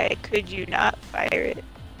 why could you not fire it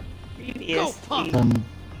previously? I'm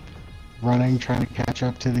running, trying to catch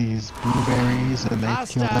up to these blueberries, and they killed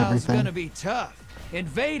Hostiles everything. gonna be tough.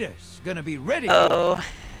 Invaders gonna be ready. Oh,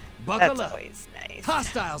 Buckle that's up. always nice.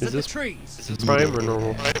 Hostiles Is at the this- trees. Is this prime or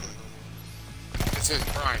normal? This is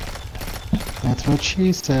prime. That's what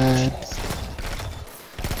she said.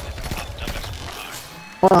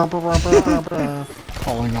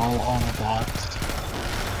 Calling all Autobots.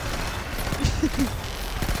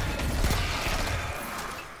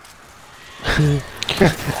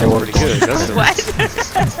 They were Pretty good. That's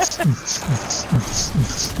a-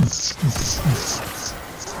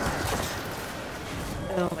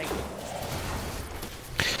 Oh my god.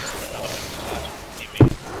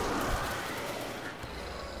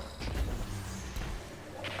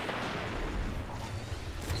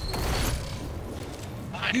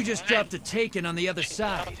 You just dropped a taken on the other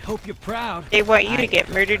side. Hope you're proud. They want you to get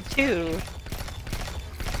murdered too.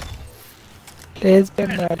 Liz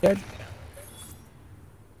been murdered.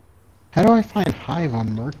 How do I find Hive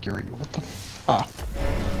on Mercury? What the fuck?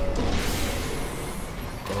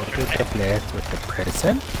 Go to the place with the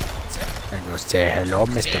prison and go say hello,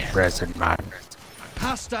 Mr. Prison Man.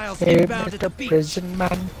 Hostiles Hey, inbound at the Mr. beach. Prison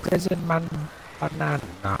Man, banana.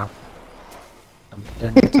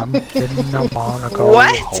 Something I wanna go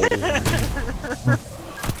What? home.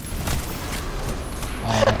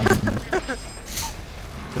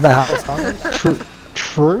 Is that how it's song?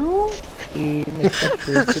 True? Hey, Mr.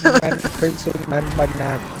 Prison Man,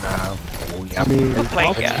 banana. Oh, yeah. I mean, Oh my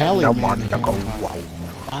it's God. Kelly No Man one to here, go but- home.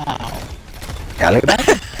 Wow. Kelly Man?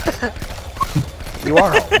 You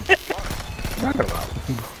are home. Not around.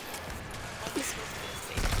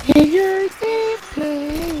 In your safe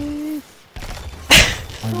place.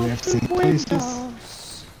 Why do we have to see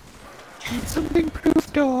places? Something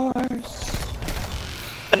proof doors.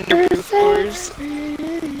 Underproof doors.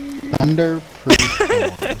 Thunderproof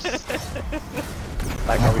doors.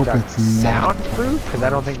 Like, I are we hope talking it's not. soundproof? Because I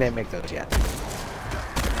don't think they make those yet.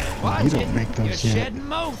 You don't make You're those yet. shedding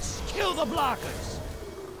moats. Kill the blockers.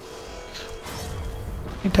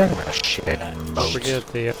 You talking about shit and Don't moats? forget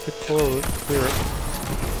they have to clear it.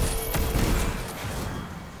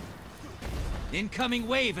 Incoming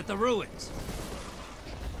wave at the ruins.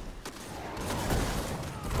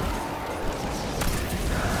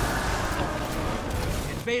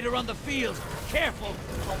 Invader on the field. Careful.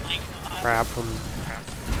 Oh my god. Crap from.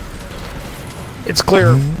 It's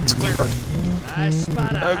clear. It's clear. Nice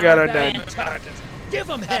spot. Oh god, I'm dead. Give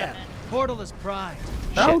him hell. Portal is primed.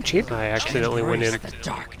 No, cheap. I accidentally went in. Embrace the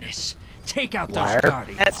darkness. Take out those Liar.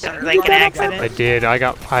 guardians. That sounds like an accident. I did. I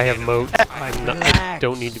have moat. I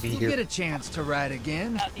don't need to be You'll here. get a chance to ride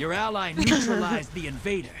again. Your ally neutralized the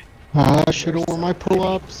invader. I should have worn my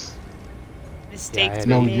pull-ups. Mistakes Yeah, I were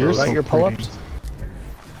No, made. you're What about so your pull-ups? pretty.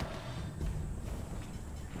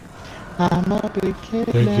 I'm a big kid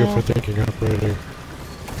Thank now. you for thinking, operator.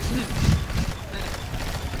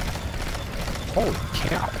 Holy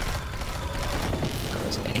cow. That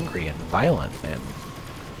was angry and violent, and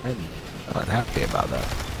I'm not happy about that.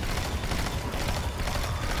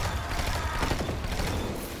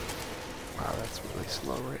 Wow, that's really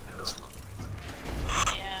slow right now.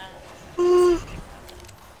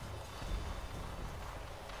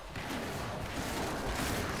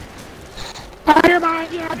 Fire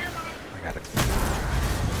behind you! I got it.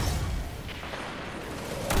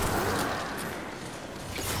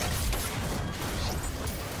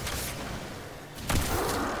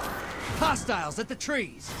 Hostiles at the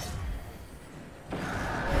trees.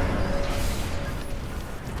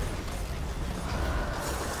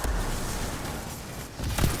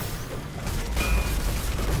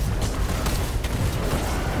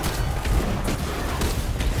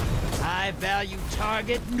 High value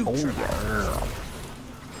target neutralized.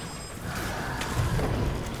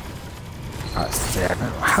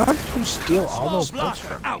 How did you steal all Small those boats blocker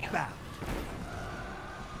from me? outbound.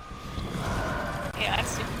 Yeah, I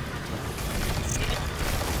see.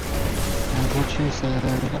 That's what she said.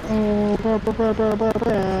 Oh, blah, blah, blah, blah, blah,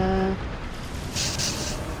 blah.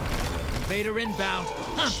 Invader inbound.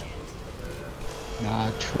 Hunt.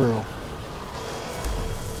 Not true.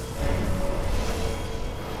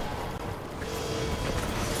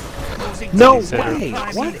 No Center. way!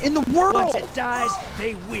 What in the world? Once it dies,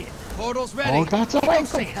 they win. Portal's ready. Oh, that's a Come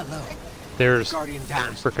say hello. There's Guardian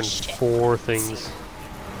down. freaking 4 things.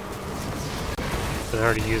 And I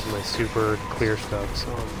already used my super clear stuff, so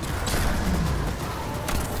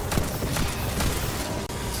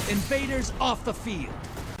Invaders off the field.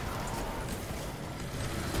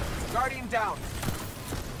 Guardian down.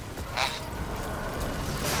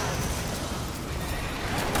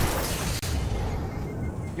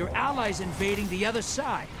 Your allies invading the other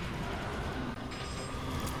side.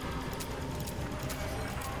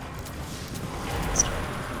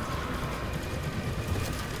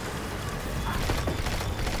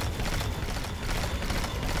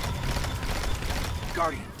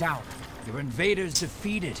 Guardian down. Your invaders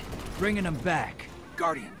defeated. Bringing them back.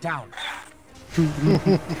 Guardian down.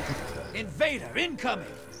 Invader incoming.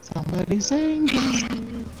 Somebody's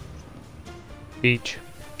angry. beach.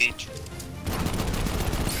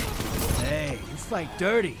 Hey, you fight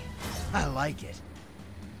dirty. I like it.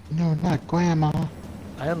 No, not grandma.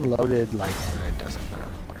 I unloaded, like, it doesn't matter.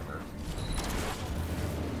 Whatever.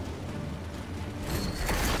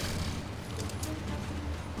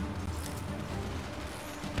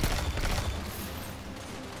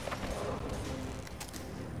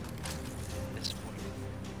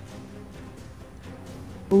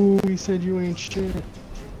 Ooh, he said you ain't shit.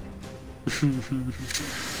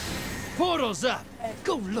 Portal's up.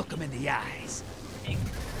 Go look them in the eyes.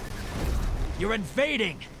 You're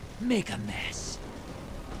invading. Make a mess.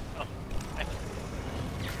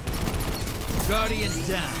 Guardian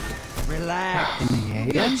down. Relax. In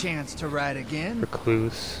the Got air? a chance to ride again.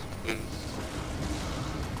 Recluse.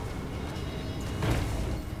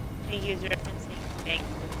 I use referencing bank.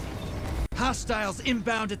 Hostiles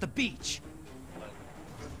inbound at the beach.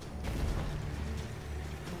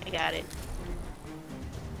 I got it.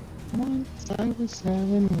 Once I was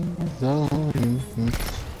 7 years old.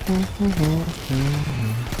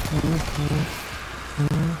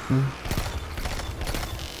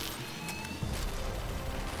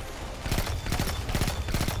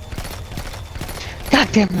 God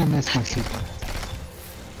damn it, I missed my sequence.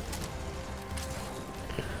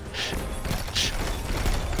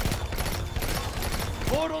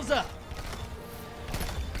 Portal's up.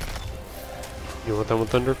 You want that one,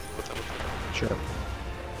 Thunder? Sure.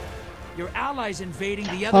 Your allies invading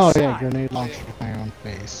the other Oh side. yeah, grenade launcher in my own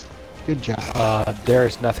face. Good job.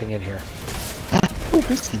 There's nothing in here. Oh,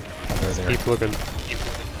 whiskey. Over there. Keep looking.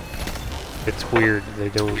 It's weird. They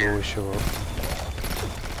don't always show up.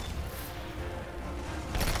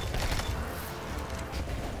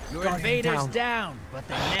 Your Guardian invaders down. down, but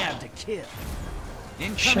they nabbed a kill.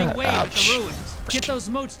 Incoming Shut wave up, at the ruins. Get those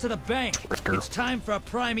moats to the bank. Fricker. It's time for a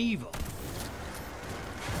primeval.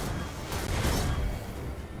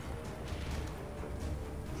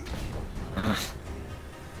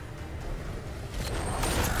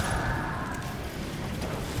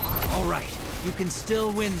 All right, you can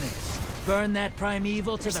still win this. Burn that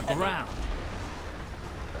primeval to the ground.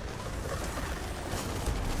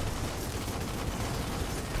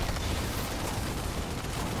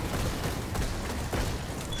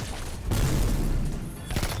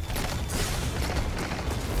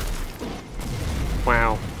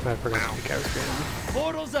 Wow. I forgot to think I was going.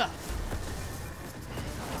 Portal's up.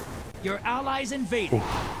 Your allies invading.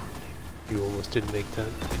 You almost didn't make that.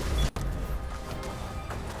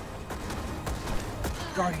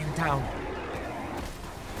 Guardian down.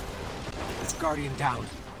 It's Guardian down.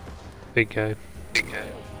 Big guy. Big guy.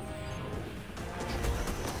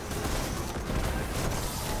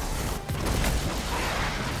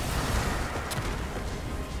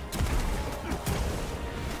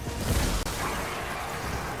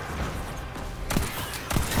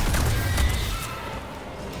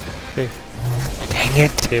 Okay. Dang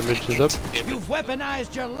it. Damage is up. You've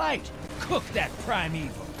weaponized your light. Cook that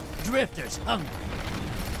primeval. Drifter's hungry.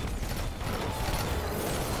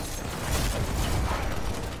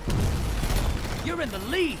 You're in the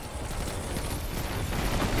lead.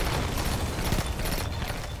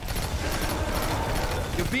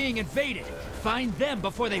 You're being invaded. Find them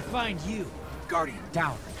before they find you. Guardian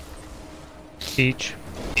down. Each.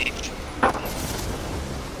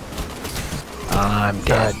 I'm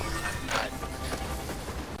dead.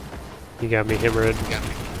 You got me, Hemorrhoid.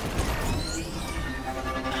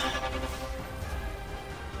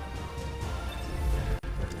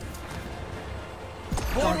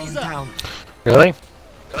 Portal's up. Down. Really?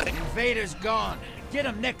 Invader's gone. Get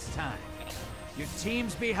him next time. Your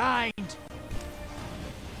team's behind.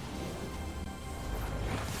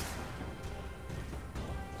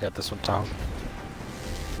 Got this one, Tom.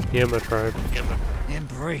 Yeah, I'm gonna try.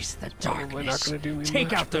 Embrace the darkness. not gonna do me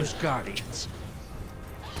Take much, out those guardians.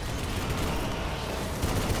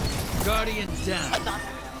 Guardian down.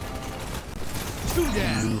 2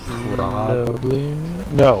 down. Probably.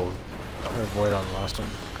 No. Avoid on the last one.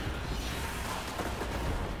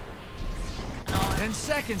 10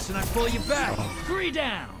 seconds and I pull you back. 3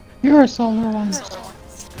 down. You're a solar one.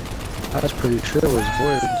 I was pretty sure it was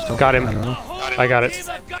void. So Got him. I don't know. I got it.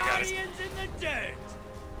 Guardians in the dirt.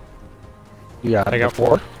 You got I got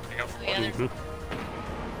 4. Mhm.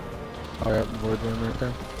 Alright, void one right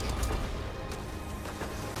there.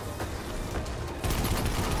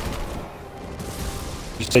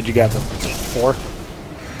 You said you got them 4?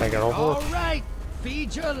 I got all 4. All right.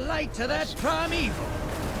 Feed your light to that primeval.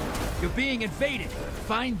 You're being invaded.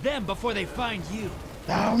 Find them before they find you.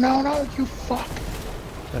 No, no, no, you fuck.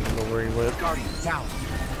 I don't know where he went. Guardian down.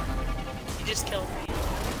 You just killed me.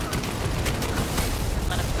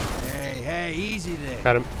 Hey, hey, easy there.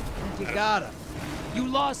 Got him. You got him. You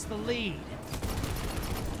lost the lead.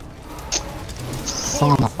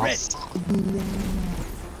 Son of a...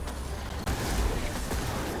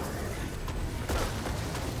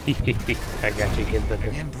 I got you, Kid Thunder.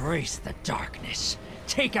 Embrace the darkness.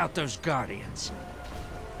 Take out those guardians.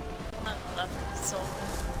 I love soul.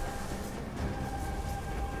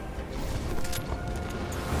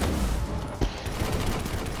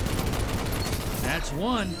 That's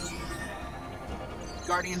 1.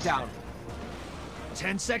 Guardian down.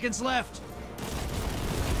 10 seconds left.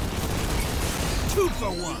 2 for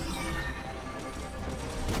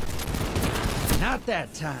 1. Not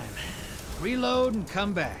that time. Reload and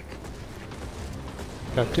come back.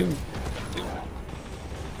 Got 2.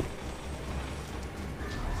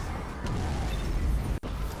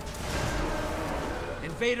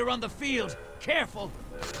 Invader on the field. Careful.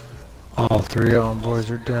 All 3 of them boys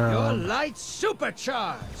are Your down. light's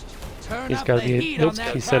supercharged. Turn He's up got the the heat on oops,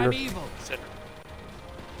 that he's center. primeval.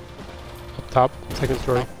 Up top, second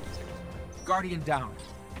story. Guardian down.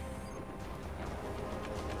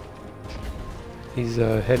 He's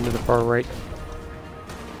heading to the far right.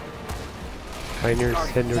 Pioneer's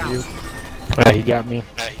heading to you. He got me.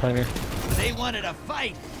 Pioneer. They wanted a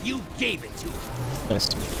fight. You gave it to them. Nice.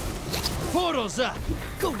 Portal's up.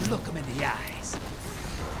 Go look them in the eyes.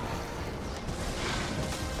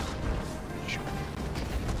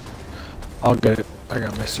 I'll get it. I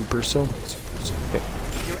got my super, so. Okay.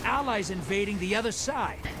 Your allies invading the other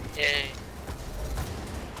side. Yay.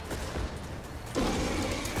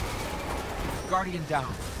 Guardian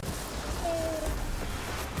down.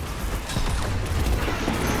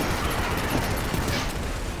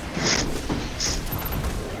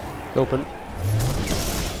 Open.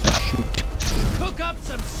 Cook up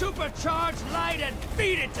some supercharged light and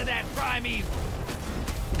feed it to that primeval.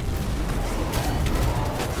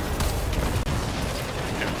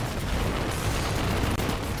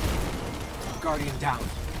 Guardian down.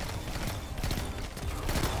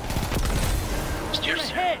 You're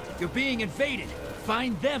ahead. You're being invaded.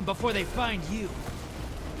 Find them before they find you.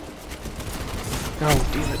 Oh,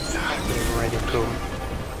 damn it. Getting right into him.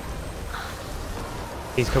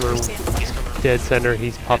 He's coming dead center.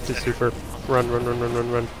 He's popped his super. Run, run, run, run,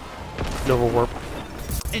 run, run. Nova warp.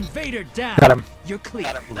 Invader down. Got him. You're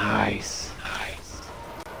clear. Nice.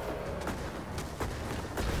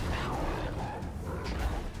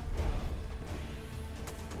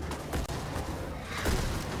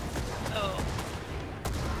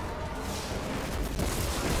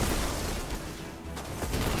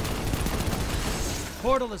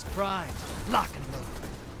 Portal is primed. Lock and load.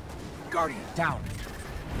 Guardian, down.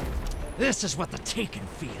 This is what the Taken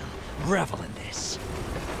feel. Revel in this.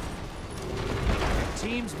 Your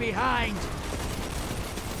team's behind.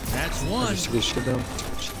 That's one.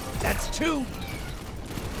 That's two.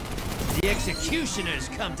 The executioners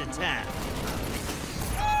come to town.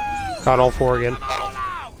 Got all 4 again.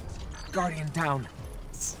 Guardian down.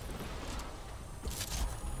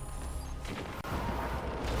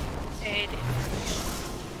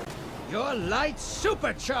 Your light's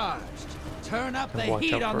supercharged. Turn up the Watch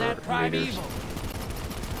heat out on for that primeval.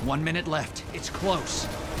 1 minute left. It's close.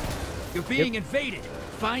 You're being invaded.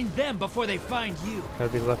 Find them before they find you.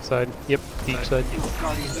 Gotta be left side. Yep, deep side.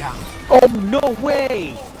 Guardian down. Oh, no way!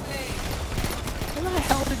 How the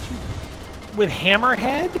hell did you... With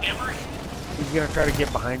Hammerhead? He's gonna try to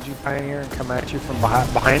get behind you, Pioneer, and come at you from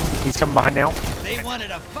behind. He's coming behind now. They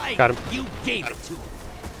wanted a fight. Got him. You gave it to them.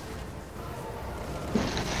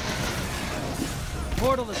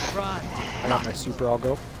 Portal is primed. I got my super, I'll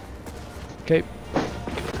go. Okay.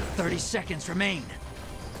 30 seconds remain.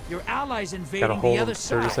 Your allies Gotta invading hold the him other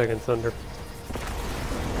 30 side. seconds under.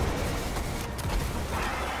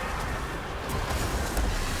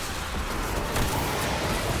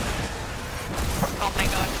 Oh my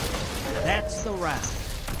god. That's the round.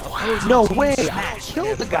 No Team way! I smashed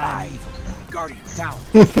killed the their guy! Guardian down.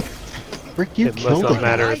 Rick, you It must killed not him.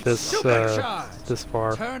 matter at Lights this supercharged. this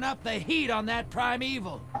far. Turn up the heat on that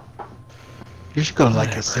primeval. You should go to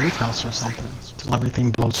like a safe house or something till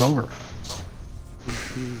everything blows over.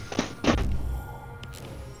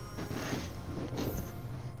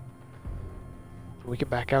 We get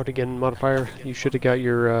back out again, modifier. You should have got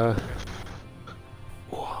your I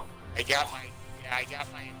got my. Yeah, I got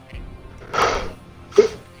my.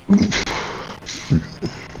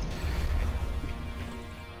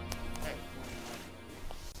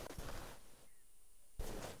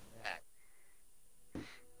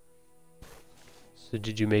 So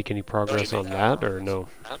did you make any progress on that or no?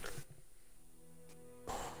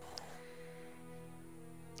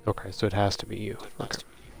 Okay, so it has to be you. Okay.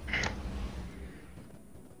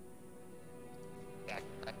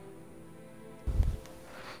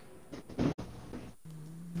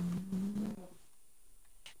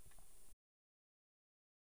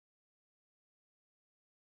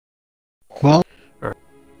 Well,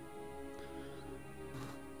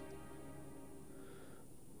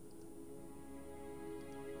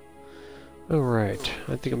 Alright,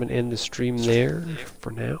 I think I'm gonna end the stream there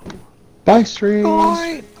for now. bye, stream.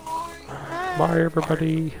 Bye! Bye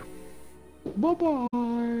everybody. Bye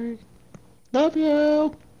bye. Love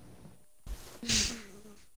you.